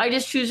ignore it. I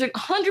just choose 100%.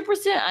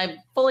 I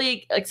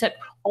fully accept.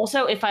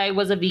 Also, if I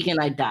was a vegan,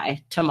 I'd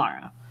die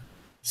tomorrow.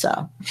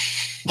 So.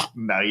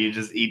 No, you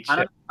just eat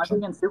shit. I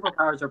think vegan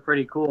superpowers are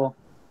pretty cool.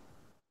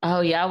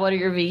 Oh yeah, what are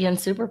your vegan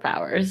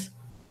superpowers?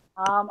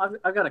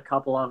 I've got a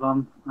couple of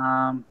them.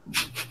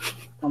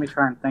 Let me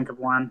try and think of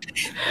one.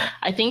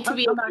 I think to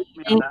be Come back to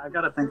me on that. I've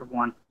got to think of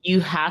one.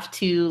 You have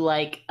to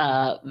like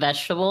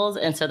vegetables,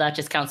 and so that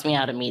just counts me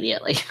out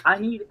immediately. I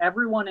need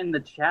everyone in the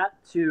chat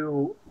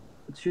to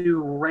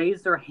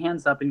raise their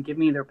hands up and give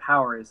me their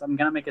powers. I'm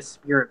gonna make a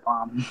spirit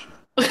bomb.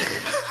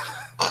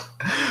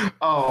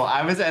 Oh,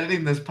 I was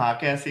editing this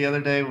podcast the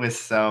other day with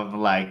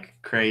some like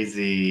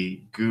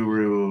crazy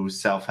guru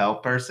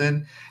self-help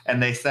person,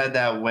 and they said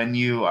that when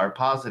you are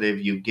positive,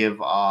 you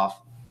give off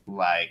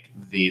like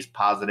these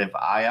positive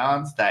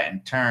ions that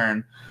in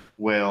turn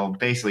will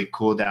basically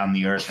cool down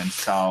the earth and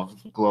solve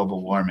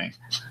global warming.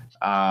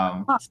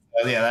 So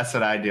yeah, that's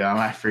what I do on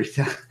my free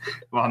time.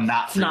 Well,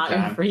 not free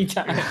time. In free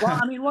time. Well,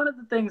 I mean, one of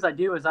the things I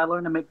do is I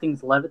learn to make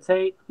things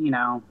levitate. You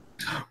know.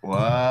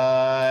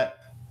 What?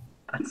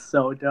 That's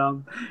so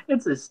dumb.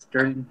 It's a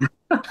string.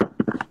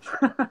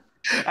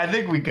 I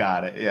think we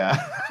got it. Yeah.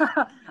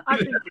 I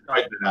think we got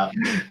it out.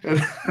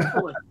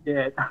 Holy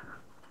shit.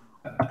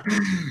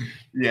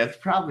 Yeah, it's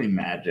probably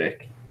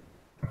magic.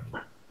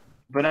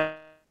 But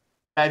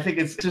I think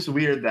it's just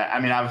weird that, I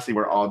mean, obviously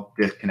we're all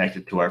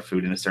disconnected to our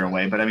food in a certain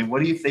way, but I mean,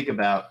 what do you think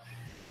about,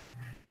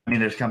 I mean,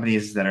 there's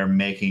companies that are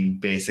making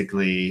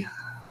basically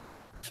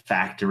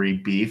factory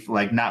beef,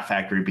 like not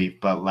factory beef,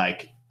 but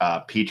like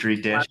Petri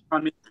dish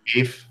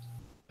beef,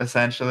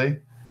 essentially.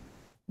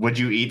 Would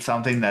you eat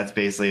something that's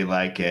basically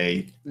like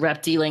a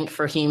Reptilink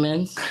for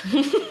humans?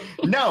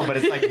 No, but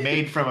it's like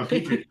made from a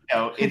petri dish. You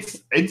know,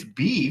 it's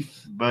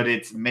beef, but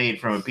it's made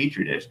from a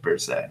petri dish per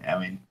se. I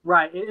mean,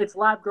 right? It's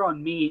lab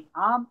grown meat.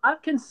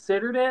 I've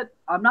considered it.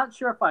 I'm not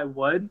sure if I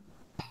would.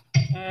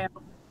 And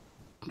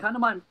kind of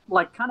my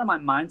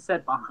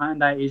mindset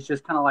behind that is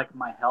just kind of like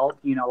my health.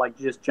 You know, like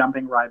just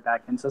jumping right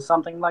back into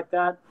something like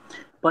that.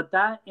 But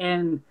that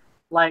and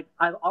like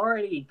I've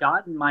already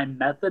gotten my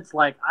methods.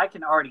 Like I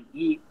can already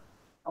eat.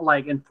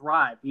 Like and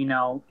thrive, you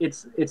know.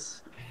 It's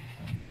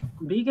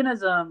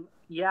veganism.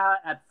 Yeah,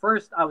 at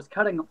first I was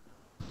cutting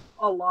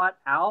a lot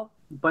out,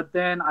 but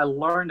then I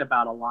learned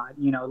about a lot.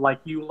 You know,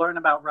 like you learn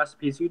about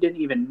recipes you didn't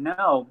even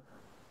know,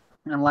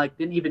 and like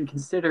didn't even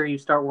consider. You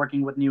start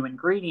working with new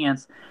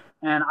ingredients,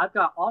 and I've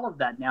got all of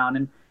that now.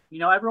 And you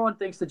know, everyone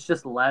thinks it's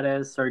just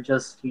lettuce or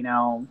just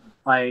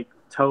like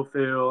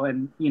tofu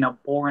and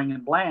boring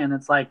and bland.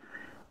 It's like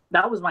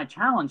that was my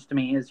challenge to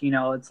me. Is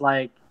it's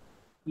like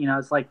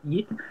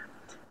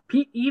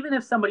even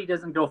if somebody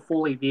doesn't go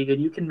fully vegan,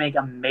 you can make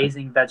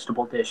amazing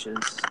vegetable dishes.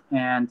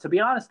 And to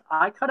be honest,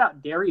 I cut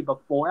out dairy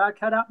before I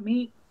cut out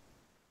meat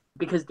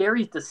because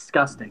dairy's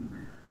disgusting.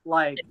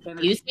 Like,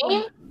 excuse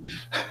me?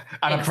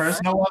 On a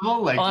personal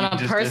level, like on a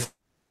personal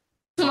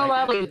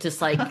level, it's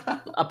just like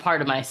a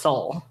part of my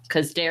soul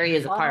because dairy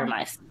is a part of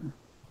my soul.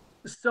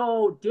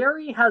 So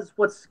dairy has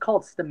what's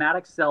called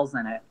stomach cells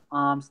in it.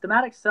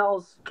 Stomach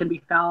cells can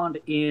be found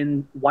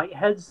in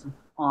whiteheads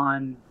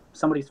on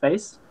somebody's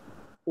face,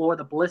 or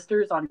the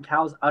blisters on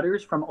cows'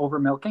 udders from over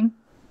milking.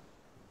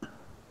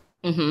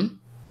 Mm-hmm.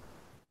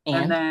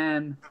 And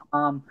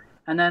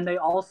then they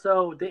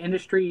also, the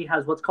industry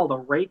has what's called a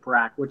rape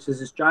rack, which is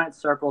this giant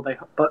circle. They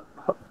put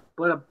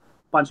a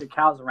bunch of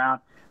cows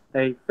around,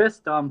 they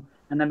fist them,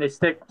 and then they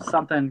stick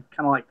something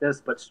kind of like this,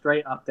 but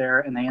straight up there,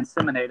 and they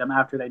inseminate them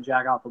after they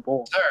jag out the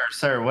bull.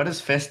 Sir, what does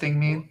fisting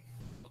mean?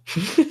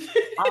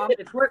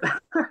 It's where.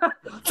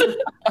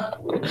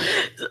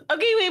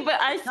 Okay, wait, but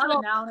it's not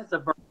a noun, it's a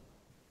verb.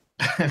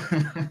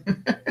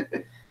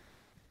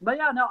 But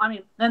yeah, no, I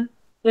mean, and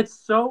it's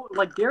so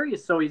like dairy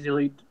is so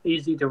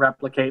easy to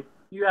replicate.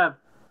 You have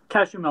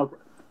cashew milk,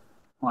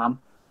 rice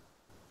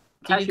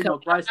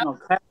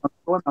milk,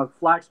 soy milk,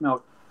 flax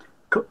milk,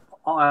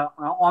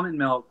 almond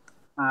milk.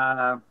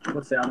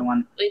 What's the other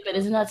one? Wait, but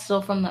isn't that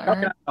still from the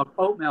earth?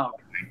 Oat milk.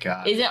 Oh my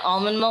God. Isn't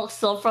almond milk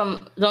still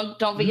from? Don't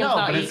vegans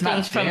not eat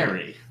things from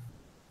dairy?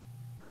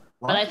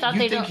 But I thought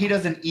you think he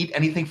doesn't eat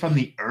anything from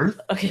the earth?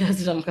 Okay, that's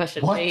a dumb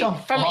question. What the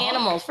fuck? From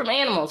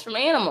animals.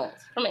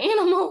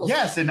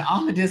 Yes, an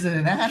almond isn't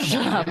an animal.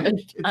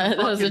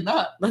 Shut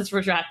up. Let's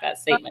retract that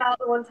statement.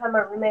 One time my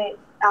roommate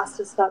asked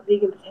us about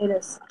vegan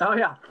potatoes. Oh,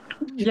 yeah.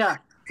 Yeah.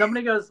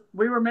 Somebody goes,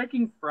 we were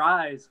making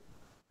fries.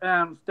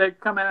 And they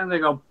come in and they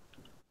go,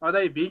 are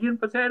they vegan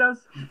potatoes?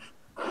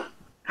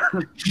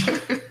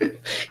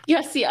 Yeah,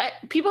 see,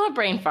 people have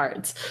brain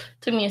farts.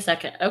 Took me a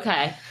second.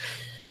 Okay.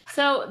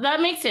 So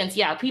that makes sense.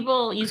 Yeah,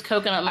 people use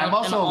coconut milk. I'm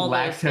also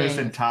lactose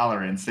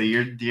intolerant, so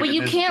you're. But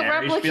you can't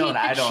replicate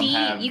the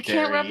cheese. You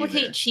can't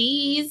replicate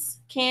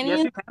cheese, can you?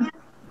 Yes, you can.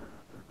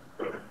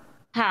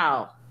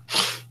 How?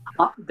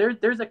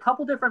 There's a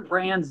couple different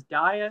brands.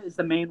 Daiya is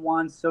the main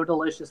one. So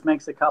Delicious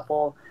makes a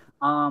couple.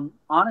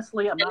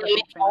 Honestly, I'm not a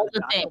big fan of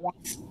the Daiya one.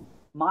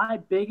 My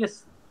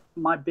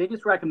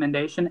biggest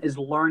recommendation is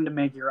learn to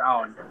make your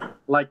own.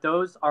 Like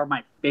those are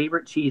my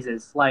favorite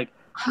cheeses. Like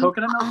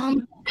coconut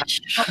milk.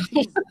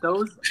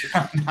 Those.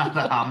 I'm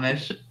not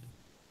Amish.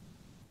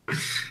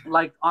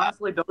 Like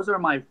honestly, those are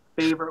my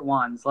favorite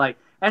ones. Like,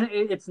 and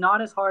it's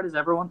not as hard as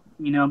everyone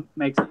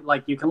makes it.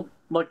 Like you can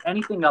look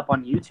anything up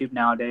on YouTube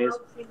nowadays.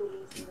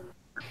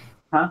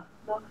 Huh?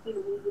 Milk being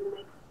easy to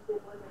make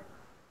good liver.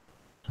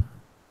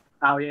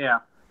 Oh yeah.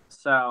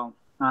 So,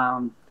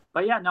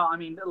 but yeah, no, I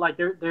mean, like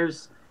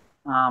there's,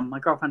 my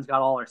girlfriend's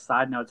got all her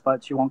side notes,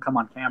 but she won't come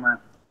on camera.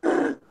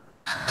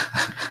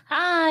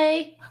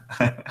 Hi.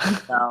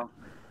 So,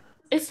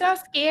 It's not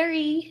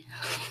scary.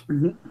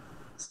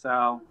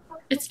 so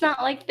It's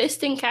not like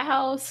fisting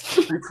cows.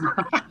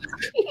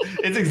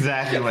 It's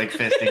exactly like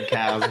fisting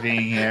cows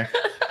being here.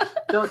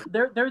 So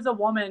there's a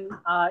woman.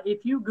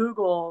 If you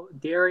Google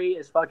 "dairy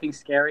is fucking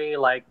scary,"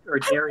 like, or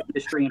dairy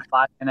history in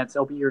 5 minutes,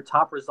 it'll be your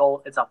top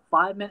result. It's a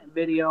 5-minute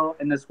video,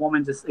 and this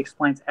woman just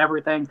explains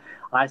everything.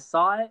 I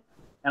saw it,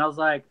 and I was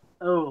like,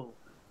 oh.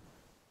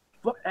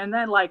 And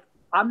then, like,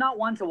 I'm not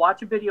one to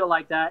watch a video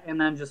like that and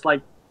then just,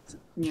 like,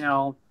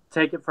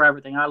 take it for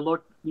everything. I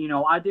looked,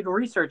 I did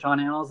research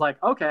on it, and I was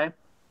like, okay,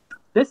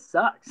 this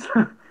sucks.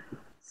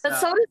 But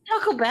so does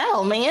Taco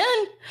Bell, man.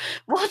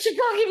 Watch a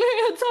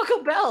documentary on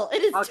Taco Bell.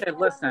 It is Okay,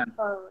 listen.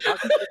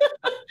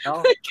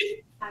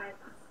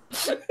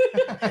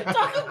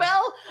 Taco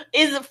Bell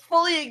is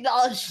fully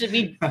acknowledged to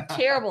be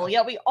terrible,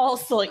 yet we all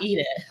still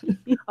eat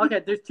it.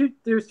 Okay, there's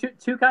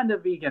two kind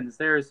of vegans.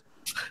 There's,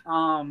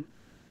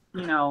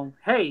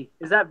 hey,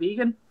 is that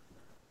vegan?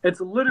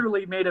 It's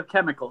literally made of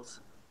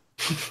chemicals.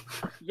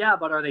 Yeah,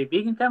 but are they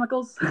vegan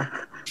chemicals?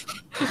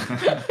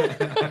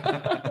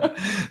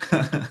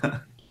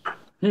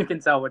 You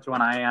can tell which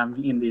one I am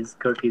eating these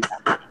cookies.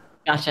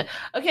 Gotcha.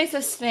 Okay, so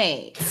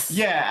snakes.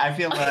 Yeah, I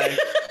feel like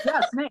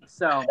Yeah, snakes.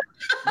 So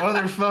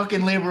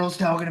motherfucking liberals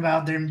talking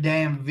about them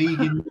damn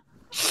vegan.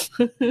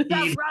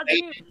 yeah,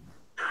 Rajiv.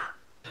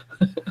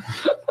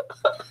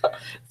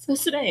 So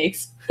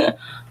snakes.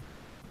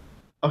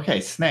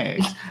 Okay,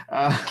 snakes.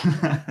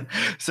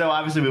 So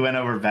obviously we went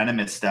over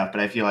venomous stuff,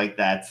 but I feel like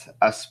that's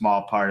a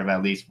small part of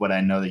at least what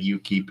I know that you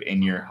keep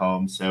in your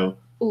home. So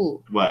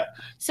Ooh. What?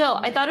 So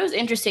I thought it was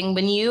interesting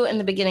when you in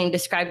the beginning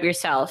described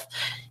yourself,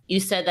 you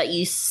said that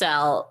you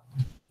sell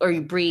or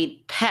you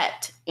breed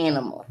pet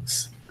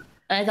animals.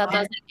 And I thought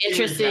that was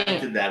interesting.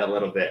 Did that a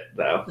little bit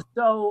though.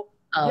 So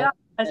yeah,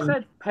 I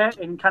said pet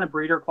and kind of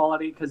breeder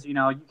quality because you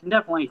can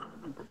definitely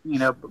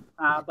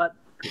but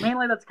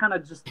mainly that's kind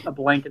of just a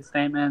blanket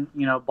statement.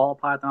 Ball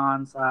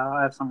pythons.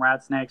 I have some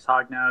rat snakes,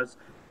 hognose.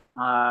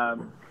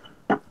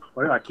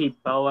 What do I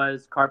keep?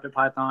 Boas, carpet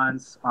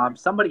pythons.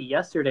 Somebody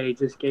yesterday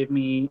just gave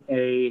me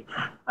an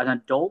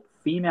adult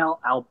female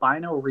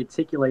albino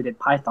reticulated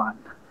python.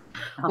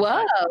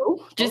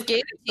 Whoa! Just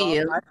gave it to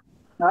you.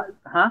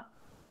 Huh?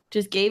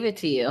 Just gave it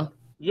to you.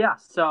 Yeah.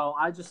 So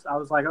I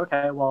was like,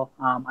 okay, well,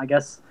 I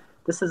guess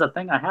this is a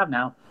thing I have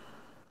now.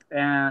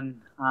 And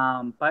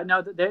but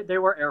no, they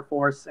were Air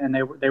Force and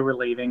they were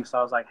leaving. So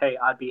I was like, hey,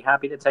 I'd be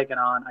happy to take it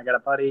on. I got a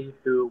buddy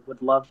who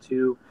would love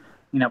to,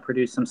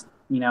 produce some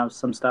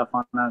some stuff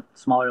on a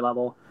smaller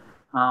level.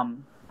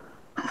 And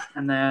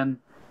then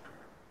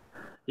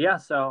yeah,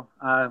 so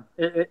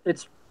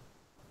it's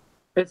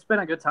been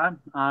a good time.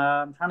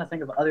 I'm trying to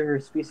think of other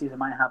species I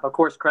might have. Of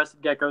course,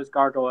 crested geckos,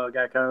 gargoyle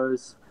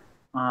geckos.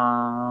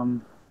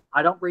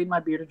 I don't breed my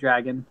bearded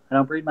dragon. I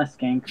don't breed my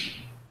skink.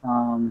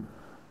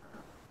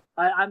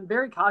 I'm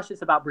very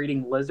cautious about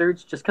breeding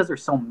lizards just because they're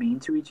so mean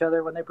to each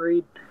other when they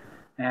breed,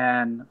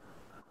 and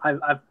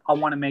I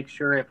want to make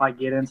sure if I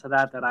get into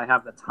that I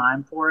have the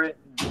time for it,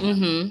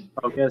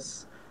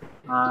 focus,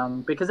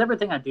 because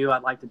everything I do,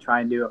 I'd like to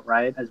try and do it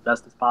right as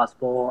best as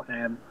possible,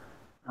 and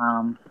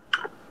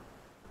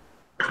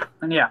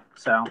yeah,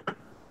 so.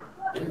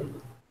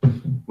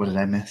 What did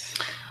I miss?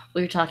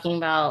 We were talking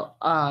about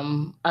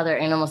other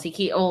animals.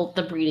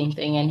 The breeding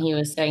thing, and he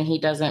was saying he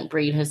doesn't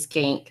breed his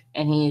skink,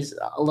 and he's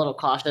a little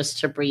cautious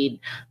to breed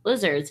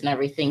lizards and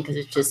everything because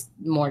it's just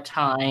more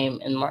time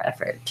and more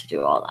effort to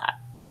do all that.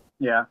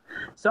 Yeah.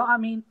 So, I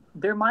mean,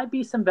 there might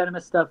be some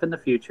venomous stuff in the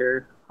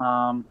future,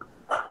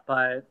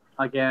 but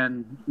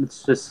again,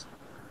 it's just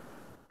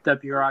the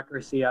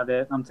bureaucracy of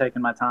it. I'm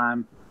taking my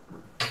time.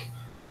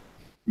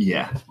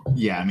 Yeah.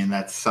 I mean,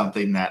 that's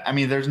something that,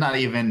 there's not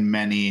even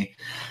many.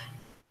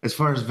 As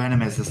far as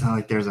venomous, it's not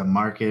like there's a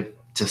market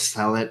to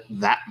sell it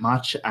that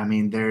much.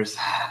 There's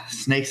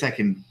snakes that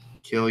can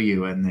kill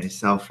you and they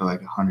sell for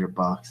like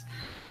 $100.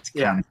 It's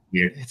kind of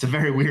weird. It's a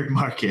very weird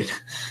market.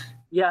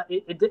 Yeah,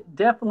 it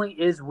definitely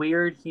is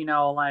weird.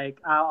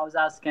 Like I was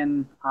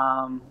asking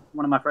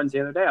one of my friends the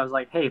other day, I was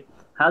like, hey,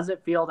 how does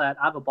it feel that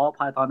I have a ball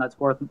python that's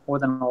worth more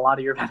than a lot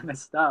of your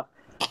venomous stuff?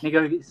 And he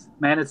goes,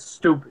 man, it's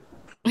stupid.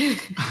 In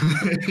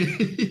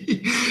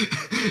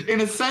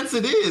a sense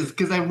it is,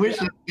 because I wish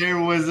that there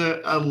was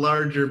a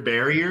larger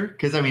barrier,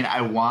 because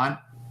I want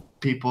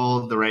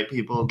the right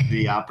people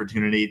the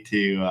opportunity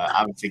to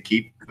obviously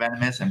keep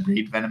venomous and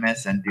breed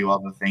venomous and do all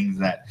the things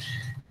that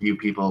you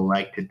people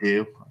like to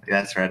do.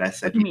 That's right, I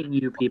said you mean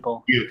you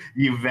people,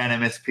 you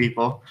venomous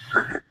people.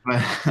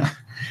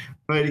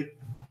 but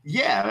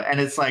yeah, and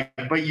it's like,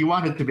 but you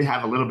want it to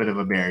have a little bit of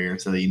a barrier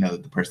so that you know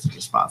that the person's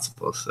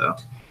responsible. So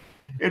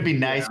it'd be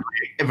nice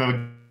if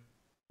a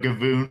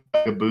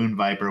Gaboon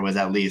Viper was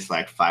at least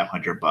like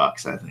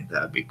 $500. I think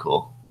that would be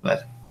cool.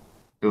 But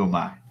who am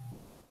I?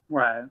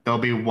 Right. There'll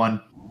be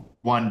one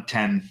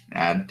 110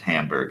 at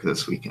Hamburg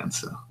this weekend.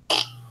 So,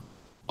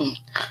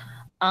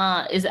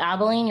 Is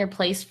Abilene your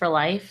place for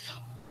life?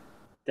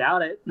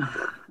 Doubt it.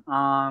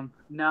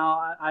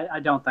 No, I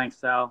don't think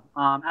so.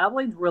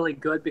 Abilene's really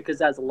good because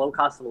it has a low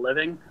cost of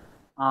living.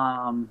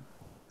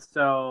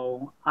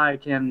 So I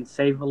can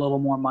save a little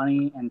more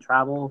money and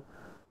travel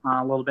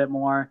a little bit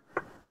more.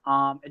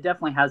 It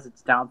definitely has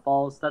its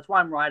downfalls. That's why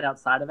I'm right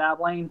outside of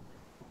Abilene.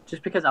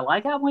 Just because I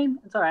like Abilene,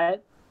 it's all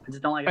right. I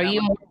just don't like Are Abilene.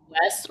 you more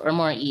west or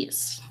more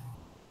east?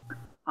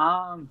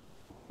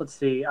 Let's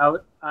see.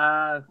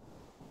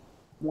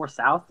 More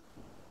south.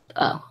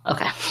 Oh,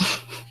 okay.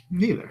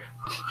 neither.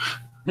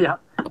 Yeah,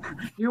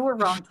 you were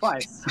wrong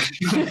twice.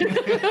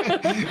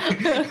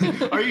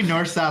 Are you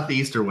north, south,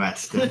 east, or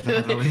west?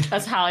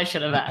 That's how I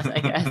should have asked, I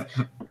guess.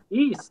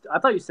 East. I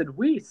thought you said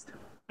west.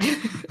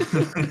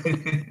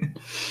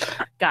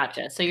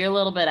 Gotcha. So you're a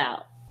little bit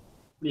out.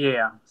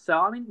 Yeah. So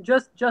I mean,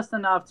 just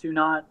enough to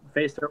not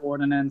face their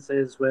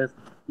ordinances with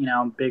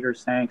bigger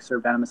snakes or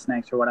venomous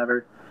snakes or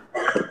whatever.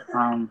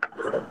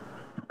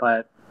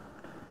 But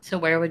So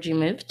where would you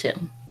move to?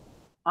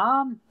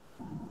 I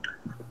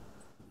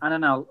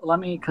don't know. Let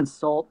me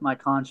consult my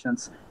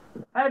conscience.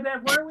 Hey,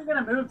 babe, where are we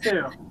gonna move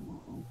to?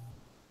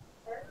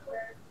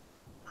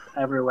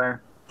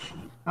 Everywhere.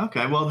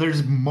 Okay, well,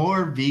 there's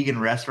more vegan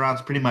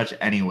restaurants pretty much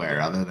anywhere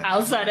other than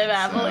Outside of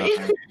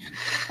Abilene.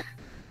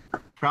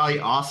 Probably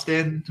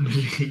Austin would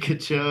be a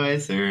good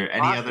choice, or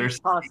any other. Austin's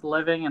cost of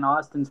living and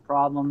Austin's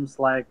problems,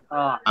 like,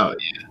 Oh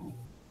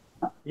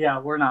yeah. yeah,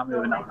 we're not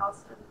moving on.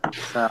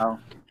 So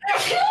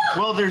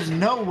Well, there's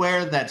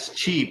nowhere that's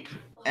cheap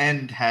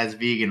and has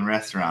vegan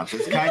restaurants.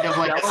 It's kind of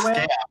like a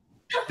Delaware?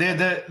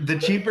 scam. The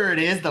cheaper it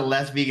is, the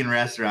less vegan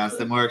restaurants.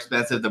 The more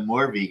expensive, the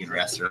more vegan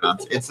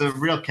restaurants. It's a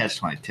real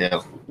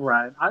catch-22.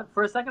 right.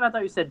 For a second, I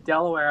thought you said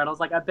Delaware, and I was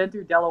like, I've been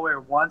through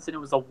Delaware once, and it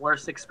was the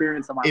worst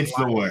experience of my life. It's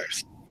the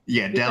worst.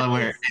 Yeah,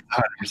 Delaware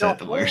is 100%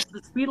 the worst.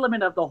 The speed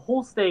limit of the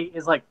whole state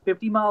is like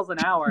 50 miles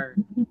an hour,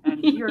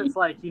 and here it's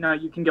like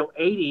you can go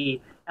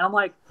 80, and I'm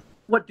like,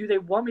 what, do they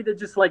want me to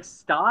just like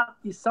stop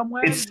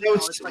somewhere? It's so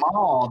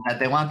small that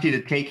they want you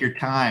to take your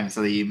time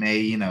so that you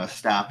may,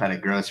 stop at a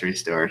grocery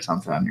store or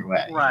something on your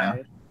way.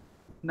 Right.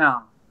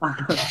 No.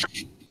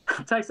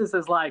 Texas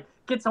is like,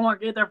 get somewhere,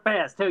 get there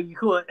fast. Tell you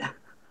what.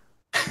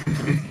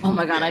 Oh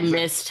my God, I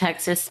miss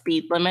Texas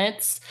speed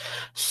limits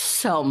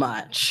so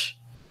much.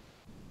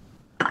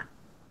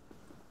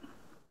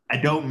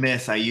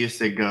 I used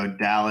to go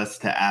Dallas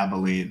to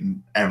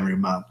Abilene every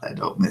month. I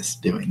don't miss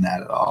doing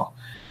that at all.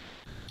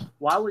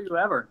 Why would you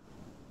ever?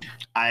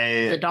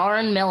 The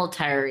darn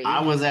military.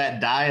 I was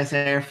at Dyess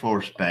Air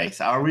Force Base.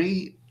 Are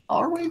we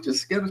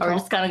just gonna We're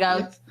just gonna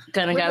go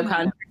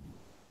country.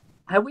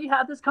 Have we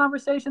had this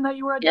conversation that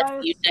you were at Yes,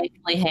 Dyess? you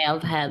definitely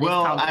have had this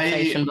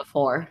conversation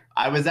before.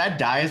 I was at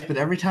Dyess, but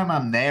every time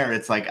I'm there,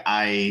 it's like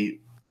I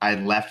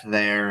left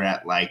there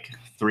at like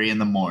 3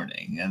 a.m,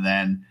 and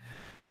then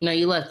No,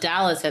 you left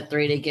Dallas at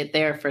 3 to get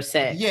there for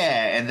 6.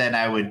 yeah, and then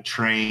I would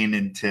train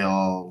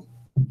until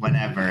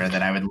whenever, and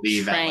then I would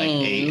leave at like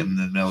 8 in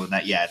the middle of the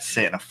night. Yeah, I'd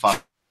sit in a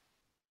fucking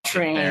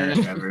Train.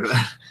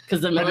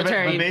 Because the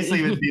military. But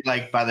basically, it would be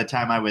like by the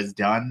time I was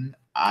done,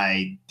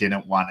 I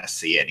didn't want to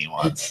see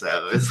anyone.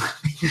 So it was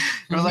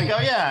like,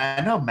 oh yeah,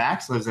 I know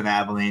Max lives in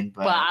Abilene,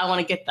 but I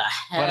want to get the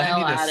hell I out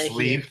need of to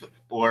sleep here.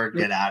 or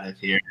get out of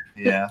here.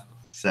 Yeah.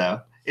 So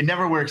it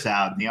never works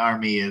out. The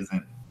Army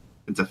isn't.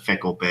 It's a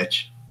fickle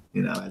bitch,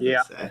 as they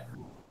say.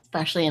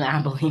 Especially in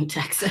Abilene,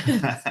 Texas.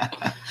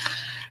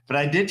 But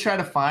I did try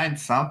to find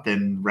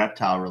something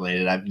reptile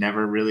related. I've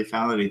never really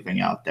found anything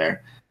out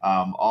there.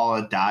 All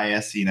at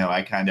Dyess,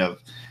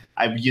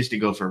 I used to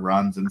go for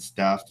runs and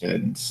stuff,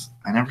 and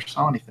I never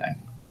saw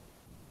anything.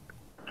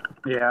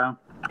 Yeah.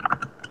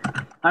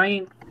 I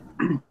mean,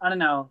 I don't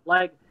know.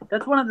 Like,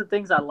 that's one of the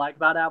things I like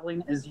about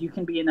Abilene is you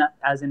can be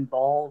as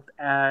involved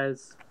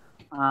as,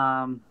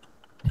 hold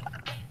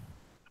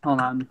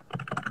on.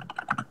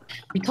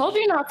 We told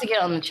you not to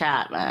get on the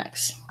chat,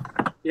 Max.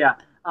 Yeah.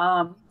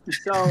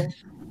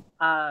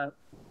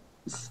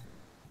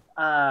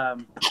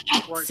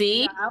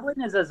 See?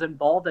 Abilene is as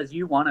involved as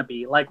you want to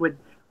be. Like with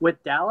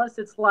Dallas,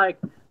 it's like,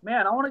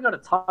 man, I want to go to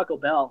Taco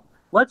Bell.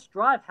 Let's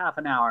drive half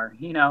an hour.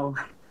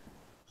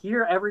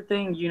 Here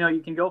everything.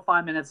 You can go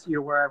 5 minutes.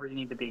 You're wherever you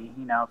need to be.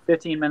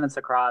 15 minutes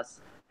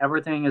across.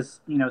 Everything is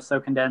so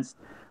condensed.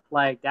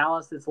 Like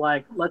Dallas, it's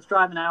like let's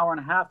drive an hour and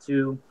a half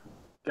to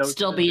go.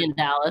 Still be in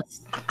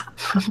Dallas.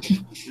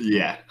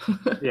 Yeah.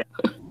 Yeah.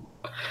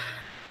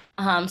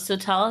 So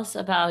tell us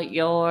about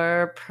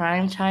your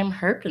primetime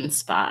herping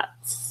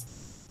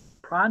spots.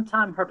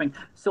 Primetime herping.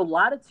 So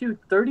latitude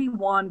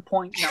 31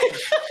 point.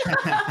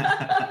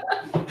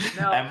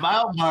 No. At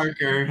mile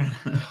marker.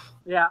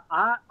 Yeah,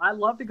 I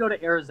love to go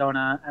to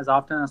Arizona as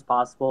often as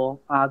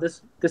possible.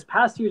 This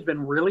past year has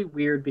been really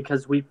weird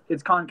because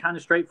it's gone kind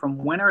of straight from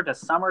winter to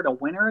summer to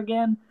winter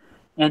again,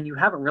 and you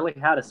haven't really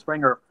had a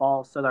spring or a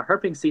fall. So the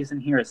herping season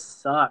here has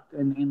sucked,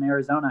 in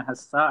Arizona has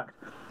sucked.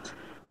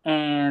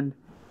 And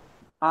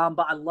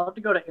but I love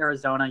to go to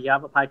Arizona.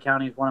 Yavapai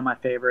County is one of my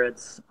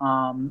favorites.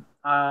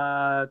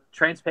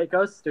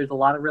 Trans-Pecos, there's a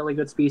lot of really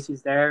good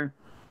species there.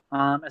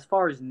 As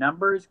far as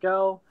numbers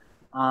go,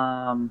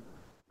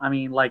 I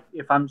mean, like,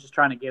 if I'm just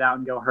trying to get out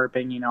and go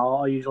herping, you know,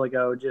 I'll usually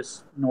go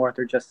just north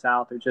or just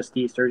south or just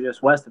east or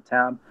just west of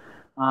town.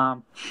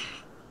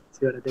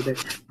 See what I did there?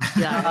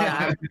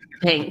 Yeah.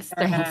 Thanks.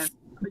 And,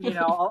 you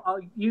know, I'll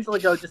usually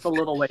go just a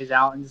little ways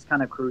out and just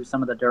kind of cruise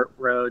some of the dirt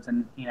roads.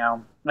 And, you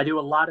know, I do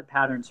a lot of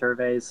pattern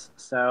surveys.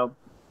 So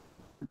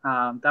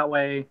that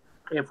way,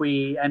 if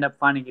we end up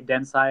finding a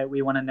den site,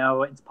 we want to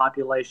know its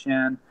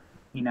population,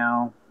 you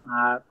know,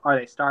 are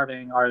they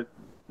starving? Are,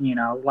 you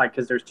know, like,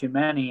 because there's too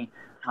many.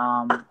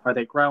 Are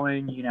they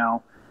growing? You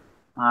know,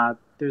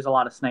 there's a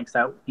lot of snakes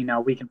that, you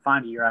know, we can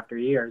find year after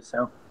year.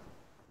 So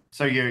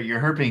your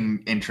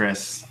herping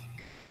interests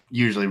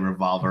usually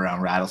revolve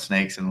around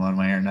rattlesnakes in one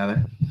way or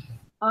another?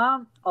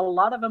 A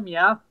lot of them,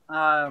 yeah.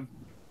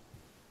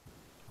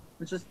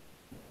 It's just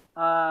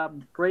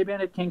gray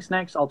banded king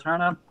snakes,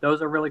 alterna.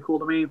 Those are really cool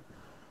to me.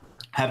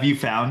 Have you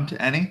found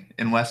any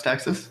in West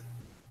Texas?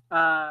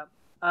 No,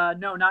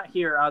 not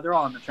here. They're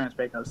all in the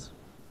Trans-Pecos.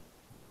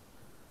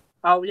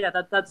 Oh yeah,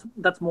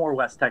 that's more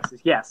West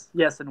Texas. Yes,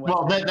 in West.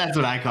 Well, Texas. that's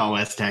what I call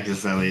West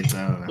Texas, at least.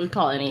 I don't know. We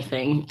call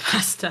anything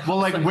West Texas. Well,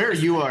 like where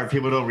you are,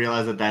 people don't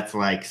realize that that's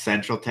like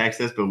Central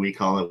Texas, but we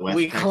call it West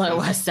Texas. We call it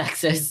West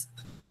Texas.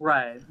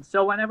 Right.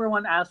 So when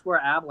everyone asks where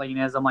Abilene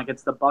is, I'm like,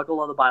 it's the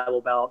buckle of the Bible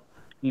Belt.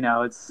 You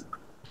know,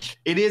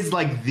 It is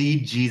like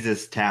the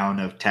Jesus town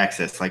of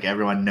Texas. Like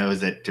everyone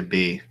knows it to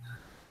be.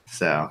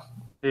 So.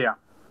 Yeah.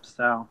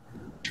 So.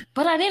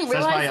 But I didn't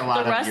realize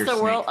the rest of the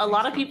world. snake A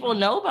lot of people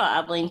know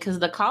about Abilene because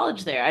of the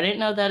college there. I didn't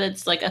know that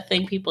it's like a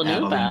thing people knew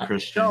Abilene about.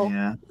 Christian, So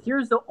yeah.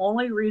 here's the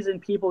only reason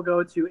people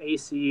go to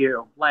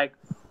ACU. Like,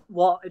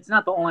 well, it's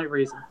not the only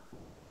reason.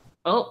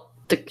 Oh,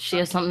 she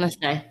has something to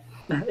say.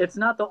 It's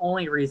not the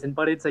only reason,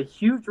 but it's a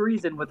huge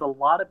reason with a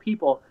lot of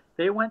people.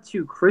 They went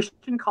to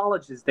Christian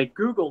colleges. They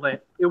Googled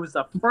it. It was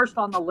the first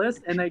on the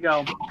list, and they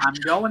go, "I'm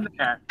going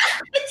there."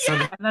 So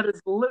And that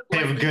is they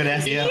have good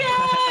SEO.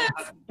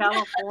 Yes!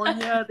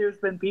 California. There's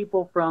been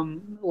people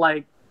from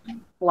like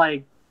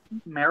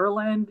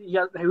Maryland,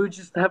 yeah, who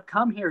just have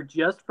come here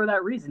just for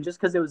that reason, just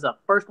because it was the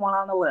first one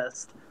on the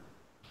list.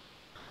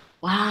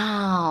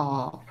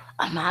 Wow.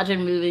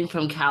 Imagine moving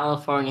from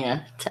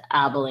California to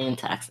Abilene,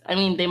 Texas. I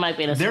mean, they might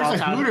be in a There's small a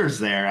town. Hooters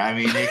there. I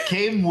mean, it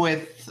came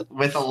with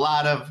a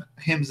lot of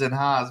hims and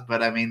haws,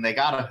 but I mean, they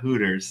got a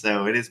Hooters,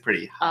 so it is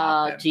pretty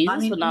hot. Jesus I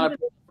mean, would not even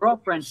my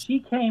girlfriend, she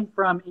came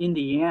from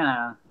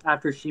Indiana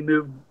after she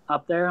moved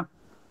up there.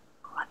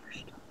 I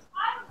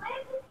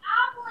live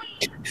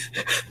in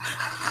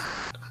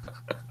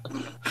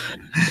Abilene.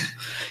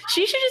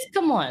 She should just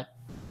come on.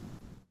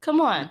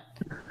 Come on.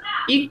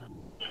 You,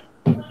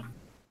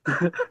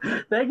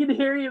 They can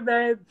hear you,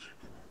 babe.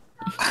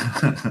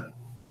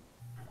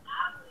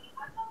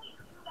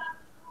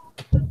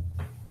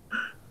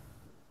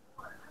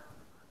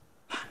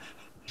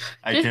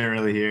 I can't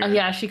really hear. oh,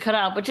 yeah, she cut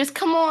out. But just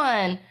come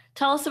on.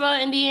 Tell us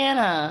about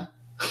Indiana.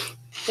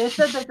 They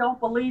said they don't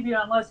believe you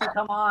unless you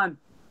come on.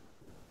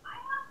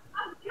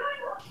 I'm doing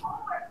my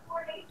homework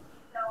 4 days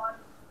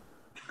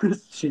ago.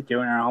 She's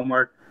doing her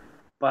homework.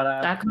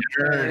 But That could be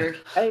weird.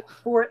 hey,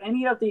 for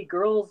any of the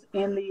girls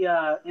in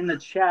the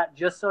chat,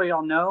 just so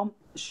y'all know,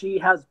 she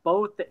has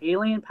both the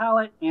Alien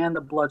palette and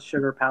the Blood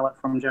Sugar palette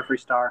from Jeffree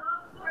Star.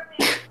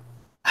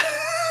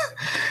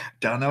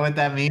 Don't know what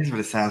that means, but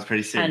it sounds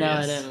pretty I serious. know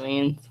what it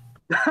means.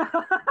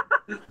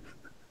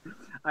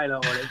 I know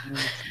what it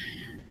means.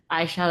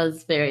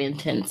 Eyeshadow's very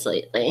intense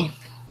lately.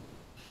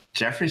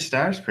 Jeffree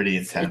Star's pretty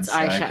intense. It's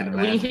so I can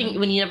eyeshadow.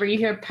 Whenever you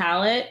hear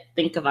palette,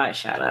 think of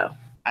eyeshadow.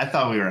 I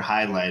thought we were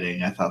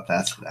highlighting. I thought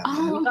that's what that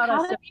meant. Oh, I thought I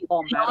how said did you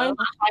Palmetto. know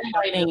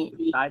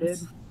highlighting? Excited.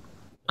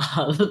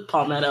 The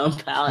Palmetto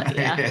and palette,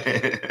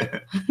 yeah.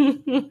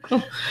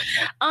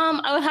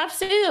 I would have to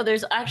say though,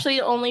 there's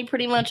actually only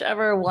pretty much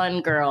ever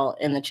one girl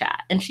in the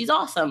chat, and she's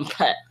awesome.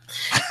 But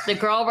the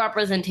girl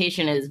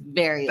representation is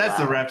very That's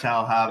low the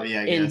reptile hobby,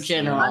 I guess. in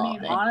general. I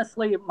mean,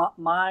 honestly,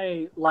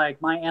 my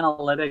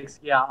analytics,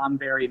 yeah, I'm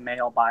very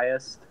male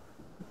biased.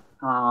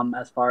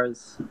 As far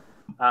as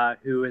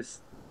who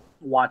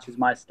watches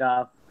my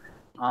stuff,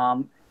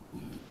 and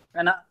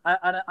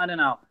I don't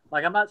know.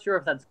 Like, I'm not sure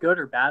if that's good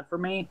or bad for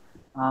me.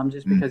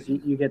 Just because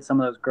you get some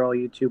of those girl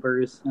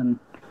YouTubers, and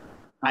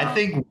I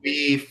think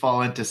we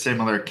fall into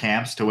similar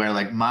camps to where,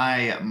 like,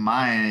 my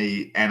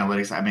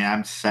analytics, I mean,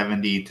 I'm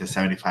 70 to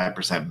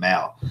 75%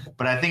 male,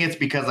 but I think it's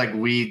because, like,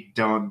 we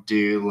don't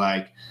do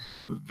like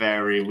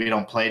we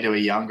don't play to a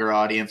younger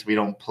audience. We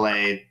don't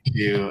play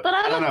to. But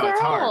I I'm don't a know, it's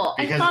hard girl.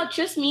 I because thought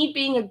just me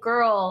being a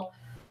girl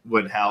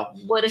would help.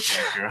 would.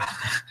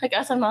 I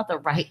guess I'm not the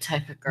right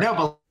type of girl. No,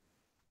 but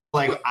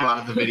like a lot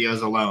of the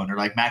videos alone, or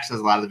like Max does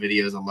a lot of the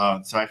videos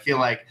alone. So I feel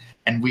like,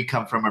 and we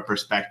come from a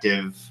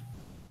perspective,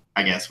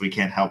 I guess we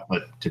can't help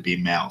but to be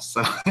male.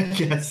 So I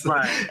guess,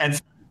 Right. and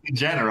so in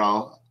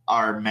general,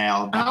 are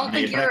male I don't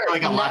think dominated. But I feel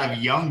like a lot of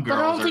young girls.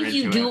 But I don't are think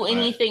you into do it,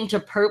 anything to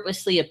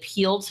purposely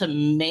appeal to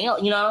male.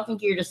 You know, I don't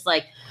think you're just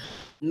like,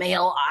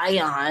 male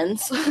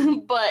ions,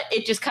 but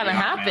it just kind of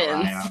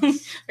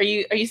happens. Are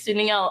you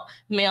sending out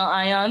male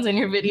ions in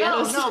your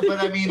videos? No, but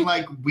I mean,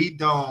 like, we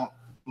don't,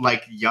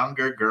 like,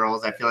 younger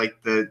girls, I feel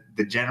like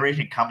the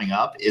generation coming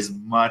up is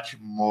much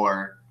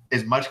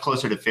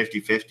closer to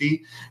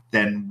 50-50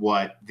 than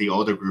what the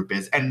older group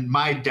is. And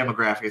my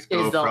demographics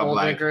go Is the from, older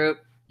like, group.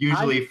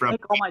 usually I from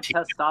take all my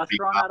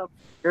testosterone out of my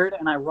beard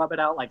and I rub it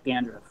out like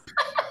dandruff.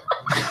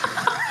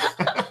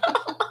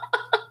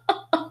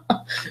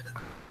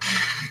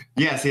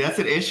 Yeah, see, that's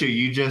an issue.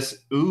 You just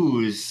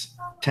ooze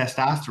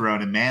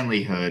testosterone and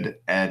manlyhood,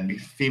 and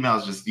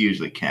females just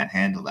usually can't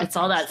handle that. It's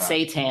all that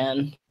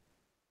seitan.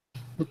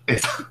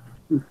 What's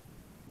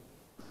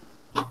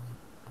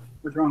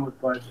wrong with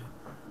Budge?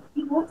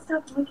 He won't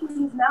stop licking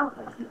his mouth.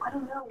 I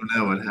don't know. I don't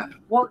know what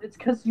happened. Well, it's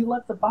because you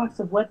left the box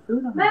of wet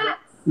food on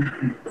Max!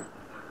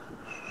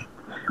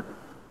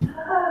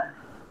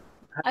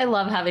 I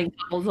love having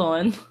couples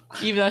on,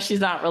 even though she's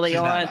not really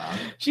on.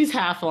 She's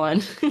half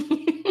on.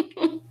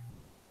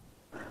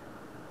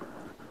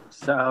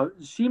 So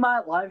she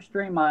might live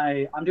stream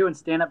I'm doing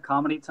stand-up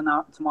comedy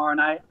tomorrow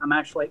night. I'm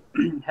actually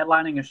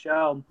headlining a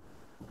show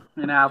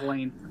in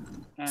Abilene.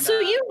 And, So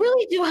you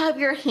really do have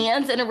your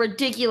hands in a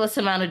ridiculous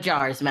amount of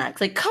jars,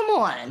 Max. Like, come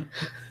on.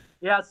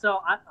 Yeah, so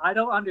I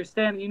don't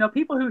understand. You know,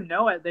 people who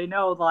know it, they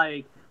know,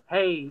 like,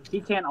 hey,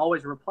 he can't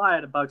always reply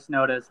at a buck's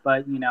notice,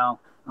 but, you know,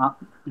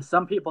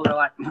 some people are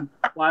like,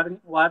 why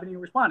haven't you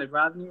responded?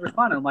 Why haven't you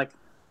responded? I'm like,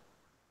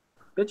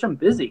 bitch, I'm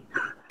busy.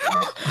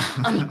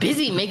 I'm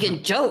busy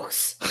making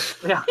jokes.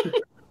 Yeah.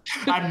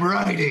 I'm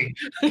writing.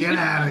 Get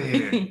out of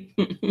here.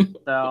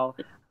 So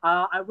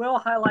I will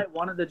highlight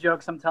one of the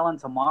jokes I'm telling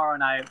tomorrow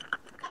night.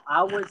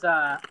 I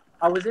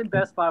was in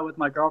Best Buy with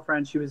my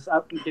girlfriend. She was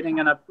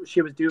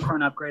she was due for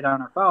an upgrade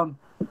on her phone,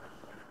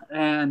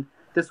 and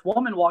this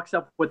woman walks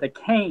up with a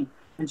cane,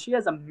 and she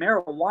has a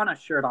marijuana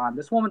shirt on.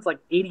 This woman's like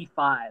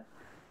 85,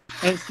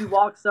 and she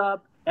walks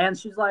up and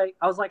she's like,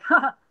 I was like,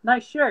 haha,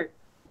 nice shirt,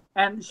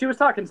 and she was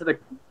talking to the,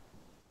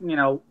 you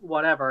know,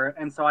 whatever,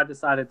 and so I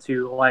decided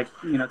to, like,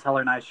 you know, tell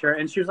her nice shirt,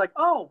 and she was like,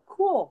 oh,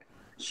 cool.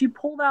 She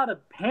pulled out a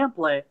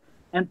pamphlet,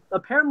 and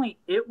apparently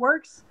It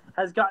Works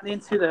has gotten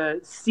into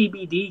the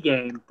CBD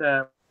game,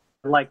 the,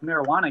 like,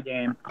 marijuana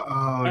game.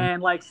 Oh,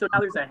 And, like, so now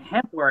there's a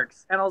Hemp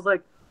Works. And I was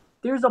like,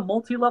 there's a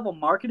multi-level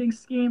marketing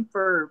scheme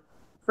for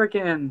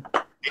freaking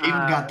you even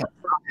got the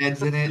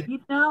heads in it.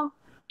 weed now?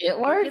 It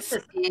works.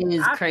 It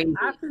is crazy.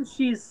 After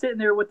she's sitting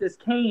there with this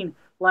cane,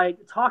 like,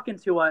 talking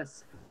to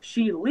us,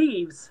 she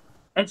leaves,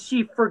 and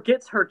she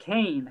forgets her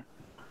cane.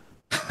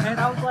 And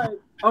I was like,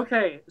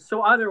 okay,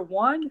 so either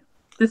one,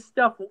 this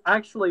stuff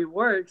actually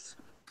works,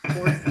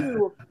 or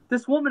two,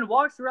 this woman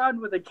walks around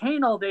with a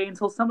cane all day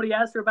until somebody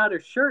asks her about her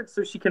shirt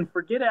so she can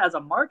forget it as a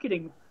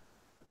marketing,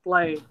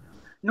 like,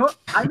 no,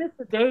 I miss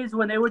the days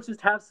when they would just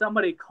have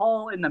somebody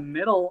call in the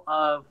middle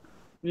of,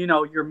 you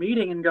know, your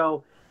meeting and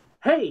go,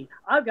 hey,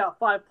 I've got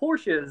 5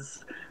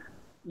 Porsches.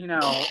 You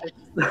know.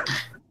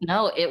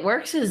 No, It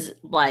Works is,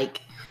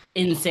 like,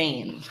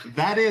 insane.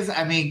 That is,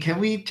 I mean, can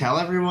we tell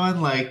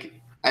everyone, like,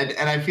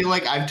 and I feel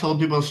like I've told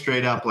people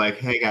straight up, like,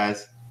 hey,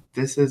 guys,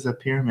 this is a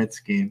pyramid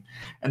scheme.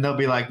 And they'll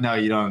be like, no,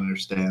 you don't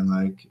understand.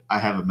 Like, I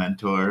have a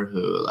mentor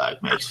who,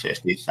 like, makes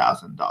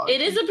 $50,000.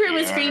 It is a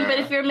pyramid scheme, but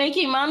if you're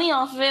making money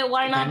off of it,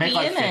 why not be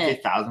in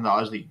it?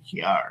 $50,000 a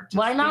year.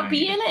 Why not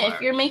be in it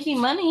if you're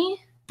making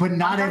money? But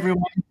not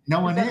everyone, no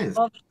one is.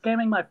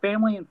 Scamming my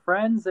family and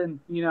friends and,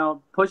 you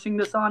know, pushing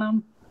this on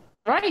them.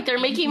 Right, they're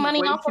making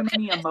money Way off too of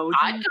many it.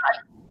 emojis.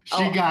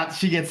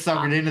 She gets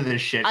suckered into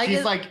this shit.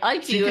 She's like,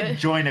 she could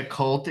join a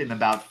cult in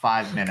about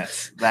 5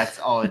 minutes. That's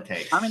all it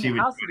takes. I mean,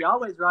 the house of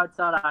Yahweh's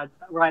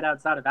right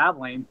outside of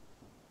Abilene.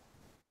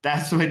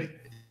 That's what.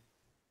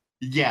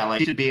 Yeah,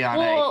 like, should be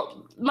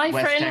on my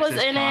West friend Texas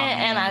was in it,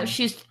 and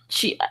commune.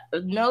 she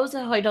knows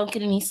how I don't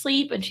get any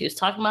sleep, and she was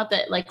talking about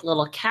that, like,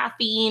 little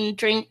caffeine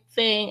drink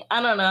thing.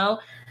 I don't know.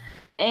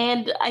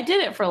 And I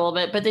did it for a little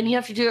bit, but then you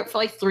have to do it for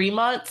like 3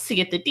 months to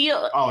get the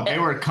deal. Oh, they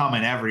were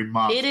coming every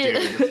month. It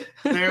is. Dude.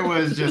 There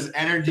was just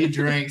energy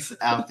drinks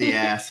out the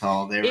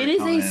asshole. They were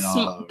coming in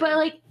all over. But,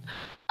 like,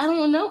 I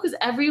don't know, because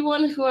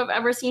everyone who I've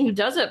ever seen who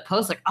does it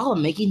posts like, "Oh,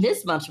 I'm making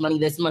this much money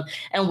this month,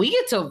 and we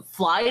get to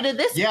fly to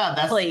this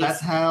place."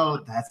 That's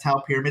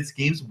how pyramid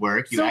schemes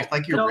work. You act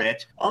like you're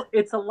rich.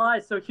 It's a lie.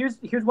 So here's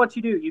what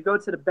you do: you go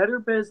to the Better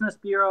Business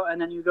Bureau, and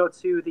then you go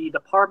to the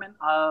Department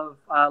of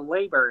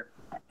Labor,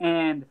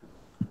 and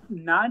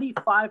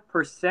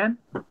 95%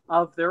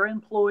 of their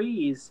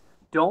employees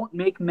don't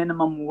make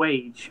minimum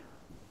wage.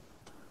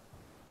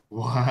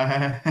 What?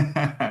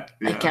 I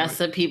guess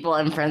the people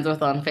I'm friends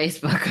with on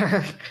Facebook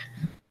are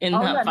in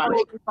that fight.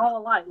 No, it's all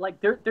a lie. Like,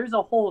 there's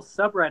a whole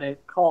subreddit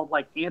called,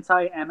 like,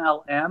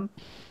 anti-MLM,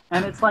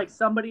 and it's like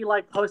somebody,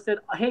 like, posted,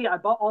 hey, I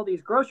bought all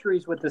these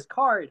groceries with this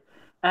card,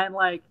 and,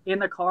 like, in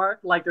the card,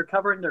 like, they're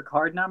covering their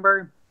card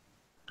number,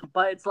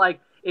 but it's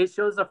like, it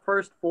shows the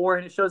first 4,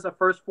 and it shows the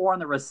first 4 on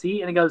the receipt,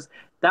 and it goes,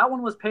 that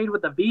one was paid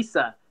with a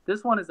Visa.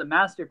 This one is a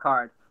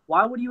MasterCard.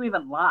 Why would you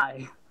even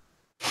lie?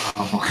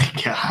 Oh,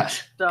 my God.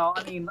 So,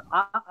 I mean,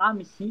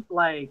 I'm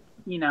like,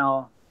 you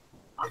know,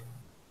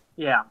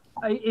 Yeah.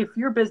 If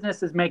your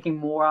business is making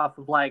more off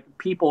of like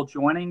people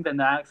joining than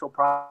the actual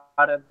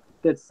product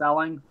that's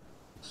selling,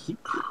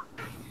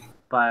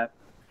 but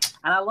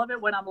and I love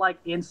it when I'm like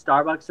in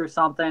Starbucks or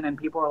something and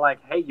people are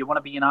like, "Hey, you want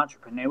to be an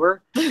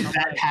entrepreneur?"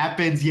 That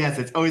happens. Yes,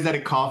 it's always at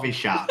a coffee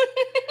shop.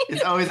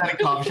 It's always at a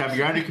coffee shop.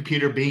 You're on your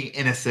computer being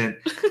innocent,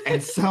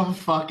 and some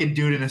fucking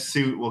dude in a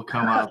suit will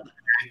come up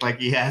like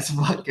he has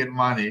fucking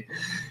money.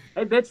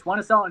 Hey, bitch,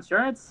 want to sell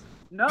insurance?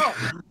 No.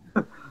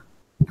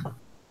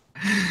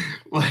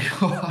 Like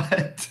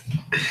what?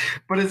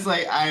 But it's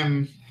like I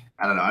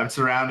don't know. I'm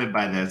surrounded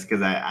by this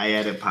because I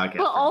edit podcasts.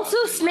 But also,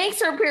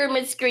 snakes are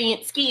pyramid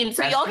schemes,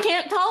 so y'all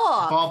can't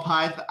talk. Ball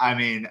python. I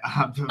mean,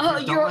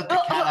 You're part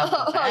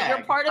of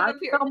I the sell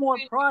pyramid. more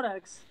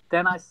products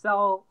than I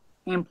sell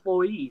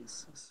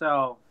employees.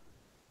 So,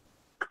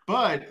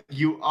 but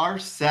you are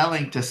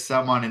selling to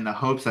someone in the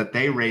hopes that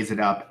they raise it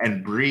up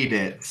and breed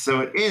it. So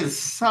it is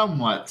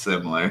somewhat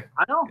similar.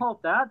 I don't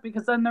hope that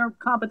because then they're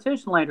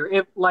competition later.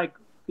 If like,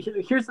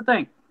 here's the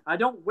thing. I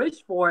don't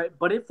wish for it,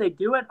 but if they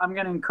do it, I'm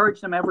going to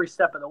encourage them every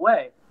step of the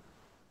way.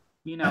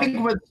 You know, I think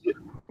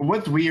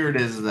what's weird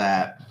is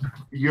that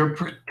your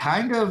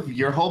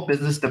whole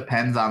business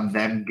depends on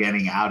them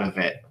getting out of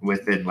it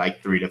within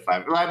like 3 to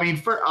 5. I mean,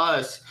 for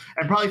us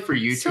and probably for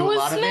you too, a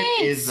lot of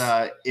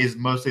it is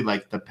mostly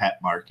like the pet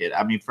market.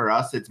 I mean, for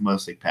us, it's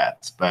mostly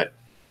pets. But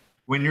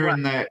when you're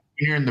in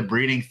the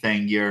breeding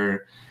thing,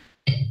 you're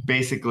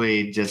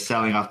basically just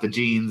selling off the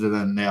genes, and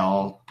then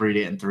they'll breed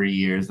it in 3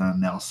 years, and then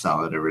they'll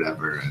sell it or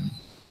whatever.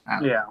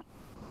 And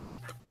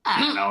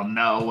I don't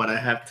know what I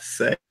have to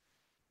say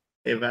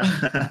about.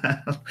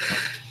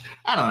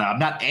 I don't know. I'm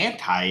not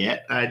anti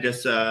it. I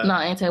just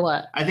not anti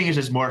what? I think it's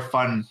just more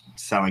fun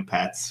selling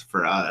pets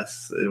for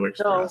us. It works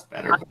for us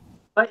better.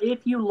 But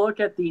if you look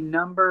at the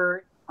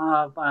number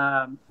of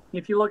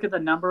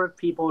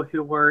people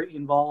who were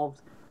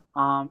involved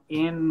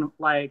in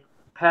like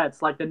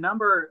pets, like the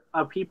number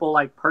of people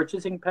like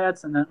purchasing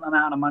pets and the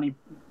amount of money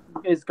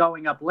is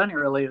going up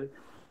linearly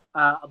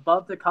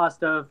above the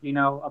cost of,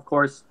 of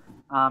course,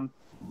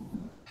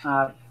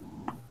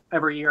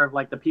 every year of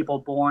like the people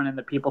born and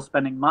the people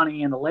spending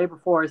money in the labor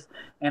force,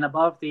 and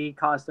above the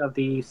cost of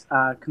the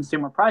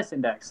consumer price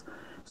index.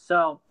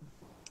 So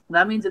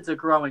that means it's a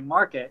growing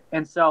market.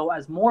 And so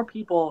as more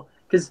people,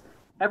 because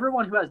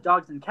everyone who has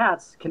dogs and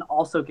cats can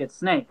also get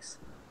snakes.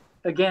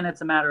 Again, it's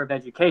a matter of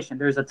education.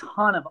 There's a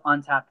ton of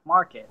untapped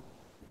market,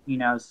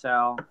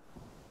 so.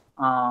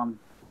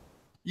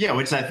 Yeah,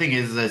 which I think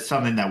is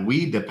something that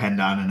we depend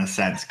on in a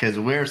sense, because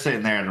we're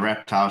sitting there at a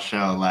reptile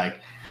show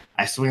like,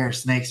 I swear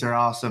snakes are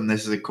awesome.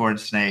 This is a corn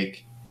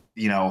snake,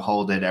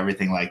 hold it,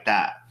 everything like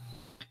that.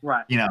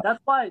 Right.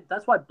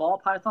 That's why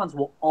ball pythons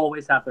will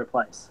always have their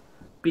place.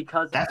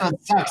 Because that's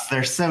what sucks.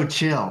 They're so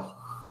chill.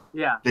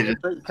 Yeah,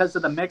 because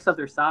of the mix of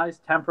their size,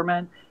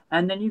 temperament,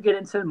 and then you get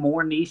into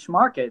more niche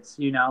markets.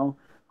 You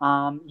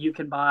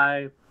can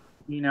buy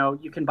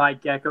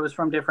geckos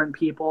from different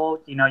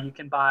people. You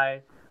can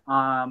buy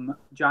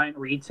giant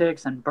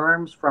retics and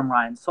berms from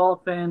Ryan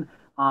Sullivan.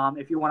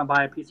 If you want to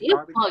buy a piece of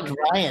garbage. You plugged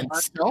Ryan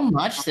so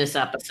much this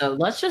episode.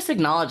 Let's just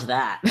acknowledge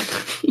that.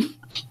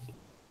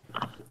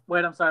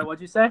 Wait, I'm sorry.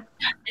 What'd you say?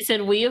 I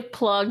said we have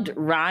plugged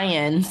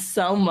Ryan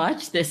so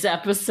much this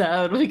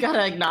episode. We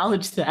gotta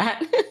acknowledge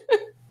that.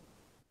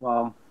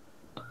 Well,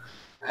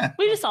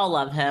 we just all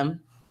love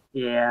him.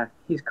 Yeah,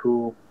 he's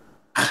cool.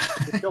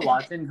 He's still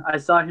watching. I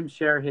saw him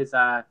share his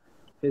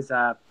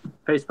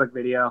Facebook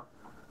video.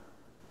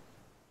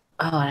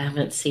 Oh, I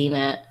haven't seen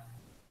it.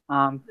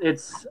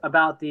 It's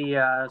about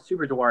the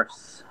super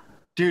dwarfs.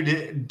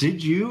 Dude,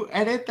 did you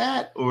edit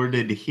that or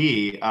did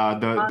he?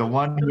 The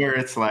one where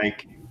it's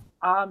like.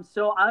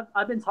 So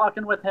I've been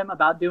talking with him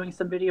about doing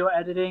some video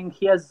editing.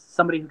 He has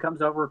somebody who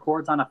comes over,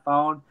 records on a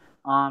phone.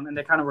 And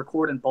they kind of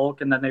record in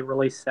bulk and then they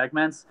release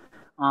segments.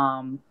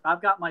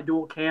 I've got my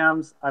dual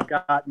cams. I've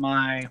got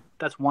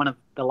that's one of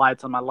the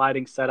lights on my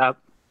lighting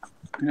setup.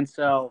 And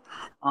so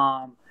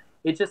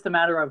it's just a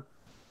matter of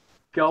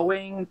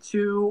going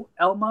to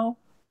Elmo.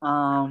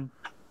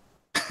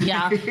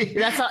 Yeah,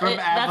 that's a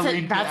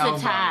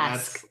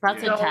task.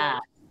 That's a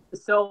task.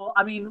 So,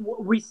 I mean,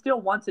 we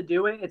still want to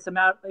do it. It's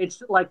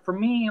like, for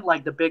me,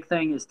 like the big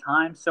thing is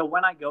time. So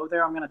when I go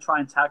there, I'm going to try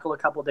and tackle a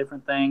couple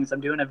different things. I'm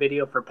doing a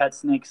video for Pet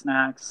Snake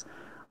Snacks.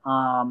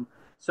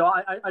 So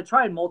I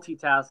try and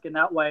multitask, and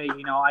that way,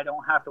 I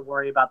don't have to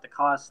worry about the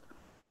cost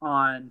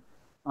on,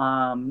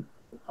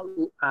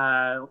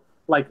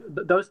 like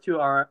those two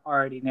are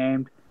already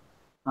named.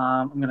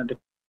 I'm going to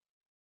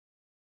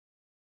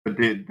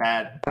did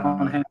that.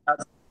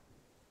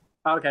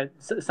 Okay,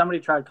 so somebody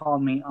tried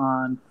calling me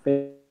on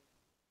Facebook.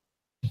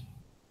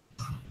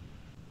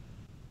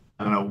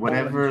 I don't know,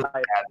 whatever.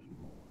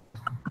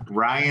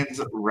 Ryan's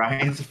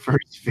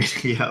first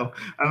video.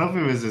 I don't know if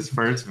it was his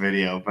first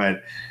video,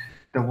 but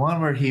the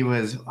one where he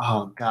was,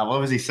 oh God,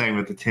 what was he saying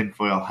with the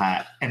tinfoil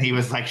hat? And he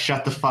was like,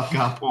 shut the fuck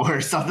up or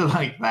something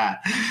like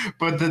that.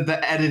 But the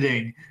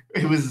editing,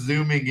 it was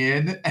zooming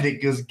in and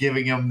it was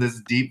giving him this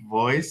deep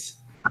voice.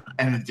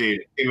 And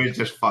dude, it was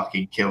just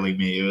fucking killing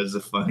me. It was the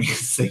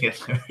funniest thing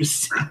I've ever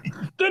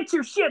seen. Get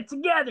your shit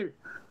together.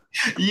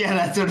 Yeah,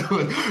 that's what it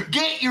was.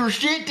 Get your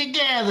shit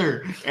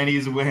together. And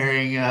he's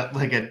wearing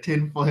like a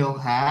tinfoil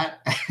hat.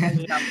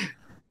 And, Yeah.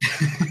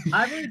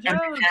 Ivory and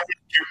Jones.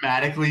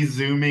 dramatically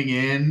zooming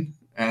in,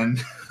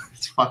 and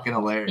it's fucking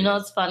hilarious. You know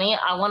what's funny?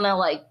 I want to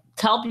like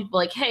tell people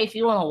like, hey, if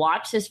you want to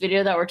watch this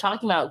video that we're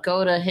talking about,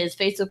 go to his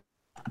Facebook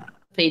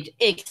page.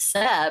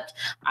 Except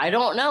I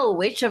don't know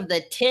which of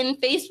the 10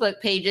 Facebook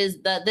pages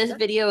that this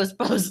video is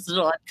posted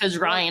on because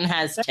Ryan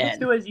has 10.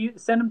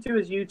 Send him to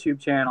his YouTube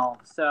channel.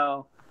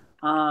 So,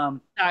 All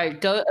right,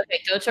 go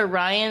to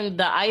Ryan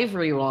the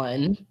Ivory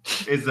one.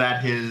 Is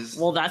that his?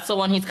 Well, that's the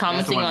one he's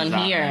commenting one on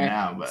that's out here. right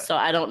now, but- So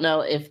I don't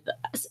know if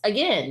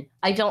again,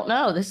 I don't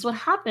know. This is what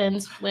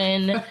happens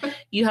when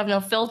you have no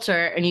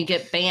filter and you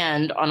get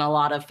banned on a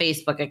lot of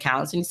Facebook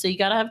accounts, and so you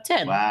gotta have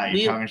 10. Wow,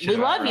 we you're talking shit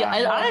about love you.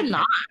 Ryan. I am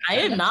not. I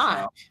am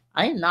not.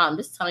 I am not. I'm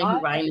just telling you who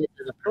Ryan is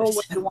as a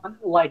person.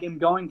 I'm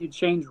going to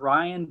change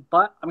Ryan,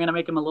 but I'm going to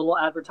make him a little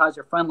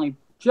advertiser friendly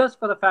just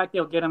for the fact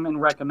he'll get him in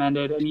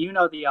recommended. And you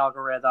know the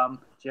algorithm,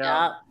 Joe.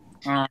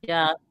 Yeah.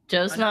 Yeah.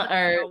 Joe's not,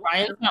 or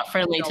Ryan's not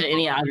friendly to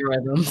any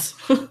algorithms.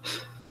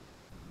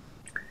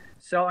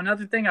 So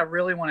another thing I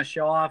really want to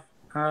show off.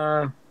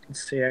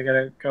 Let's see. I got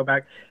to go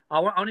back. I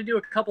want to do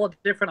a couple of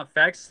different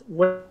effects.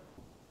 It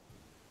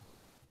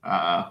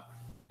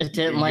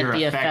didn't like your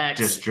the effect effects.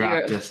 just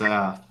dropped us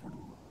off.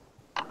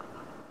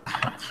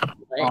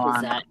 What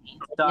is that?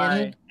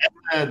 Sorry.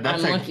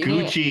 That's I'm a looking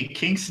Gucci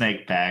king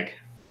snake bag.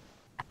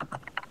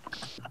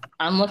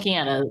 I'm looking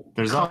at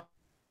There's also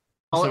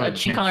a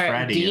color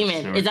Freddy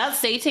demon. of Is that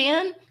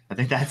Satan? I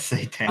think that's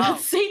Satan.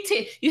 That's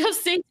Satan. You have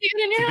Satan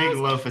in It's your a big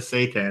house? loaf of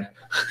Satan.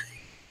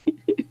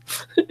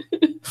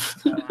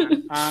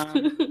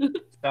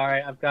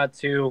 Sorry, I've got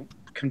to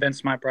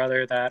convince my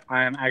brother that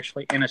I am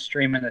actually in a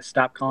stream and to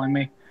stop calling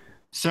me.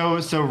 So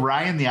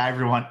Ryan the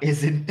Ivory one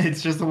isn't.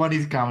 It's just the one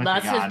he's commenting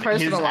That's his on.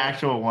 personal one.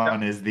 Actual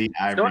one is the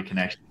Ivory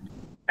connection.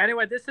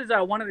 Anyway, this is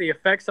one of the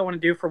effects I want to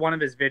do for one of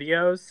his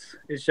videos.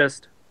 It's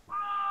just,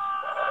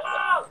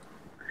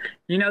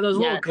 you know, those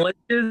little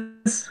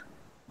glitches.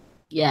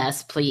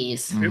 Yes,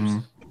 please.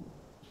 Mhm.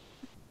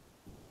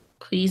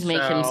 Please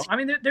make him. I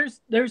mean,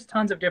 there's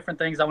tons of different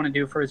things I want to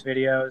do for his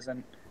videos,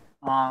 and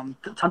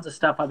tons of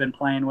stuff I've been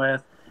playing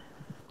with.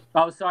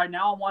 Oh, sorry.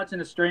 Now I'm watching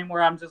a stream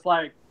where I'm just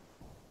like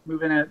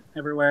moving it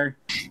everywhere.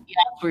 Yeah,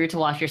 it's weird to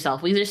watch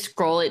yourself. We just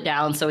scroll it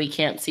down so we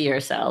can't see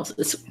ourselves.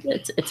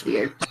 It's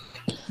weird.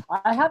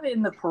 I have it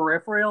in the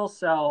peripheral,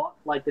 so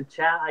like the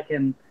chat, I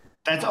can.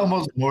 That's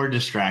almost more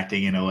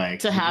distracting in a way.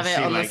 To You have just it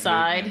see, on the like,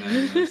 side.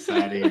 movement on the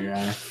side of your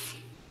eye.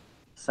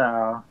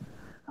 So,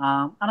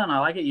 I don't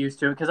know. I get used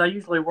to it because I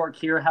usually work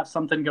here, have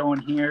something going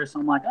here, so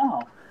I'm like,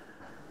 oh.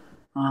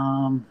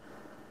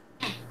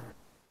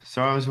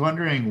 So I was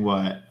wondering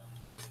what,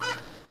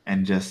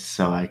 and just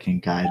so I can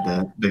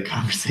guide the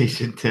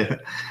conversation to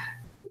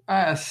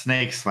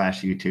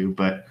Snake/YouTube,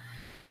 but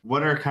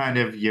what are kind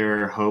of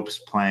your hopes,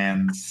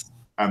 plans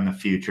on the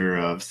future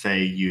of,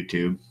 say,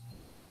 YouTube?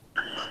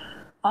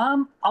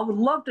 I would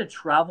love to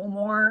travel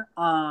more.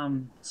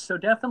 So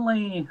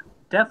definitely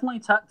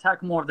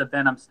tackle more of the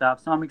Venom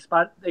stuff. So I'm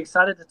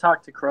excited to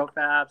talk to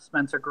CrowFab,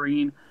 Spencer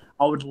Green.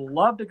 I would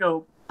love to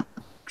go,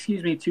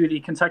 to the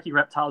Kentucky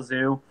Reptile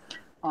Zoo.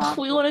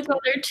 We want to go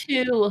there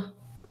too.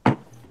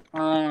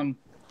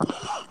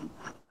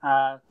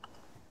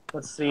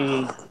 Let's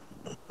see.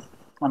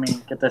 Let me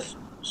get this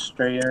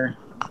straighter.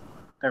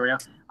 There we go.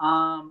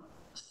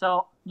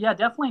 So yeah,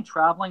 definitely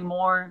traveling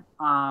more.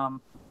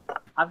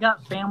 I've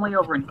got family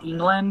over in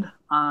England.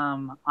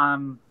 I'm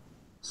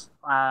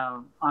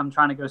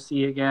trying to go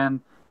see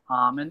again.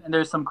 And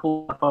there's some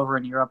cool stuff over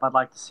in Europe I'd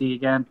like to see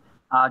again.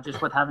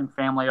 Just with having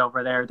family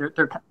over there,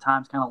 their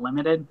time's kind of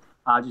limited.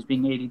 Just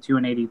being 82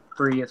 and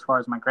 83 as far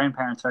as my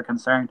grandparents are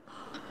concerned.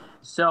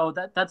 So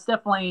that's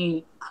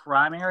definitely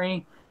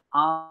primary.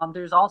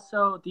 There's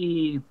also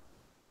the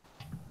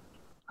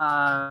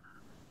I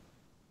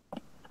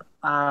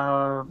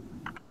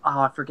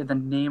forget the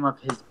name of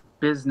his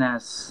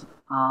business.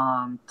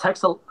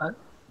 Texoma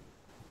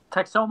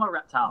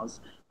Reptiles.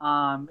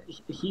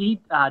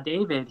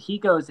 David, he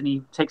goes and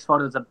he takes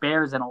photos of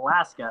bears in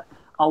Alaska.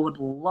 I would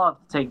love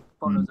to take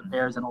photos of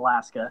bears in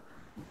Alaska.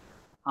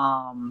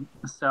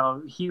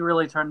 So he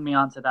really turned me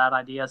on to that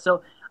idea.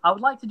 So I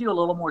would like to do a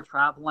little more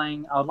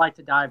traveling. I would like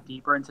to dive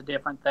deeper into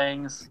different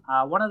things.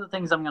 One of the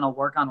things I'm going to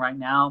work on right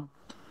now,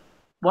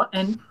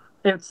 and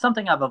it's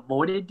something I've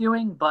avoided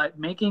doing, but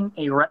making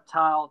a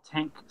reptile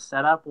tank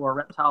setup or a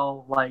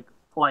reptile like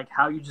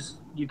how you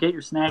get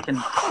your snake and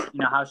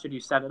how should you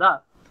set it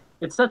up.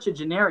 It's such a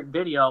generic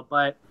video,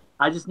 but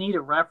I just need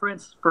a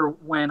reference for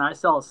when I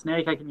sell a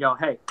snake. I can go,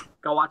 hey,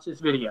 go watch this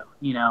video,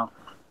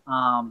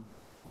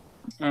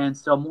 and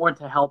so more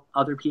to help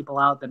other people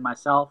out than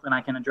myself, and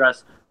I can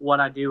address what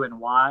I do and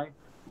why.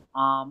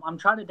 I'm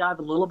trying to dive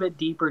a little bit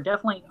deeper,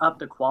 definitely up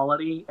the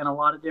quality and a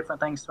lot of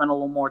different things, spend a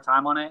little more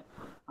time on it.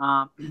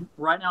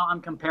 Right now I'm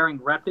comparing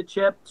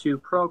ReptiChip to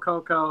Pro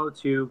Coco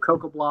to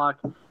Coco Block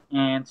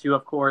and to,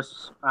 of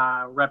course,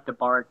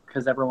 Reptibark,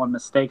 because everyone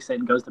mistakes it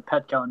and goes to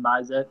Petco and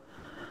buys it.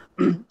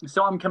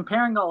 So I'm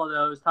comparing all of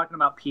those, talking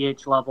about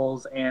pH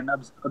levels and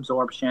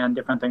absorption,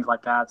 different things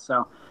like that.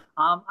 So,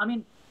 I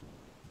mean,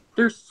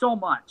 there's so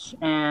much,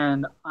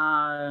 and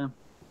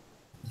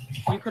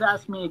you could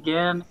ask me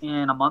again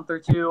in a month or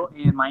two,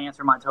 and my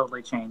answer might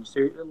totally change.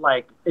 So,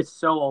 like, it's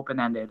so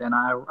open-ended, and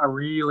I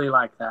really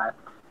like that.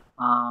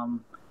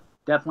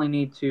 Definitely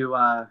need to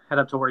head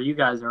up to where you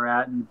guys are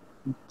at and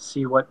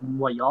see what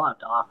y'all have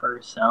to offer.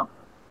 So,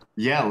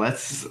 yeah,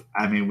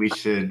 we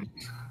should.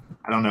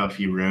 I don't know if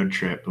you road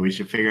trip, but we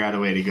should figure out a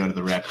way to go to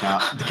the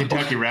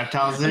Kentucky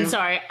Reptile Zoo. I'm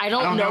sorry, I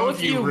don't know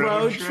if you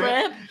road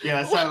trip.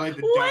 Yeah, that sounded like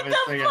the what dumbest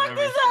the thing fuck I've ever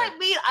does that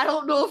mean? I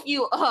don't know if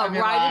you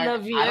ride in a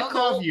vehicle. I don't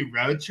know if you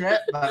road trip,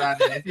 but I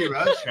mean, if you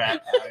road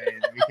trip,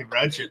 we can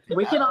road trip.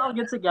 We can all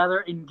get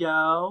together and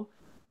go.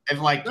 If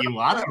you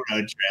want to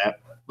road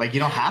trip, you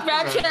don't have to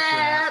road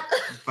trip,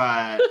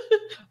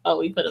 but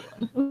we put it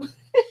on.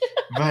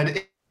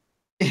 But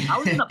I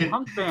was in a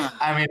punk band.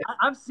 I mean,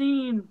 I've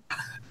seen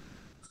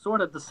sort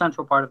of the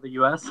central part of the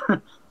U.S.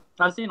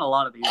 I've seen a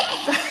lot of the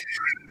U.S.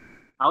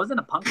 I was in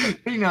a punk band.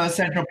 The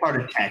central part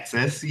of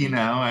Texas,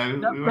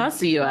 That's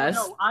the U.S.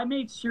 No, I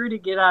made sure to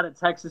get out of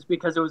Texas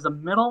because it was the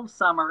middle of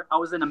summer. I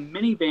was in a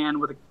minivan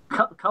with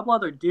a couple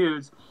other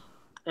dudes,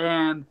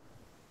 and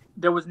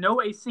there was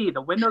no AC.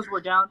 The windows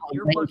were down.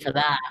 Earplugs for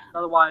that.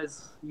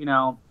 Otherwise,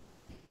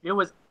 it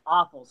was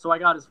awful. So I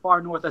got as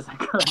far north as I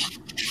could.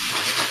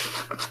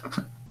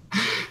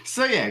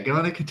 So yeah,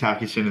 going to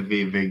Kentucky shouldn't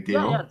be a big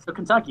deal. Yeah, so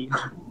Kentucky.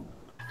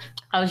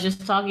 I was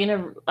just talking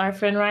to our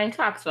friend Ryan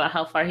Cox about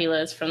how far he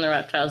lives from the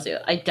reptile zoo.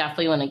 I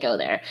definitely want to go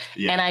there.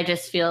 Yeah. And I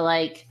just feel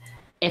like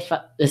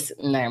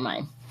never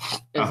mind.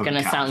 It's going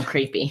to sound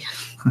creepy.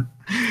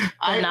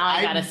 I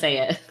got to say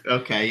it.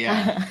 Okay,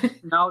 yeah.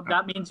 No,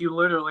 that means you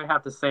literally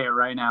have to say it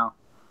right now.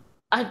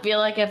 I feel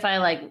like if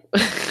I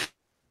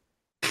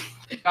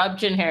Rob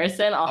Jim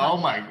Harrison, I'll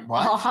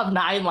have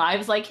 9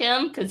 lives like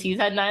him because he's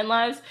had 9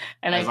 lives,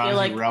 and as I feel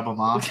like you rub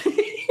him off.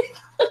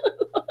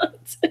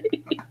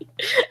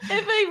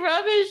 If I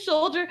rub his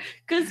shoulder,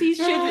 because he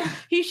should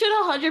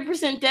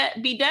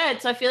 100% be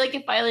dead. So I feel like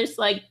if I just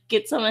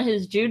get some of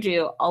his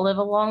juju, I'll live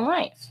a long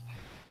life.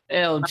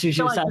 Ew,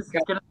 juju sounds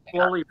great. It's gonna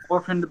slowly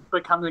morph into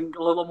becoming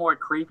a little more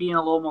creepy and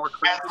a little more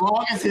creepy. As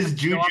long as his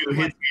juju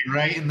hits me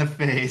right in the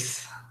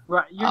face.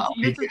 Right,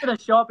 you're just gonna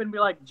show up and be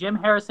like, Jim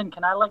Harrison,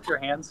 can I lick your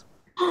hands?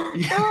 Oh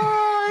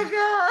my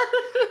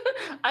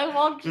god! I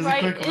walked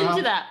right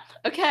into that.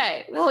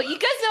 Okay, well, you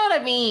guys know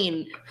what I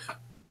mean.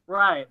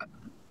 Right.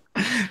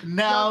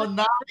 No,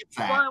 not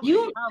exactly.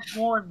 You have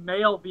more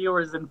male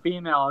viewers than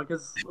female,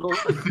 because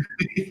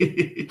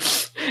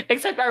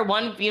except our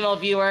one female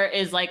viewer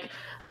is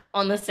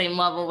on the same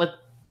level with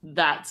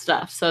that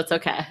stuff, so it's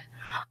okay.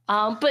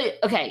 But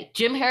okay,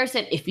 Jim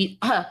Harrison, if you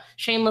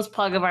shameless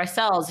plug of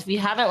ourselves, if you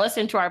haven't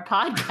listened to our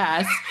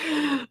podcast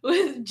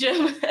with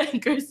Jim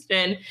and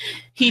Kristen,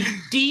 he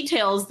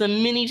details the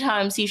many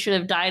times he should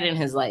have died in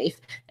his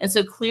life. And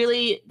so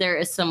clearly there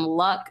is some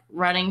luck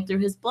running through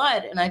his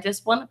blood, and I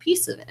just want a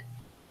piece of it.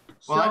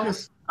 Well,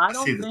 I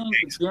don't think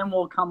Jim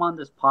will come on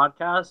this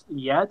podcast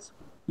yet,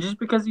 just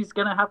because he's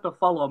going to have to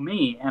follow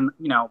me. And,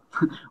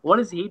 what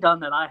has he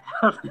done that I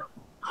haven't?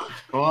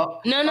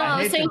 Well, no,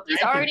 I was saying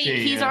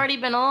he's already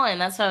been on.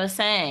 That's what I was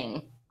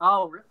saying.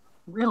 Oh,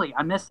 really?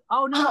 I missed.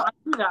 Oh no,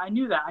 I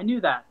knew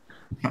that.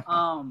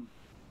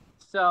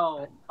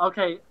 So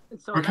okay,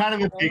 so we're kind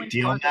of a big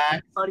deal,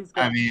 Max.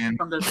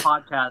 From this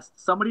podcast,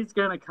 somebody's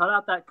gonna cut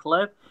out that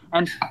clip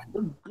and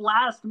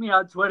blast me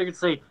on Twitter and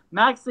say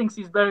Max thinks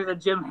he's better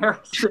than Jim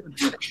Harrison.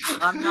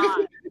 I'm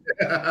not.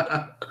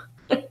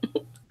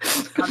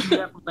 I'm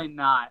definitely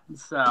not.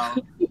 So.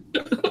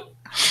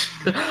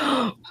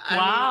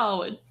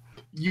 Wow.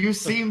 You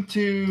seem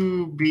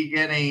to be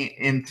getting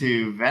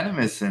into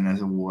venomous in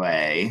a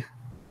way.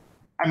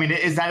 I mean,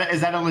 is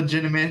that a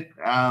legitimate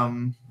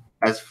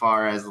as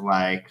far as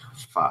what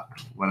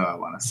do I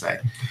want to say?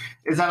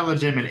 Is that a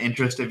legitimate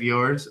interest of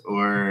yours,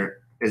 or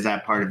is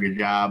that part of your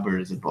job, or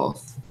is it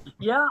both?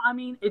 Yeah, I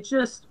mean, it's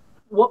just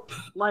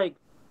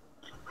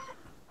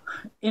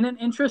in an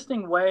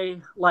interesting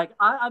way,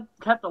 I've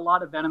kept a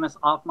lot of venomous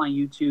off my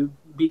YouTube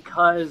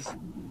because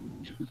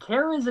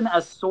care isn't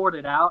as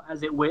sorted out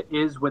as it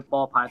is with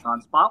ball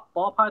pythons.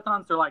 Ball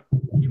pythons are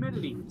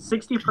humidity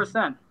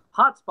 60%,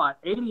 hot spot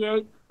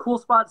 88, cool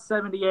spot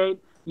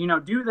 78.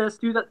 Do this,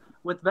 do that.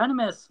 With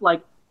venomous,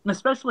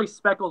 especially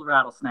speckled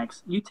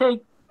rattlesnakes, you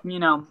take,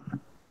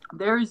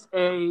 there's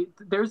a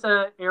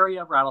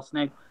area of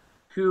rattlesnake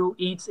who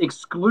eats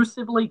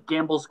exclusively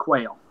Gambel's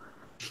quail,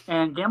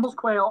 and Gambel's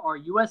quail are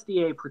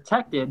USDA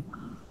protected.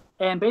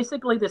 And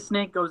basically, the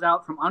snake goes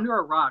out from under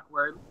a rock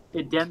where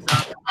it dens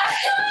up,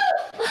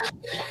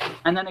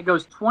 and then it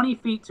goes 20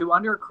 feet to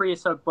under a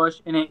creosote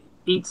bush, and it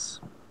eats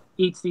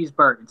these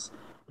birds.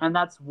 And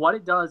that's what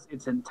it does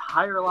its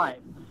entire life.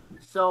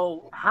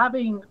 So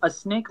having a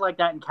snake like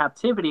that in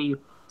captivity,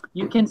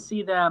 you can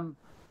see them,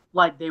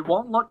 they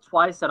won't look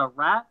twice at a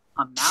rat,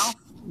 a mouse,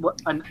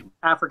 an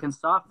African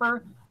soft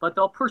fur, but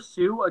they'll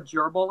pursue a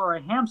gerbil or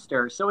a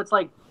hamster. So it's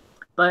like,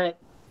 but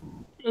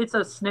it's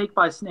a snake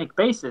by snake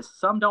basis.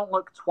 Some don't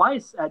look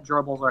twice at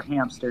gerbils or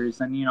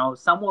hamsters, and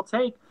some will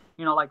take,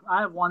 like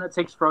I have one that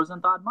takes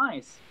frozen thawed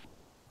mice,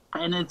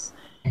 and it's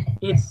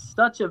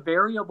such a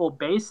variable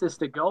basis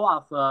to go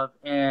off of,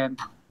 and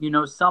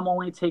some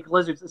only take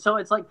lizards. So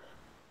it's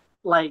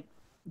like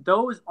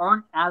those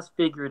aren't as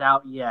figured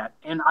out yet,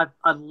 and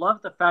I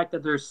love the fact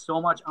that there's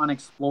so much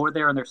unexplored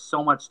there, and there's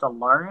so much to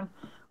learn.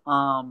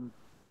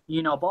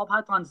 Ball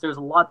pythons, there's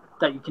a lot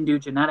that you can do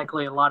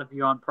genetically, a lot of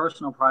your own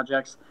personal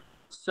projects.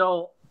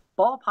 So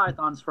ball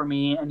pythons for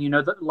me, and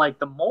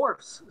the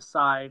morphs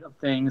side of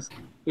things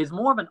is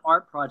more of an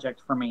art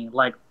project for me.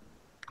 Like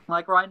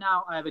right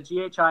now, I have a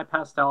GHI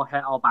pastel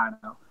het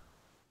albino,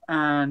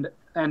 and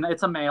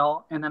it's a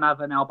male, and then I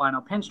have an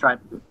albino pinstripe,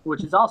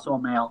 which is also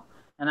a male.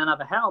 And then I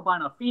have a het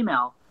albino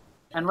female.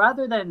 And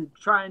rather than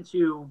trying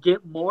to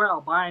get more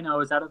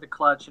albinos out of the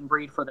clutch and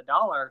breed for the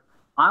dollar,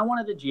 I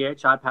wanted a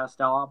GHI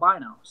pastel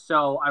albino.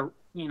 So I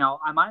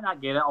might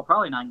not get it. I'll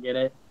probably not get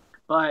it.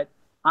 But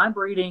I'm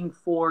breeding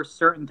for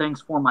certain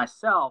things for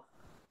myself.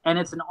 And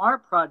it's an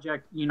art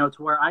project, to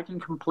where I can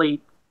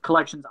complete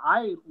collections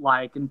I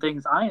like and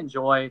things I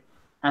enjoy.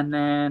 And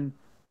then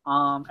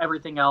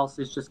everything else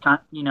is just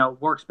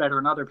works better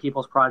in other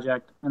people's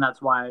project. And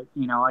that's why,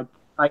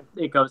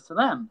 it goes to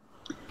them.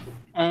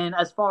 And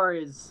as far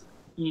as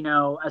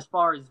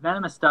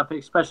venomous stuff,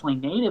 especially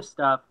native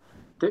stuff,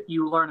 that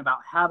you learn about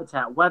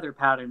habitat, weather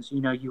patterns,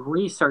 you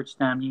research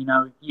them,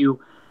 you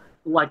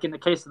like in the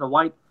case of the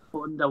white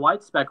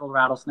speckled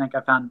rattlesnake,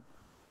 I found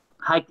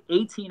hiked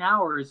 18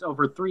 hours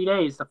over 3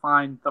 days to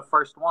find the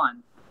first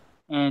one.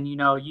 And, you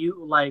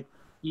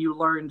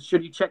learn,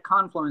 should you check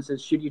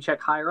confluences? Should you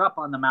check higher up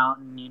on the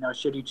mountain?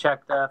 Should you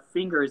check the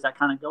fingers that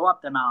kind of go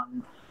up the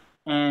mountain?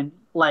 And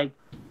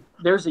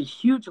there's a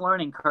huge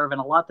learning curve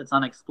and a lot that's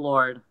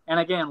unexplored. And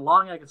again,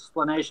 long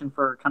explanation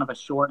for kind of a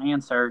short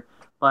answer,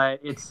 but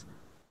it's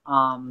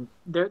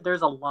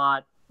there's a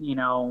lot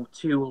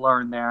to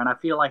learn there, and I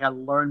feel like I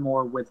learn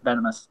more with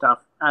venomous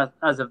stuff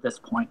as of this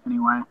point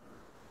anyway.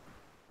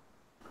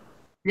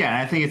 Yeah,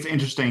 I think it's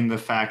interesting the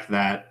fact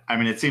that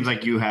it seems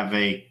like you have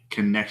a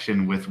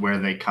connection with where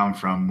they come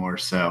from more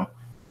so.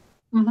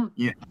 Mm-hmm.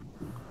 Yeah.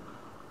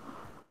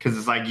 Because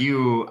it's like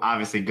you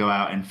obviously go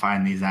out and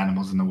find these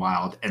animals in the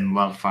wild and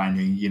love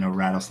finding,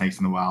 rattlesnakes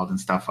in the wild and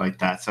stuff like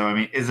that. So,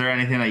 is there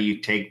anything that you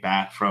take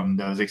back from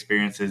those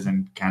experiences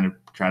and kind of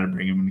try to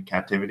bring them into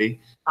captivity?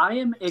 I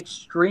am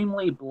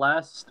extremely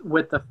blessed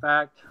with the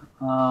fact,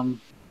 I'm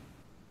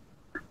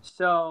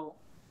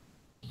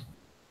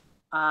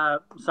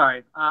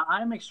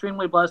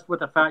extremely blessed with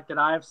the fact that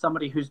I have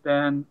somebody who's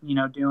been,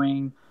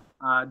 doing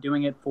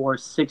it for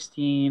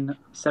 16,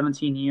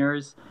 17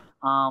 years,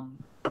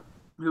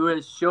 who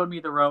has showed me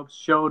the ropes,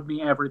 showed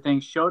me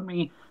everything, showed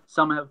me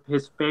some of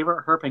his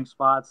favorite herping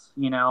spots,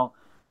 and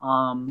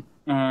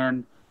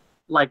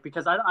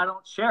because I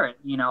don't share it,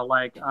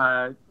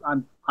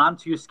 I'm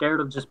too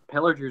scared of just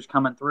pillagers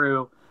coming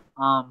through.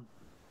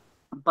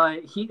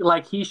 But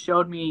he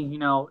showed me,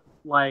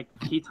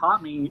 he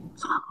taught me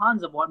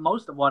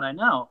most of what I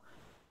know.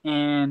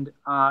 And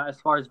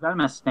as far as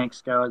venomous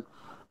snakes goes,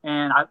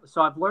 and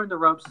I've learned the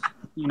ropes,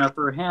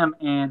 through him,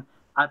 and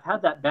I've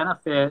had that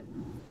benefit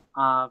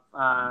of,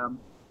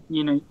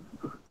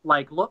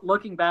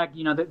 looking back,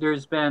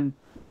 there's been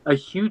a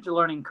huge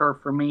learning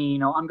curve for me.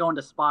 I'm going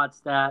to spots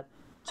that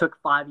took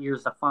 5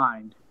 years to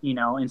find,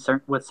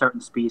 with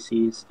certain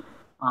species.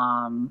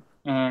 And,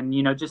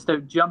 just to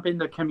jump in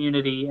the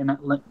community and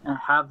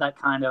have that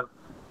kind of,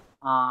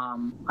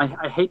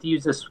 I hate to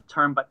use this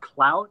term, but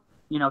clout,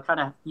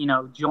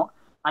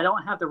 I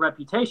don't have the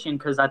reputation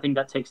because I think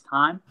that takes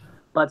time,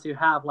 but to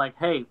have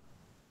hey,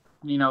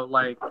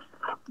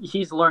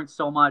 he's learned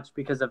so much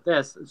because of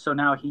this. So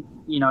now he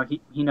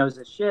knows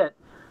his shit.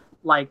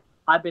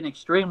 I've been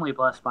extremely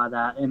blessed by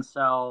that. And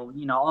so,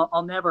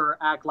 I'll never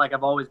act like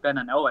I've always been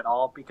a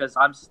know-it-all because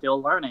I'm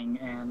still learning.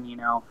 And,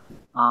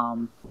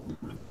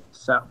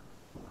 so.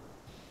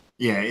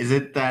 Yeah. Is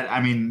it that,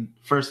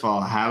 first of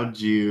all, how'd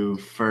you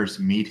first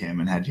meet him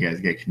and how'd you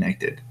guys get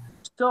connected?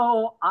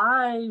 So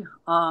I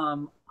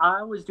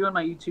was doing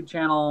my YouTube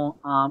channel.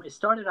 It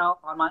started out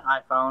on my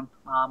iPhone.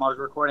 I was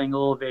recording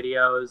little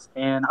videos,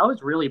 and I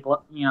was really,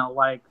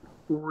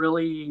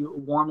 really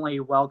warmly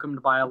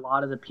welcomed by a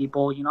lot of the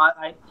people.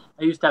 I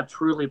used to have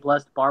Truly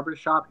Blessed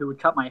Barbershop who would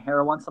cut my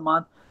hair once a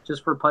month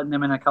just for putting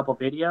them in a couple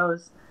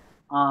videos.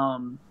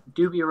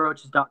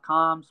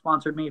 DubiaRoaches.com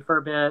sponsored me for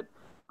a bit.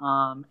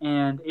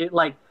 And it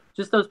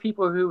just those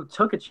people who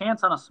took a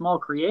chance on a small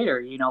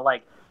creator,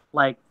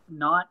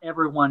 not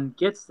everyone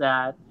gets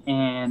that.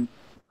 And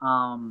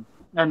don't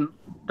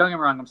get me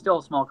wrong, I'm still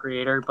a small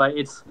creator, but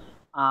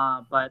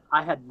but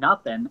I had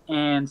nothing.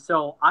 And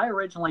so I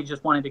originally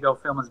just wanted to go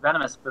film his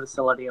venomous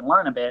facility and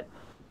learn a bit.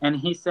 And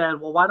he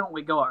said, well, why don't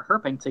we go out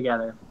herping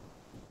together?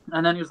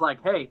 And then he was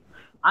like, hey,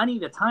 I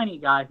need a tiny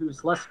guy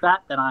who's less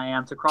fat than I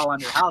am to crawl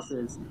under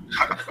houses.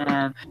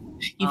 And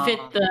you fit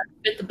the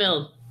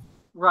bill.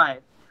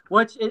 Right.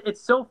 Which it's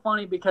so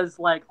funny because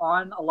like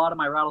on a lot of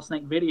my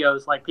rattlesnake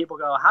videos, like people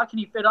go, "How can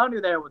you fit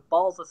under there with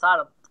balls the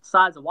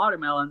size of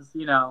watermelons?"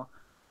 You know,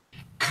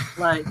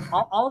 like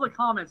all the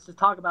comments just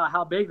talk about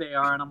how big they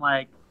are, and I'm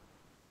like,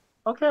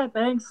 okay,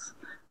 thanks.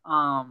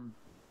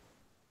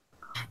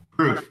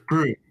 Proof.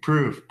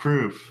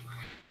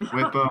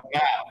 Whip them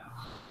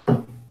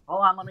out.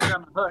 Hold on, let me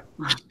grab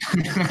my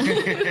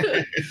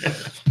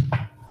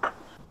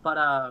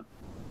hook.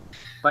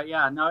 But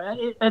yeah, no,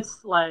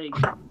 it's like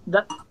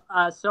that.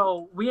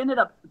 So we ended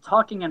up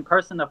talking in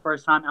person the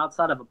first time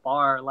outside of a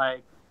bar.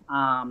 Like,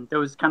 there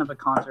was kind of a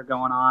concert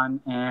going on,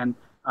 and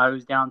I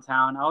was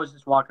downtown. I was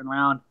just walking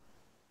around,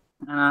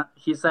 and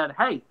he said,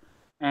 "Hey,"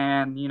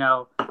 and you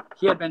know,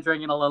 he had been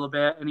drinking a little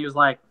bit, and he was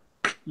like,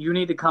 "You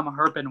need to come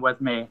herping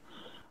with me."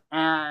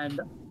 And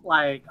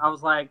like, I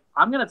was like,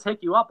 "I'm gonna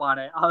take you up on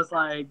it." I was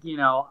like, you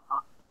know,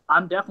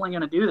 I'm definitely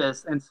gonna do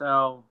this. And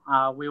so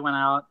we went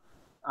out,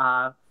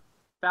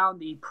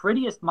 found the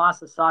prettiest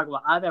Massassauga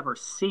I've ever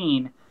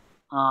seen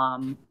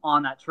on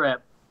that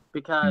trip,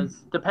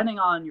 because depending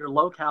on your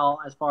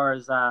locale, as far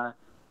as I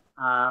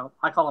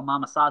call them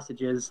mama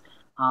sausages,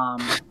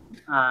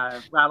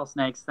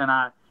 rattlesnakes, then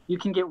you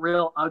can get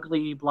real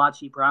ugly,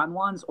 blotchy brown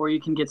ones, or you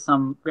can get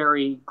some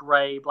very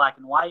gray, black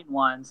and white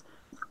ones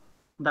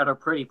that are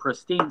pretty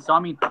pristine. So I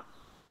mean,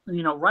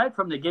 you know, right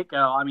from the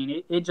get-go, I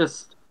mean,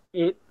 it's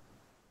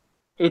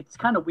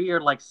kind of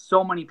weird. Like,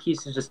 so many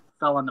pieces just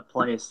fell into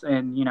place,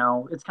 and you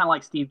know, it's kind of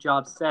like Steve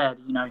Jobs said,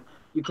 you know,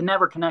 you can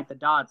never connect the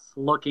dots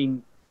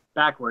looking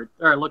backward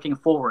or looking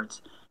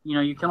forwards. You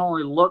know, you can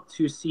only look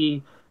to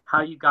see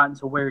how you got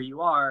into where you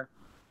are,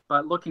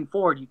 but looking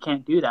forward, you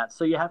can't do that.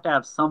 So you have to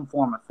have some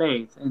form of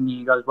faith. And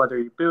he goes, whether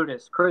you're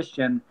Buddhist,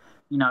 Christian,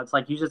 you know, it's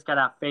like you just gotta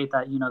have faith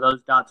that, you know,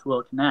 those dots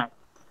will connect.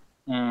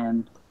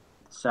 And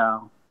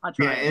so I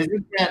try.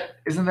 Yeah,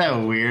 isn't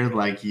that weird?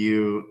 Like,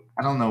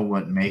 I don't know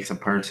what makes a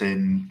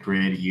person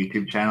create a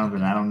YouTube channel,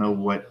 then I don't know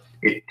what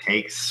it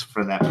takes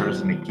for that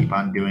person to keep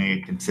on doing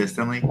it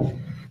consistently.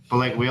 But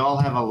like, we all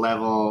have a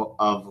level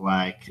of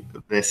like,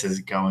 this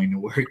is going to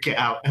work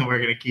out, and we're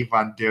going to keep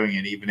on doing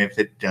it, even if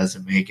it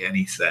doesn't make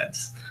any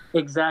sense.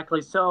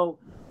 Exactly. So,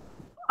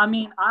 I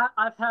mean,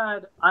 I've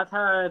had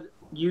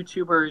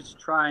YouTubers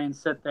try and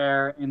sit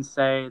there and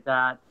say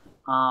that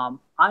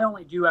I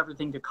only do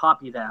everything to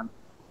copy them,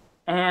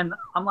 and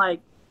I'm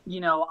like, you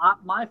know,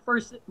 my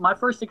first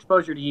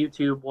exposure to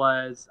YouTube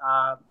was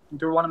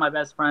through one of my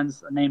best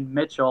friends named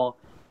Mitchell,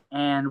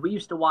 and we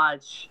used to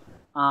watch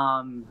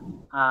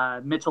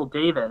Mitchell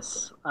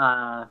Davis.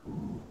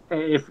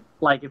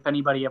 If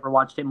anybody ever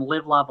watched him,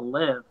 Live Lava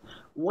Live,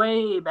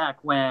 way back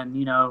when,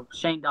 you know,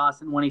 Shane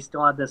Dawson, when he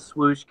still had this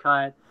swoosh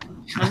cut,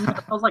 and you know,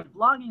 I was like,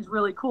 blogging is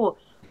really cool.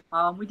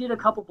 We did a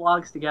couple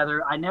blogs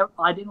together. I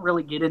didn't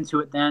really get into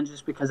it then,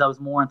 just because I was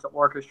more into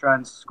orchestra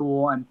and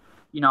school, and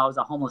you know, I was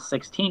a homeless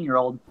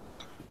 16-year-old.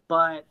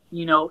 But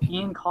you know,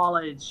 in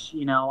college,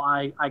 you know,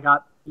 I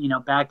got, you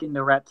know, back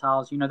into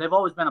reptiles. You know, they've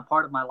always been a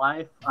part of my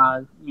life,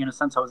 you know,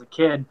 since I was a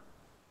kid.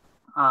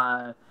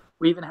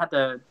 We even had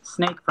the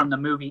snake from the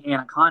movie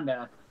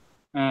Anaconda,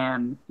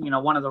 and you know,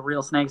 one of the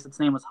real snakes, its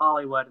name was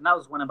Hollywood, and that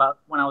was when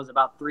I was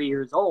about 3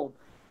 years old.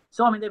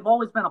 So I mean, they've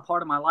always been a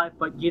part of my life.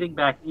 But getting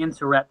back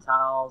into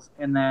reptiles,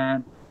 and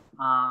then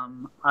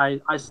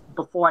I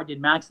before I did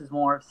Max's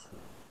Morphs,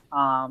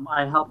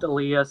 I helped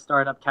Aaliyah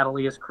start up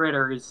Catalea's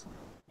Critters,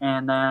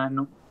 and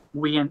then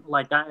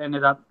that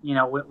ended up, you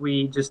know,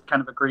 we just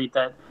kind of agreed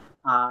that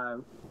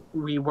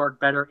we work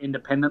better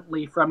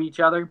independently from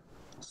each other.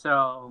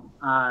 So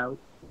I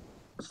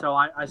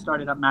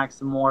started up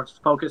Max and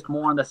Morphs, focused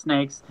more on the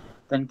snakes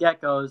than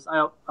geckos.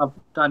 I've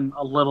done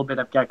a little bit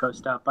of gecko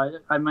stuff,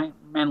 but I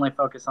mainly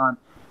focus on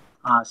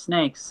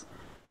snakes.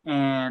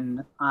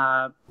 And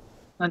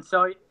then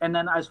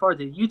as far as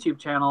the YouTube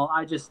channel,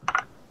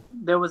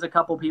 there was a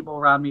couple people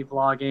around me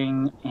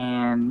vlogging,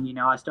 and you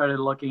know, I started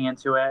looking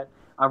into it.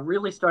 I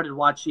really started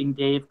watching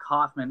Dave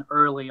Kaufman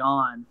early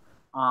on,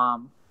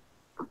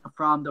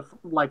 from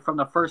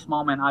the first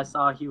moment I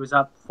saw he was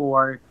up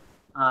for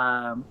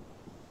the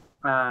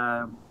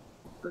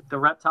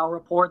Reptile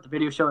Report, the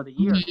video show of the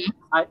year.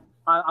 Mm-hmm.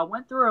 I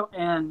went through,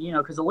 and you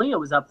know, because Aaliyah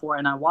was up for it,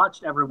 and I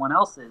watched everyone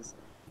else's,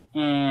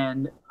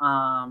 and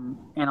I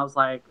was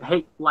like,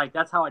 hey, like,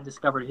 that's how I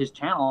discovered his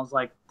channel. I was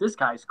like, this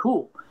guy's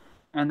cool.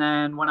 And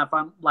then when I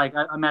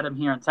met him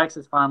here in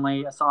Texas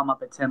finally, I saw him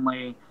up at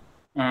Tinley,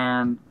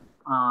 and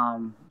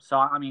so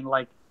I mean,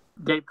 like,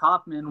 Dave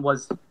Kaufman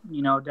was,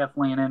 you know,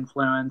 definitely an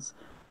influence.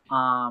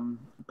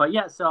 But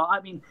yeah, so I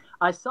mean,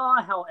 I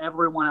saw how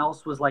everyone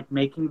else was like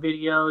making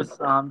videos.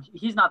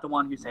 He's not the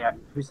one who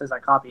says I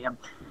copy him,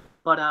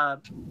 but I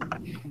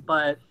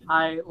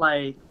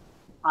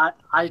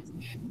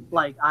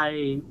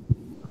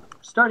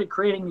started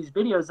creating these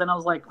videos, and I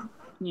was like,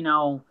 you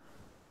know,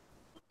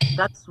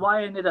 that's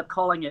why I ended up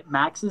calling it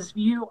Max's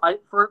View.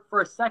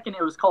 For a second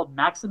it was called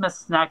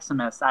Maximus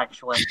Snaximus,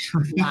 actually.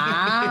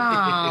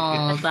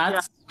 Wow,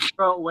 that's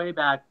throw it way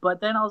back.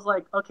 But then I was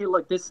like, okay,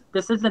 look, this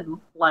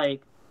isn't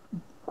like,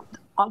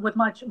 with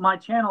my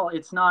channel,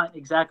 it's not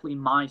exactly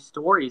my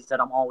stories that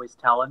I'm always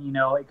telling.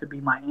 It could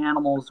be my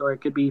animals, or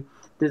it could be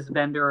this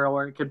vendor,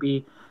 or it could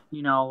be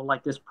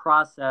like this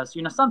process.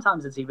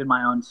 Sometimes it's even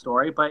my own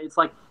story, but it's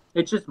like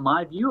it's just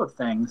my view of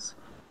things,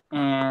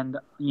 and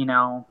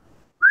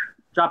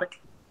drop it,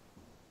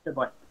 good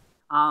boy.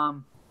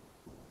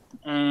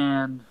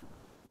 And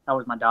that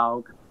was my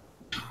dog.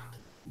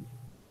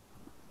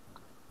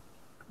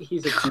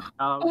 He's a cute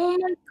dog. Oh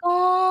my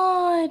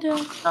god.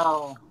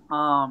 So,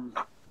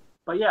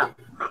 but yeah.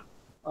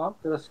 Oh,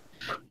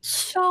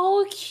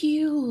 so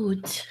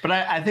cute. But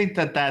I think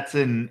that's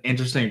an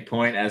interesting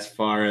point as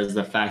far as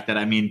the fact that,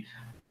 I mean,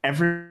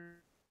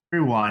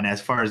 everyone,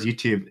 as far as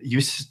YouTube,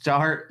 you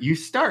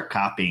start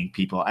copying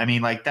people. I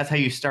mean, like, that's how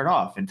you start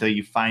off until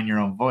you find your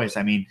own voice.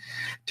 I mean,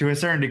 to a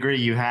certain degree,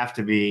 you have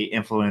to be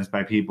influenced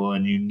by people,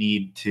 and you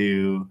need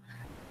to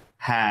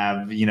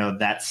have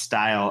that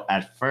style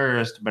at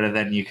first, but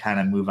then you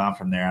kind of move on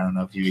from there. I don't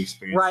know if you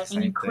experienced right, the same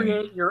and you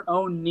create your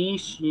own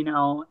niche,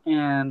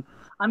 and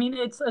I mean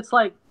it's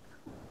like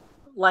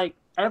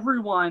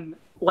everyone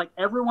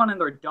and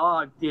their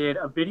dog did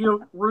a video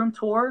room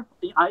tour.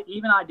 I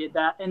did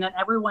that, and then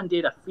everyone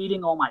did a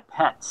feeding all my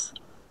pets.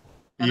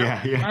 And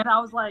I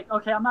was like,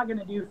 okay, I'm not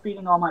gonna do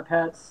feeding all my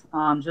pets,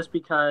 just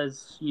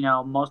because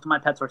most of my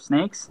pets are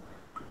snakes,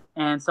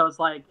 and so it's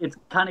like it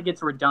kind of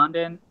gets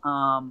redundant.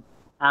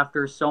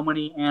 After so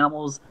many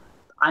animals,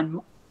 I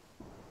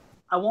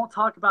won't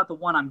talk about the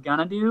one I'm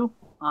gonna do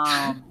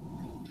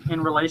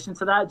in relation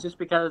to that, just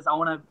because I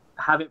want to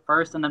have it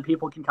first, and then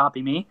people can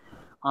copy me.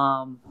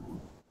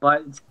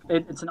 But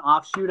it's an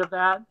offshoot of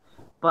that.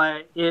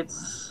 But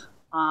it's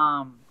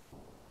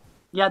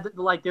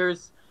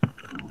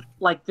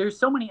there's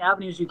so many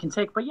avenues you can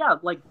take. But yeah,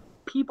 like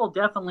people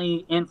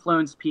definitely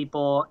influence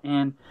people,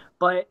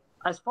 but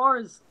as far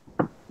as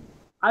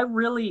I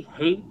really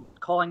hate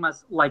calling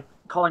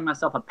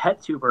myself a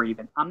pet tuber.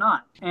 Even I'm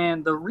not,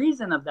 and the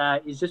reason of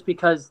that is just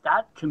because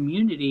that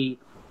community,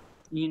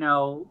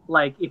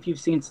 like if you've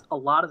seen a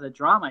lot of the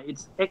drama,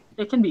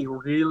 it can be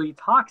really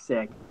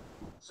toxic.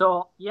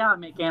 So yeah, I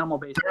make animal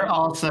based. They're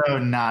also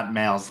not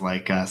males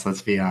like us.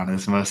 Let's be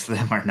honest, most of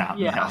them are not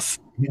males.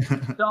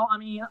 So I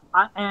mean,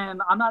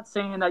 I'm not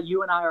saying that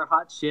you and I are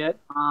hot shit.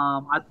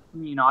 I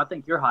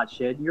think you're hot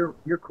shit. You're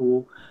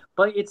cool,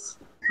 but it's.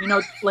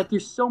 Like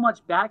there's so much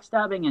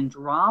backstabbing and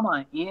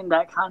drama in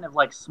that kind of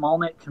like small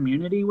knit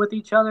community with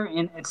each other,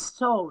 and it's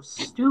so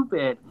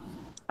stupid.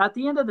 At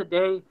the end of the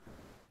day,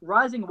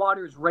 rising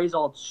waters raise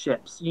all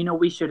ships.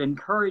 We should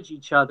encourage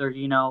each other.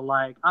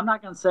 Like I'm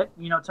not gonna say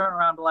turn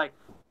around and be like,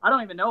 I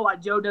don't even know why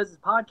Joe does his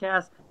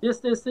podcast.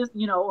 This,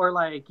 or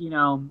like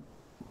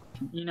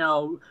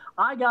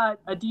I got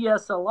a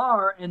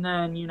DSLR, and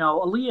then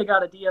Aaliyah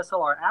got a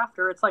DSLR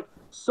after. It's like,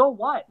 so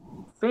what?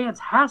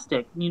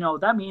 Fantastic.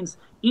 That means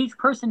each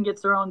person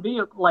gets their own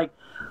vehicle. Like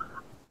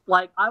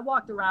I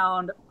walked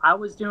around.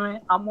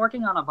 I'm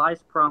working on a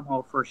Vice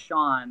promo for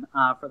Sean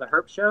for the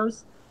Herp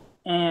shows,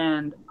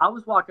 and I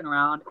was walking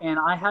around, and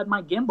I had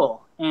my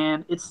gimbal,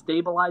 and it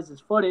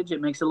stabilizes footage. It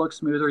makes it look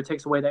smoother. It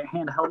takes away that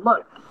handheld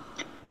look.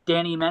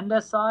 Danny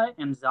Mendes saw it,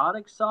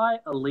 Mzadik saw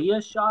it,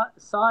 Aaliyah saw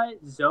it,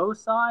 Zoe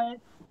saw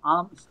it.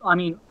 I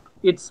mean,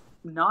 it's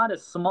not a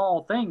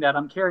small thing that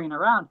I'm carrying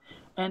around,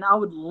 and I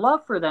would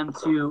love for them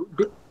to,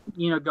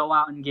 go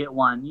out and get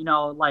one.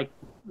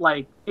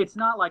 Like it's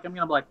not like I'm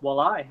gonna be like, well,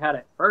 I had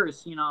it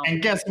first,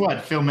 And guess what?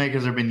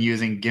 Filmmakers have been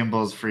using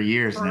gimbals for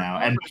years now,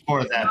 and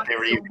before that, they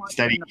were even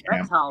studying the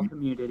reptile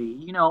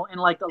community, and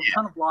like a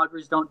ton of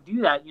bloggers don't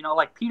do that.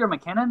 Like Peter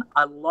McKinnon.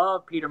 I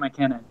love Peter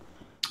McKinnon.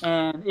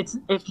 And it's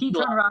if he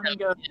turned around and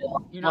goes,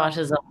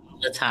 watches them all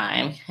the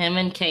time. Him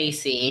and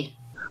Casey.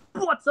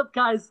 What's up,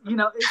 guys?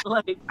 It's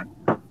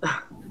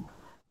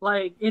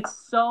like it's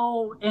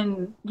so,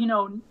 and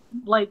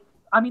like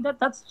I mean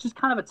that's just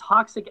kind of a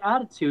toxic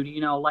attitude.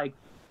 Like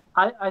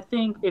I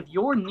think if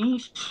your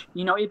niche,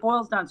 it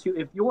boils down to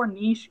if your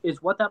niche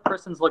is what that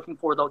person's looking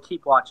for, they'll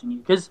keep watching you,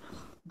 because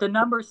the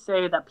numbers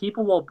say that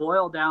people will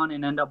boil down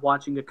and end up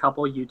watching a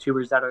couple of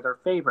YouTubers that are their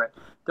favorite.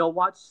 They'll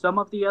watch some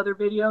of the other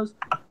videos,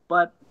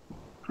 but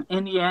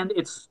in the end,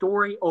 it's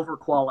story over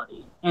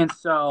quality. And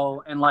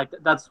so, and like,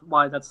 that's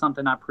why that's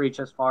something I preach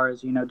as far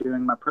as,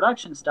 doing my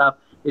production stuff,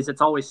 is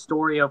it's always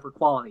story over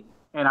quality.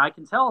 And I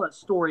can tell that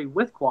story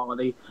with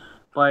quality,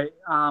 but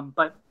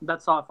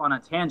that's off on a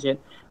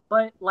tangent.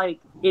 But like,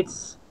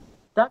 it's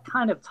that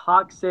kind of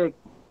toxic,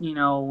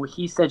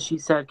 he said, she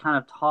said kind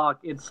of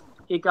talk.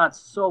 It got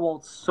so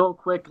old so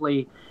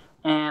quickly.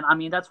 And I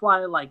mean, that's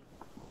why like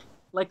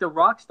the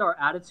rock star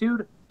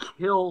attitude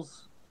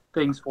kills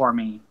things for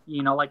me,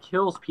 like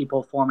kills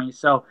people for me.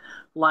 So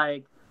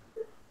like,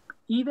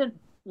 even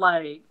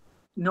like,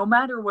 no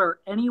matter where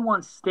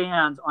anyone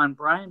stands on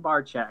Brian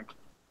Barczyk,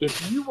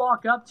 if you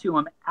walk up to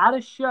him at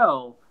a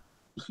show,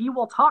 he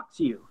will talk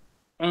to you.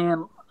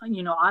 And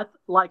I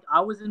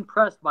was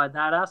impressed by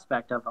that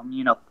aspect of him.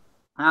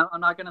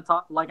 I'm not going to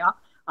talk like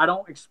I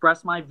don't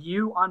express my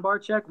view on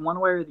Barczyk one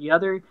way or the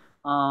other.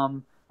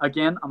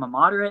 Again, I'm a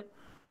moderate,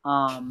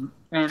 And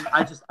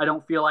I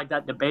don't feel like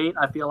that debate.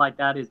 I feel like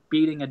that is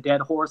beating a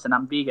dead horse, and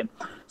I'm vegan.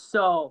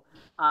 So,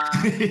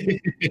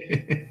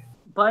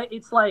 but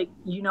it's like,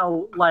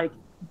 like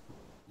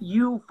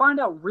you find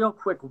out real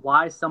quick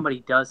why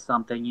somebody does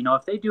something.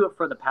 If they do it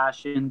for the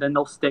passion, then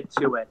they'll stick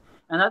to it.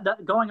 And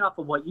that going off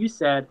of what you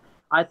said,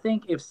 I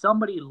think if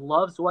somebody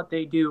loves what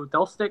they do,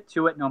 they'll stick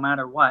to it no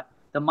matter what.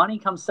 The money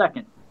comes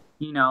second.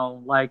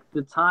 Like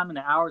the time and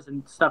the hours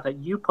and stuff that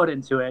you put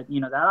into it,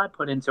 that I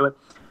put into it,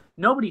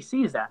 nobody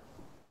sees that.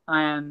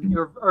 And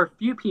or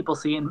few people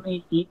see it,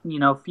 and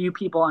few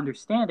people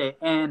understand it.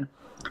 And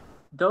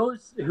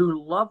those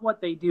who love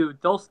what they do,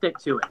 they'll stick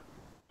to it.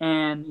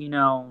 And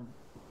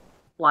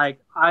like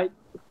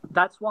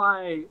that's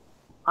why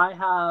I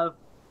have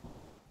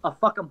a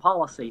fucking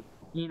policy.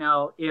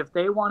 If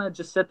they want to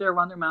just sit there,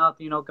 run their mouth,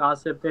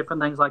 gossip,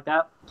 different things like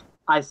that,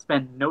 I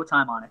spend no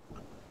time on it.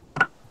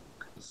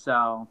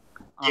 So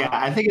yeah,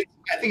 I think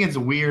it's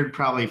weird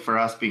probably for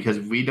us because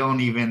we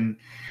don't even.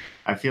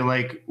 I feel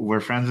like we're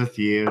friends with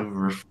you,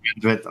 we're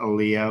friends with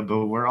Aaliyah,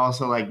 but we're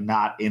also like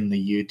not in the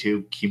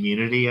YouTube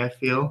community. I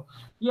feel.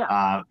 Yeah.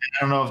 I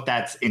don't know if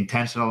that's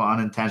intentional or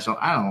unintentional.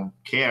 I don't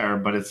care,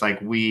 but it's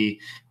like we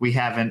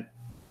haven't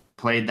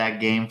played that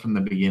game from the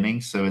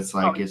beginning, so it's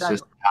like it's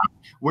just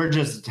we're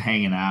just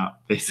hanging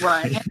out, basically.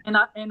 Right,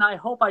 and I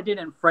hope I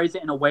didn't phrase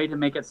it in a way to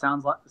make it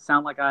sound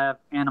like I have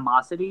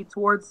animosity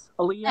towards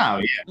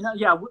Aaliyah. Oh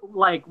yeah.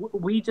 Like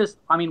we just,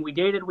 we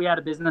dated, we had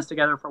a business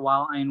together for a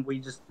while, and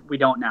we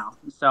don't now.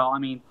 So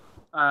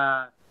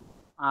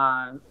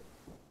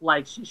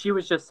like she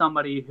was just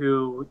somebody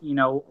who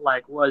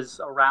like was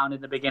around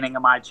in the beginning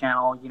of my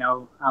channel.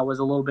 I was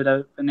a little bit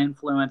of an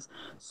influence,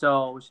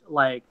 so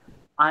like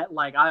I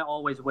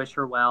always wish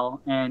her well,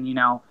 and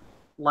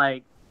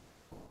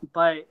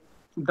but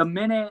the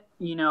minute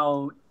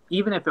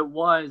even if it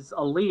was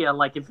Aaliyah,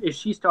 like if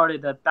she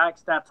started to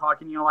backstab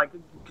talking, like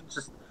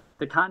just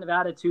the kind of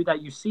attitude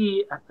that you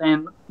see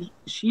and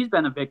she's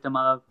been a victim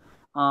of,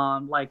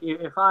 like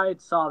if I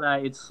saw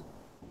that,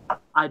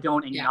 I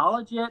don't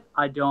acknowledge it.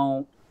 I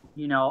don't.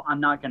 I'm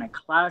not going to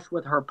clash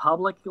with her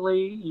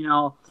publicly.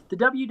 The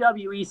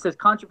WWE says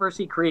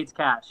controversy creates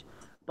cash,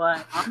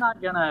 but I'm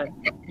not going to,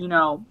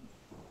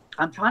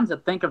 I'm trying to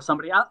think of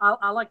somebody.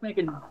 I like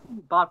making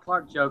Bob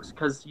Clark jokes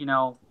because,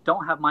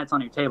 don't have mites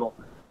on your table.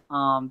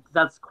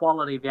 That's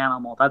quality of the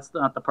animal. That's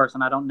not the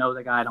person. I don't know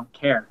the guy. I don't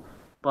care.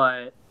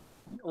 But,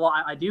 well,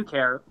 I do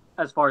care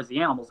as far as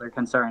the animals are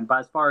concerned. But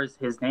as far as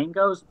his name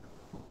goes,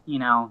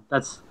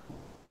 that's...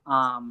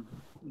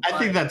 I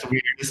think that's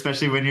weird,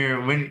 especially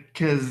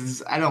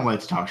because I don't like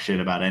to talk shit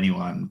about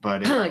anyone,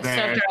 but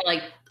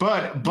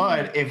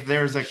if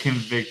there's a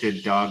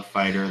convicted dog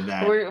fighter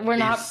that we're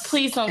not,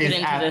 please don't get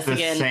into this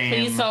again.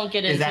 Please don't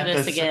get into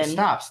this again.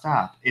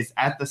 Stop. Is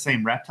at the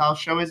same reptile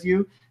show as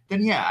you?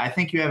 Then yeah, I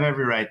think you have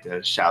every right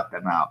to shout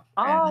them out.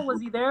 Oh, was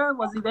he there?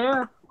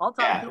 I'll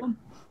talk to him.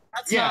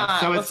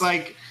 It's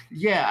like,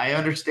 I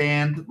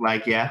understand.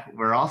 Like,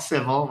 we're all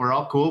civil, we're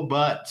all cool,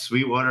 but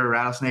Sweetwater,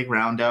 Rattlesnake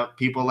Roundup,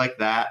 people like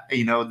that,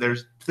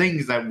 there's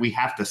things that we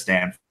have to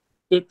stand for.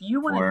 If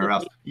you want to,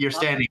 else you're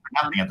standing for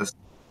nothing at this.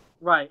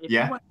 Right. If you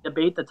want to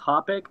debate the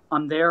topic,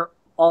 I'm there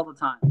all the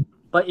time.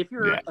 But if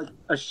you're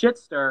a shit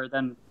stir,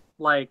 then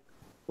like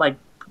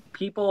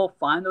people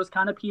find those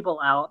kind of people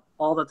out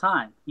all the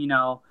time.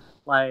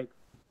 Like.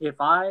 If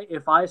I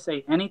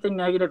say anything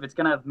negative, it's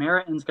gonna have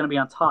merit and it's gonna be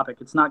on topic.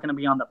 It's not gonna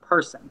be on the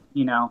person,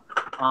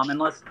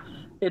 unless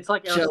it's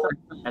like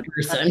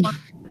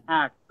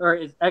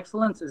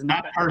excellence is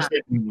not that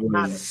person.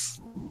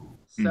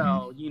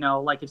 So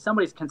like if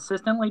somebody's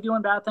consistently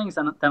doing bad things,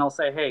 then I'll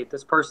say, hey,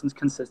 this person's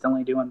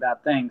consistently doing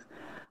bad things,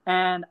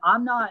 and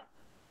I'm not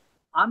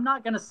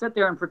gonna sit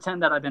there and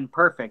pretend that I've been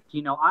perfect.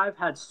 I've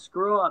had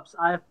screw ups.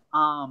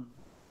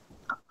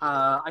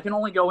 I can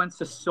only go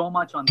into so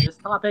much on this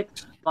topic,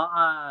 but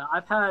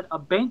I've had a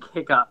bank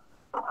hiccup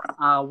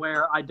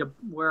where I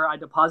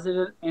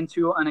deposited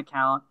into an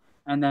account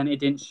and then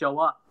it didn't show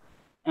up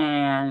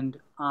and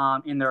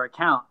in their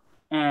account,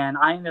 and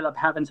I ended up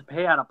having to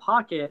pay out of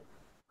pocket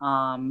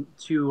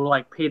to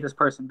like pay this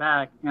person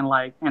back, and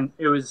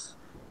it was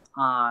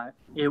a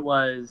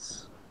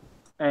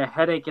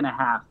headache and a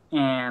half,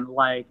 and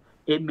like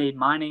it made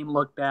my name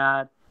look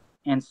bad,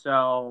 and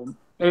so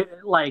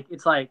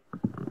it's like.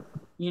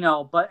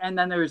 But and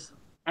then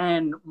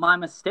and my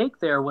mistake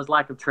there was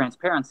lack of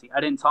transparency.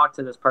 I didn't talk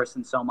to this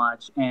person so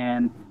much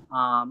and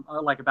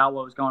like about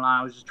what was going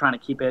on. I was just trying to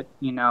keep it,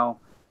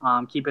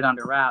 keep it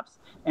under wraps.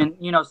 And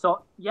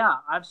so yeah,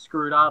 I've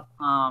screwed up.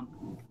 That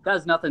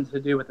has nothing to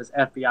do with this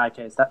FBI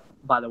case. That,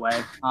 by the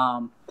way,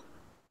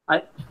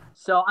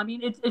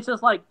 it's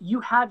just like you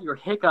have your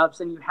hiccups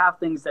and you have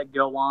things that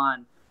go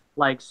on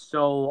like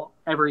so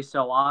every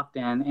so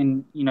often,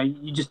 and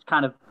you just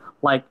kind of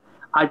like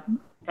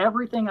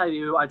everything I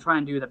do, I try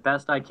and do the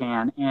best I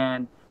can.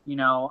 And,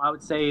 I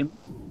would say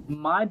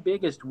my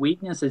biggest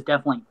weakness is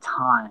definitely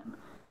time.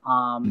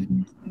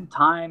 Time,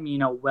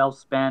 well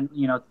spent,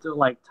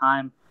 like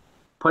time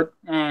put,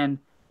 and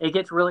it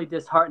gets really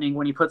disheartening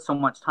when you put so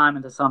much time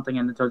into something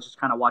and to just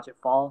kind of watch it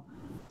fall.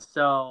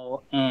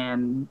 So,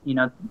 and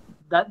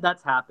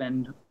that's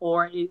happened,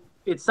 or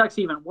it sucks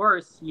even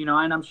worse,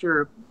 and I'm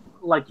sure,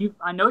 like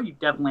I know you've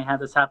definitely had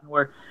this happen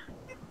where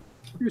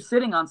you're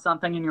sitting on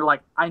something and you're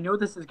like, I know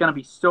this is going to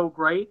be so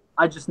great.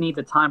 I just need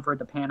the time for it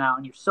to pan out.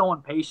 And you're so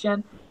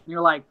impatient. And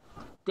you're like,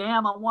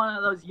 damn, I'm one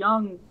of those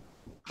young,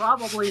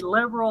 probably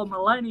liberal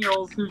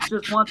millennials who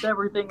just wants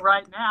everything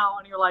right now.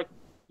 And you're like,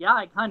 yeah,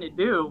 I kind of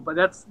do. But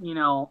that's,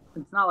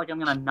 it's not like I'm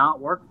going to not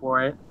work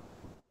for it.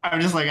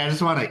 I'm just like, I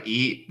just want to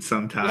eat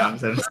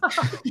sometimes. Yeah.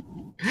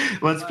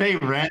 Let's pay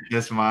rent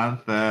this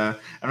month. I'm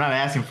not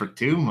asking for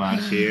too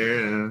much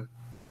here.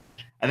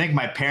 I think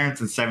my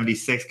parents in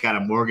 76 got a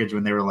mortgage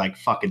when they were like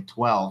fucking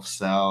 12.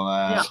 So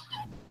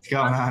what's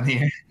going on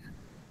here?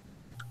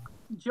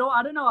 Joe,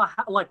 I don't know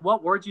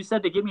what words you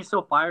said to get me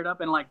so fired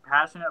up and like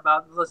passionate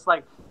about this.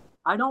 Like,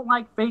 I don't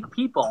like fake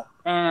people.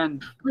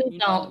 And please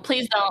don't.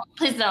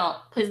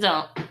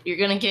 You're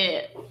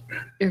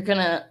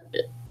gonna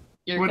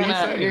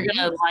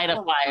light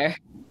a fire.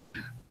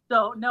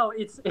 So no,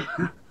 it's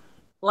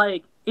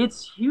like,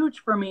 it's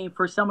huge for me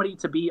for somebody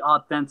to be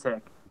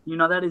authentic.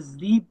 That is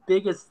the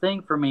biggest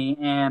thing for me.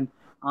 And,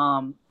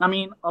 I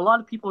mean, a lot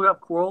of people who have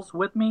quarrels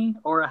with me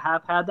or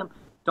have had them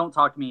don't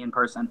talk to me in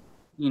person.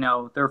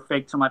 They're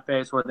fake to my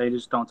face or they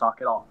just don't talk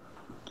at all.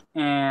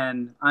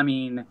 And, I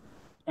mean,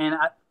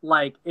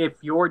 if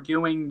you're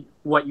doing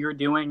what you're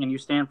doing and you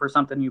stand for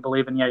something you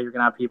believe in, yeah, you're going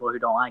to have people who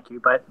don't like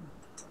you. But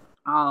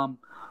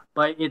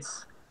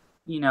it's,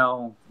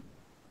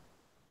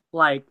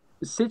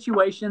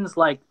 situations,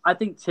 like, I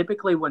think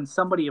typically when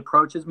somebody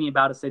approaches me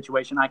about a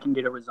situation, I can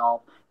get it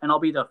resolved, and I'll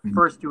be the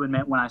first to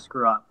admit when I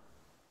screw up.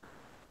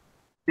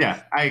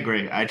 Yeah, I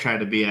agree. I try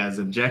to be as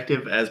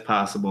objective as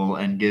possible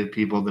and give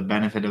people the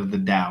benefit of the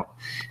doubt,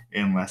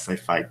 unless they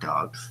fight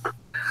dogs.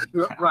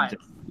 Right.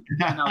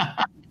 No,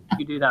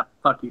 you do that,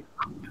 fuck you.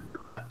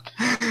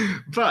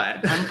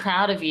 But I'm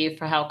proud of you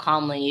for how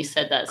calmly you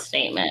said that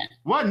statement.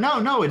 What?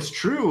 No, it's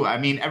true. I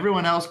mean,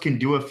 everyone else can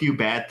do a few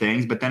bad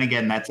things, but then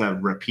again, that's a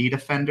repeat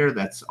offender.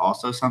 That's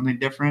also something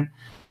different.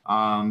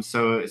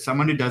 So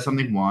someone who does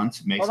something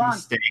once, makes a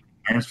mistake,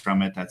 learns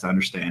from it, that's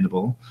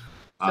understandable.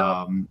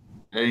 So,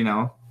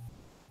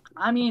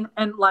 I mean,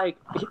 and like,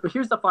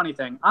 here's the funny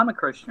thing. I'm a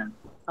Christian.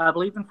 I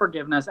believe in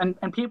forgiveness.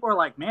 And people are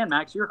like, man,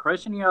 Max, you're a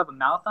Christian. You have a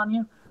mouth on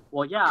you.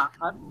 Well, yeah.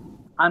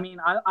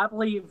 I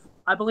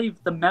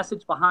believe the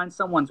message behind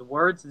someone's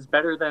words is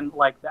better than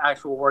like the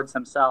actual words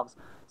themselves.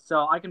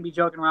 So I can be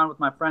joking around with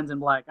my friends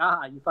and be like,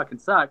 you fucking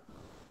suck,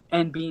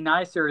 and be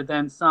nicer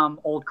than some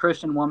old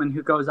Christian woman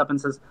who goes up and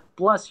says,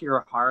 bless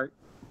your heart.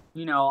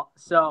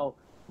 So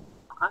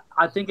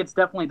I think it's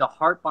definitely the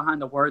heart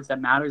behind the words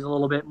that matters a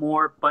little bit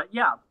more. But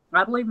yeah,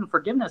 I believe in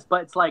forgiveness,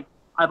 but it's like,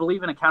 I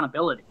believe in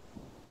accountability.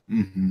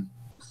 Mm-hmm.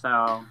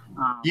 So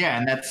yeah,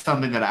 and that's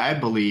something that I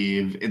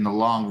believe in the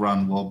long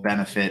run will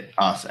benefit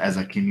us as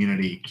a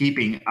community,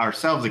 keeping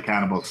ourselves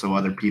accountable so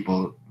other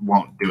people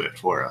won't do it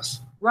for us.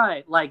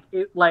 Right. Like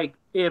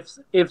if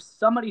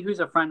somebody who's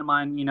a friend of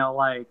mine,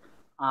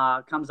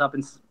 comes up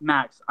and says,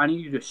 Max, I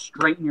need you to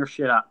straighten your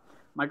shit up.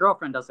 My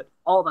girlfriend does it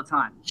all the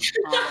time.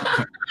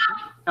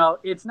 No,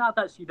 it's not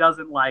that she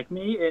doesn't like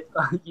me.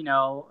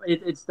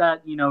 It's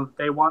that,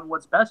 they want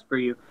what's best for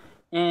you.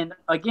 And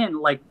again,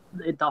 like,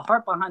 the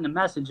heart behind the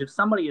message, if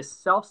somebody is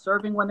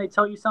self-serving when they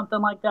tell you something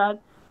like that,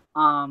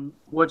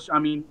 which, I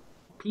mean,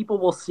 people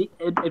will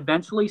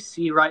eventually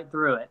see right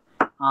through it.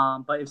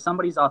 But if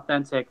somebody's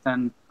authentic,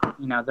 then,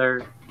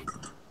 they're...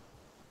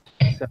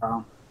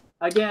 So,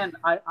 again,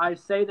 I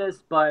say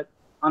this, but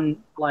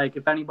I'm like,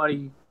 if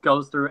anybody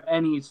goes through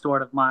any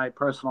sort of my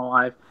personal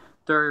life,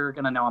 they're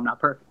going to know I'm not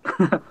perfect.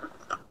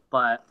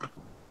 But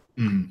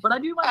I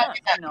do my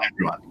best,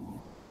 Everyone.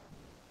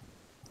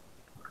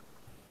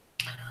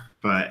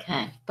 But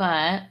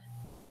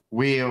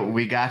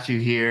we got you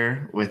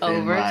here within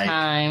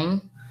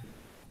overtime.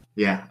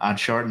 On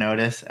short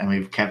notice, and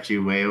we've kept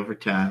you way over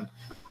time.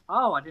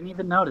 Oh, I didn't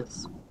even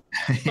notice.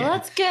 Well,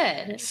 that's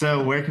good.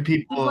 So where can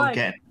people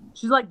get?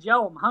 She's like,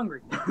 Joe, I'm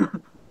hungry.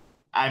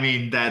 I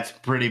mean, that's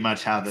pretty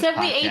much how this podcast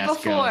we ate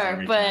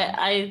before, but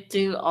I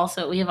do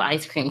also. We have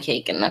ice cream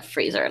cake in the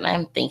freezer, and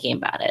I'm thinking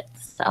about it.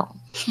 So.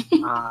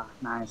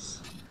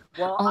 Nice.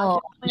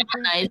 Well,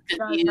 nice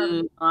of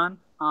you.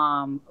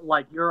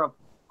 Like, you're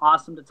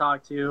awesome to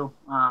talk to.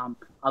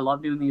 I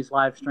love doing these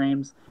live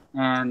streams,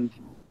 and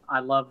I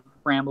love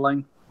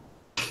rambling.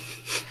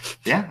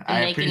 Yeah,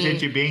 I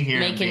appreciate you being here.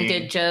 Making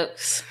good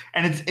jokes.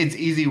 And it's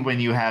easy when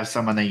you have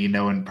someone that you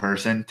know in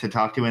person to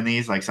talk to in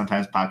these. Like,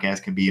 sometimes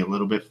podcasts can be a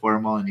little bit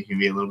formal and you can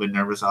be a little bit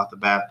nervous off the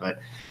bat, but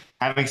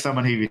having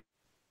someone who you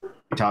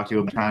talk to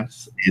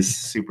sometimes is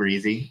super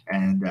easy.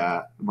 And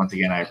once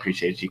again, I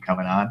appreciate you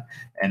coming on,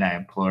 and I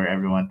implore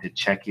everyone to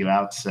check you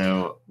out.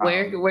 So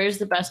where's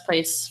the best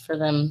place for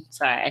them?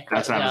 Sorry,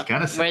 that's what I was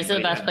gonna say. Where's the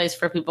best place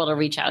for people to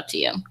reach out to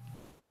you?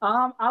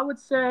 I would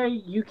say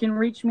you can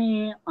reach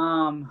me.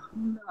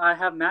 I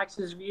have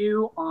Max's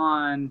View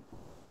on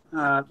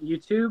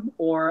YouTube,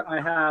 or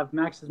I have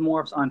Max's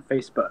Morphs on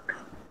Facebook.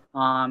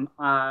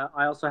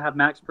 I also have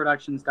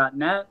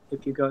maxproductions.net.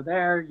 If you go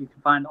there, you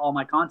can find all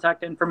my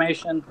contact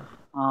information.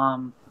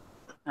 And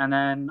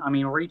then,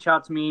 reach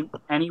out to me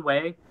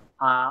anyway.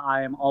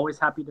 I am always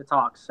happy to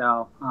talk.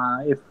 So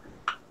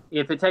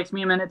if it takes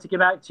me a minute to get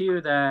back to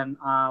you, then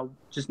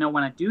just know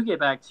when I do get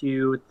back to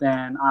you,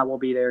 then I will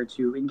be there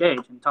to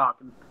engage and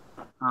talk.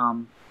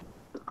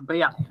 But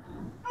yeah.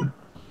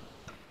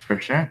 For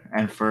sure.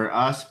 And for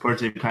us,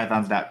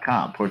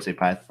 PortCityPythons.com, Port City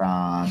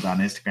Pythons on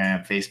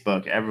Instagram,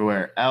 Facebook,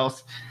 everywhere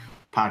else.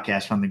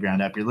 Podcast from the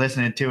ground up. You're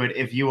listening to it.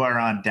 If you are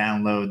on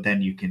download,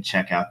 then you can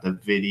check out the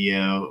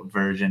video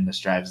version. The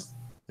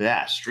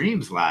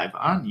streams live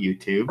on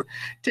YouTube,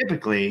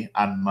 typically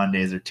on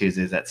Mondays or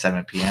Tuesdays at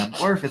 7 p.m.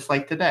 Or if it's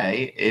like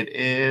today, it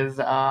is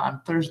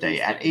on Thursday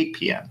at 8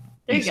 p.m.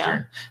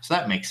 Eastern. So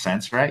that makes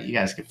sense, right? You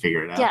guys can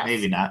figure it out. Yes.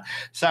 Maybe not.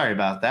 Sorry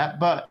about that,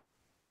 but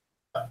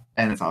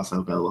and it's also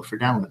available for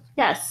download.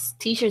 Yes,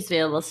 t-shirts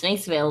available,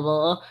 snakes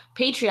available,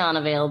 Patreon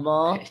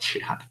available.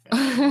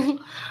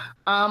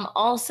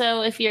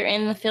 Also, if you're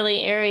in the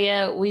Philly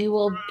area, we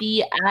will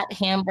be at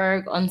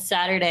Hamburg on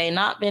Saturday,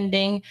 not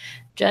bending,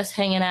 just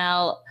hanging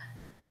out.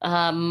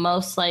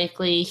 Most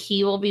likely,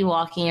 he will be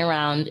walking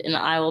around, and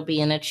I will be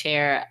in a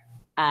chair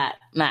at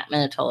Matt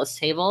Minatola's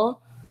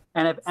table.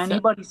 And if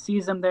anybody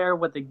sees him there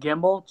with a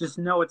gimbal, just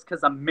know it's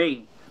because of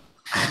me.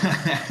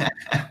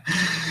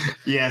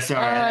 Yeah,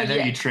 sorry. I know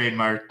you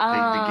trademarked the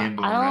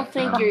gimbal. I don't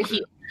think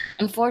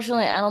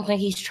unfortunately, I don't think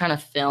he's trying to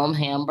film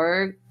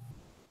Hamburg.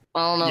 I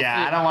don't know.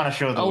 Yeah, I don't want to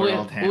show the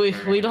world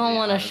Hamburg. We don't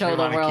want to show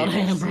the world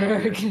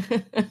Hamburg.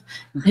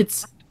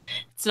 It's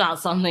not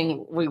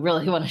something we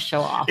really want to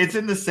show off. It's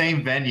in the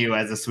same venue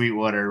as a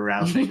Sweetwater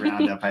Rattlesnake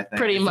Roundup, I think.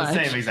 Pretty much.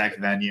 The same exact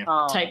venue.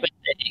 Type of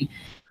thing.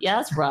 Yeah,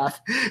 that's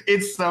rough.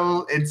 It's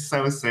so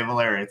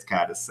similar. It's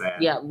kind of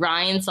sad. Yeah,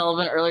 Ryan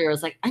Sullivan earlier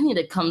was like, I need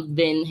to come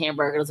bin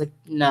Hamburg. I was like,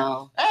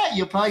 no.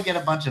 You'll probably get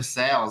a bunch of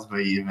sales,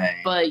 but you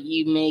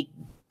may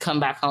come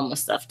back home with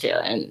stuff too,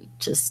 and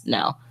just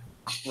no.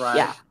 Right.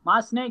 Yeah.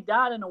 My snake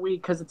died in a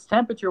week because its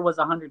temperature was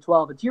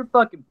 112. It's your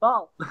fucking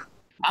fault.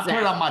 I put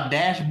it on my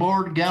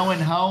dashboard going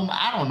home.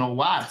 I don't know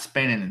why it's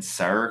spinning in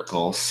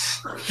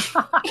circles.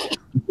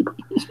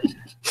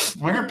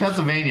 We're in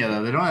Pennsylvania,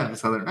 though. They don't have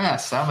southern.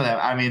 Some of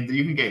them.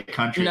 You can get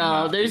country.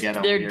 No,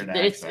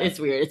 it's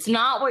weird. It's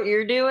not what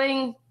you're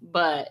doing,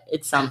 but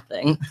it's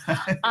something.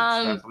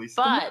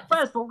 But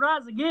Fest will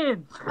rise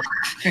again.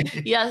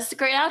 Yeah, it's a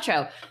great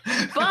outro.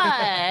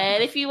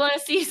 But if you want to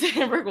see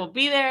Sandberg, we'll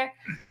be there.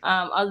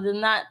 Other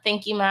than that,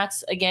 thank you,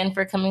 Max, again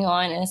for coming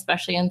on, and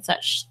especially on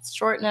such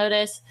short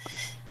notice.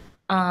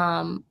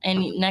 And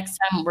next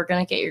time we're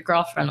gonna get your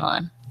girlfriend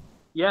on.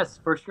 Yes,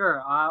 for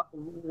sure.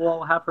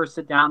 We'll have her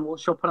sit down.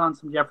 She'll put on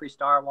some Jeffree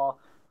Star while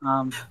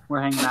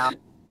we're hanging out.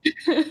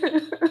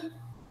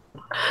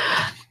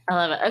 I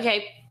love it.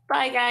 Okay,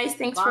 bye guys.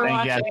 Thanks for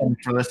watching. Thank you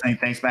guys for listening.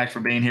 Thanks, Max, for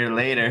being here.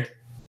 Later.